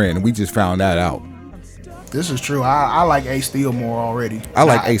real friend. We just found that out. This is true. I like Ace Steel more already. I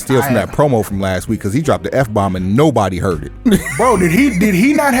like Ace Steel from that promo from last week because he dropped the F-bomb and nobody heard it. Bro, did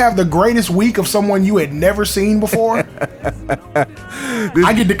he not have the greatest week of someone you had never seen before?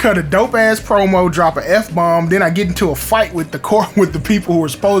 I get to cut a dope ass promo, drop an F-bomb, then I get into a fight with the people who are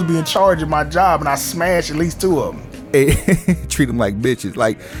supposed to be in charge of my job, and I smash at least two of them. Treat them like bitches.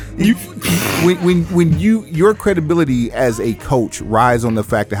 Like when your credibility as a coach rides on the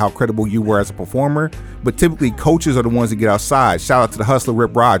fact of how credible you were as a performer, but typically coaches are the ones that get outside. Shout out to the hustler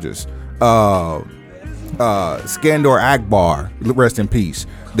Rip Rogers, Skandor Akbar, rest in peace,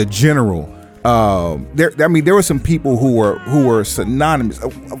 the general. There were some people who were synonymous.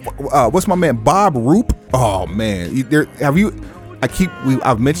 What's my man Bob Roop? Oh man,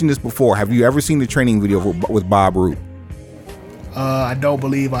 I've mentioned this before. Have you ever seen the training video with Bob Roop? I don't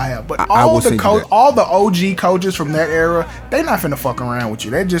believe I have. But all the OG coaches from that era, they not finna fuck around with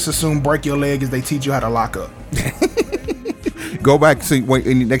you. They just assume break your leg as they teach you how to lock up. Go back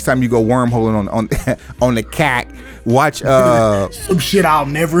next time you go wormholing on the cat. Watch some shit I'll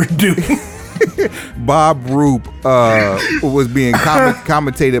never do. Bob Roop was being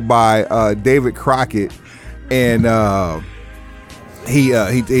commentated by David Crockett, and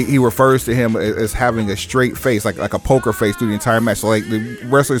he refers to him as having a straight face, like a poker face through the entire match. So like the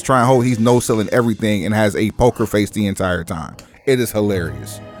wrestler's trying to hold, he's no selling everything and has a poker face the entire time. It is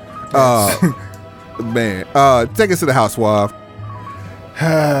hilarious. Man, take us to the house, Suave.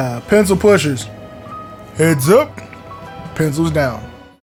 Pencil pushers. Heads up, pencils down.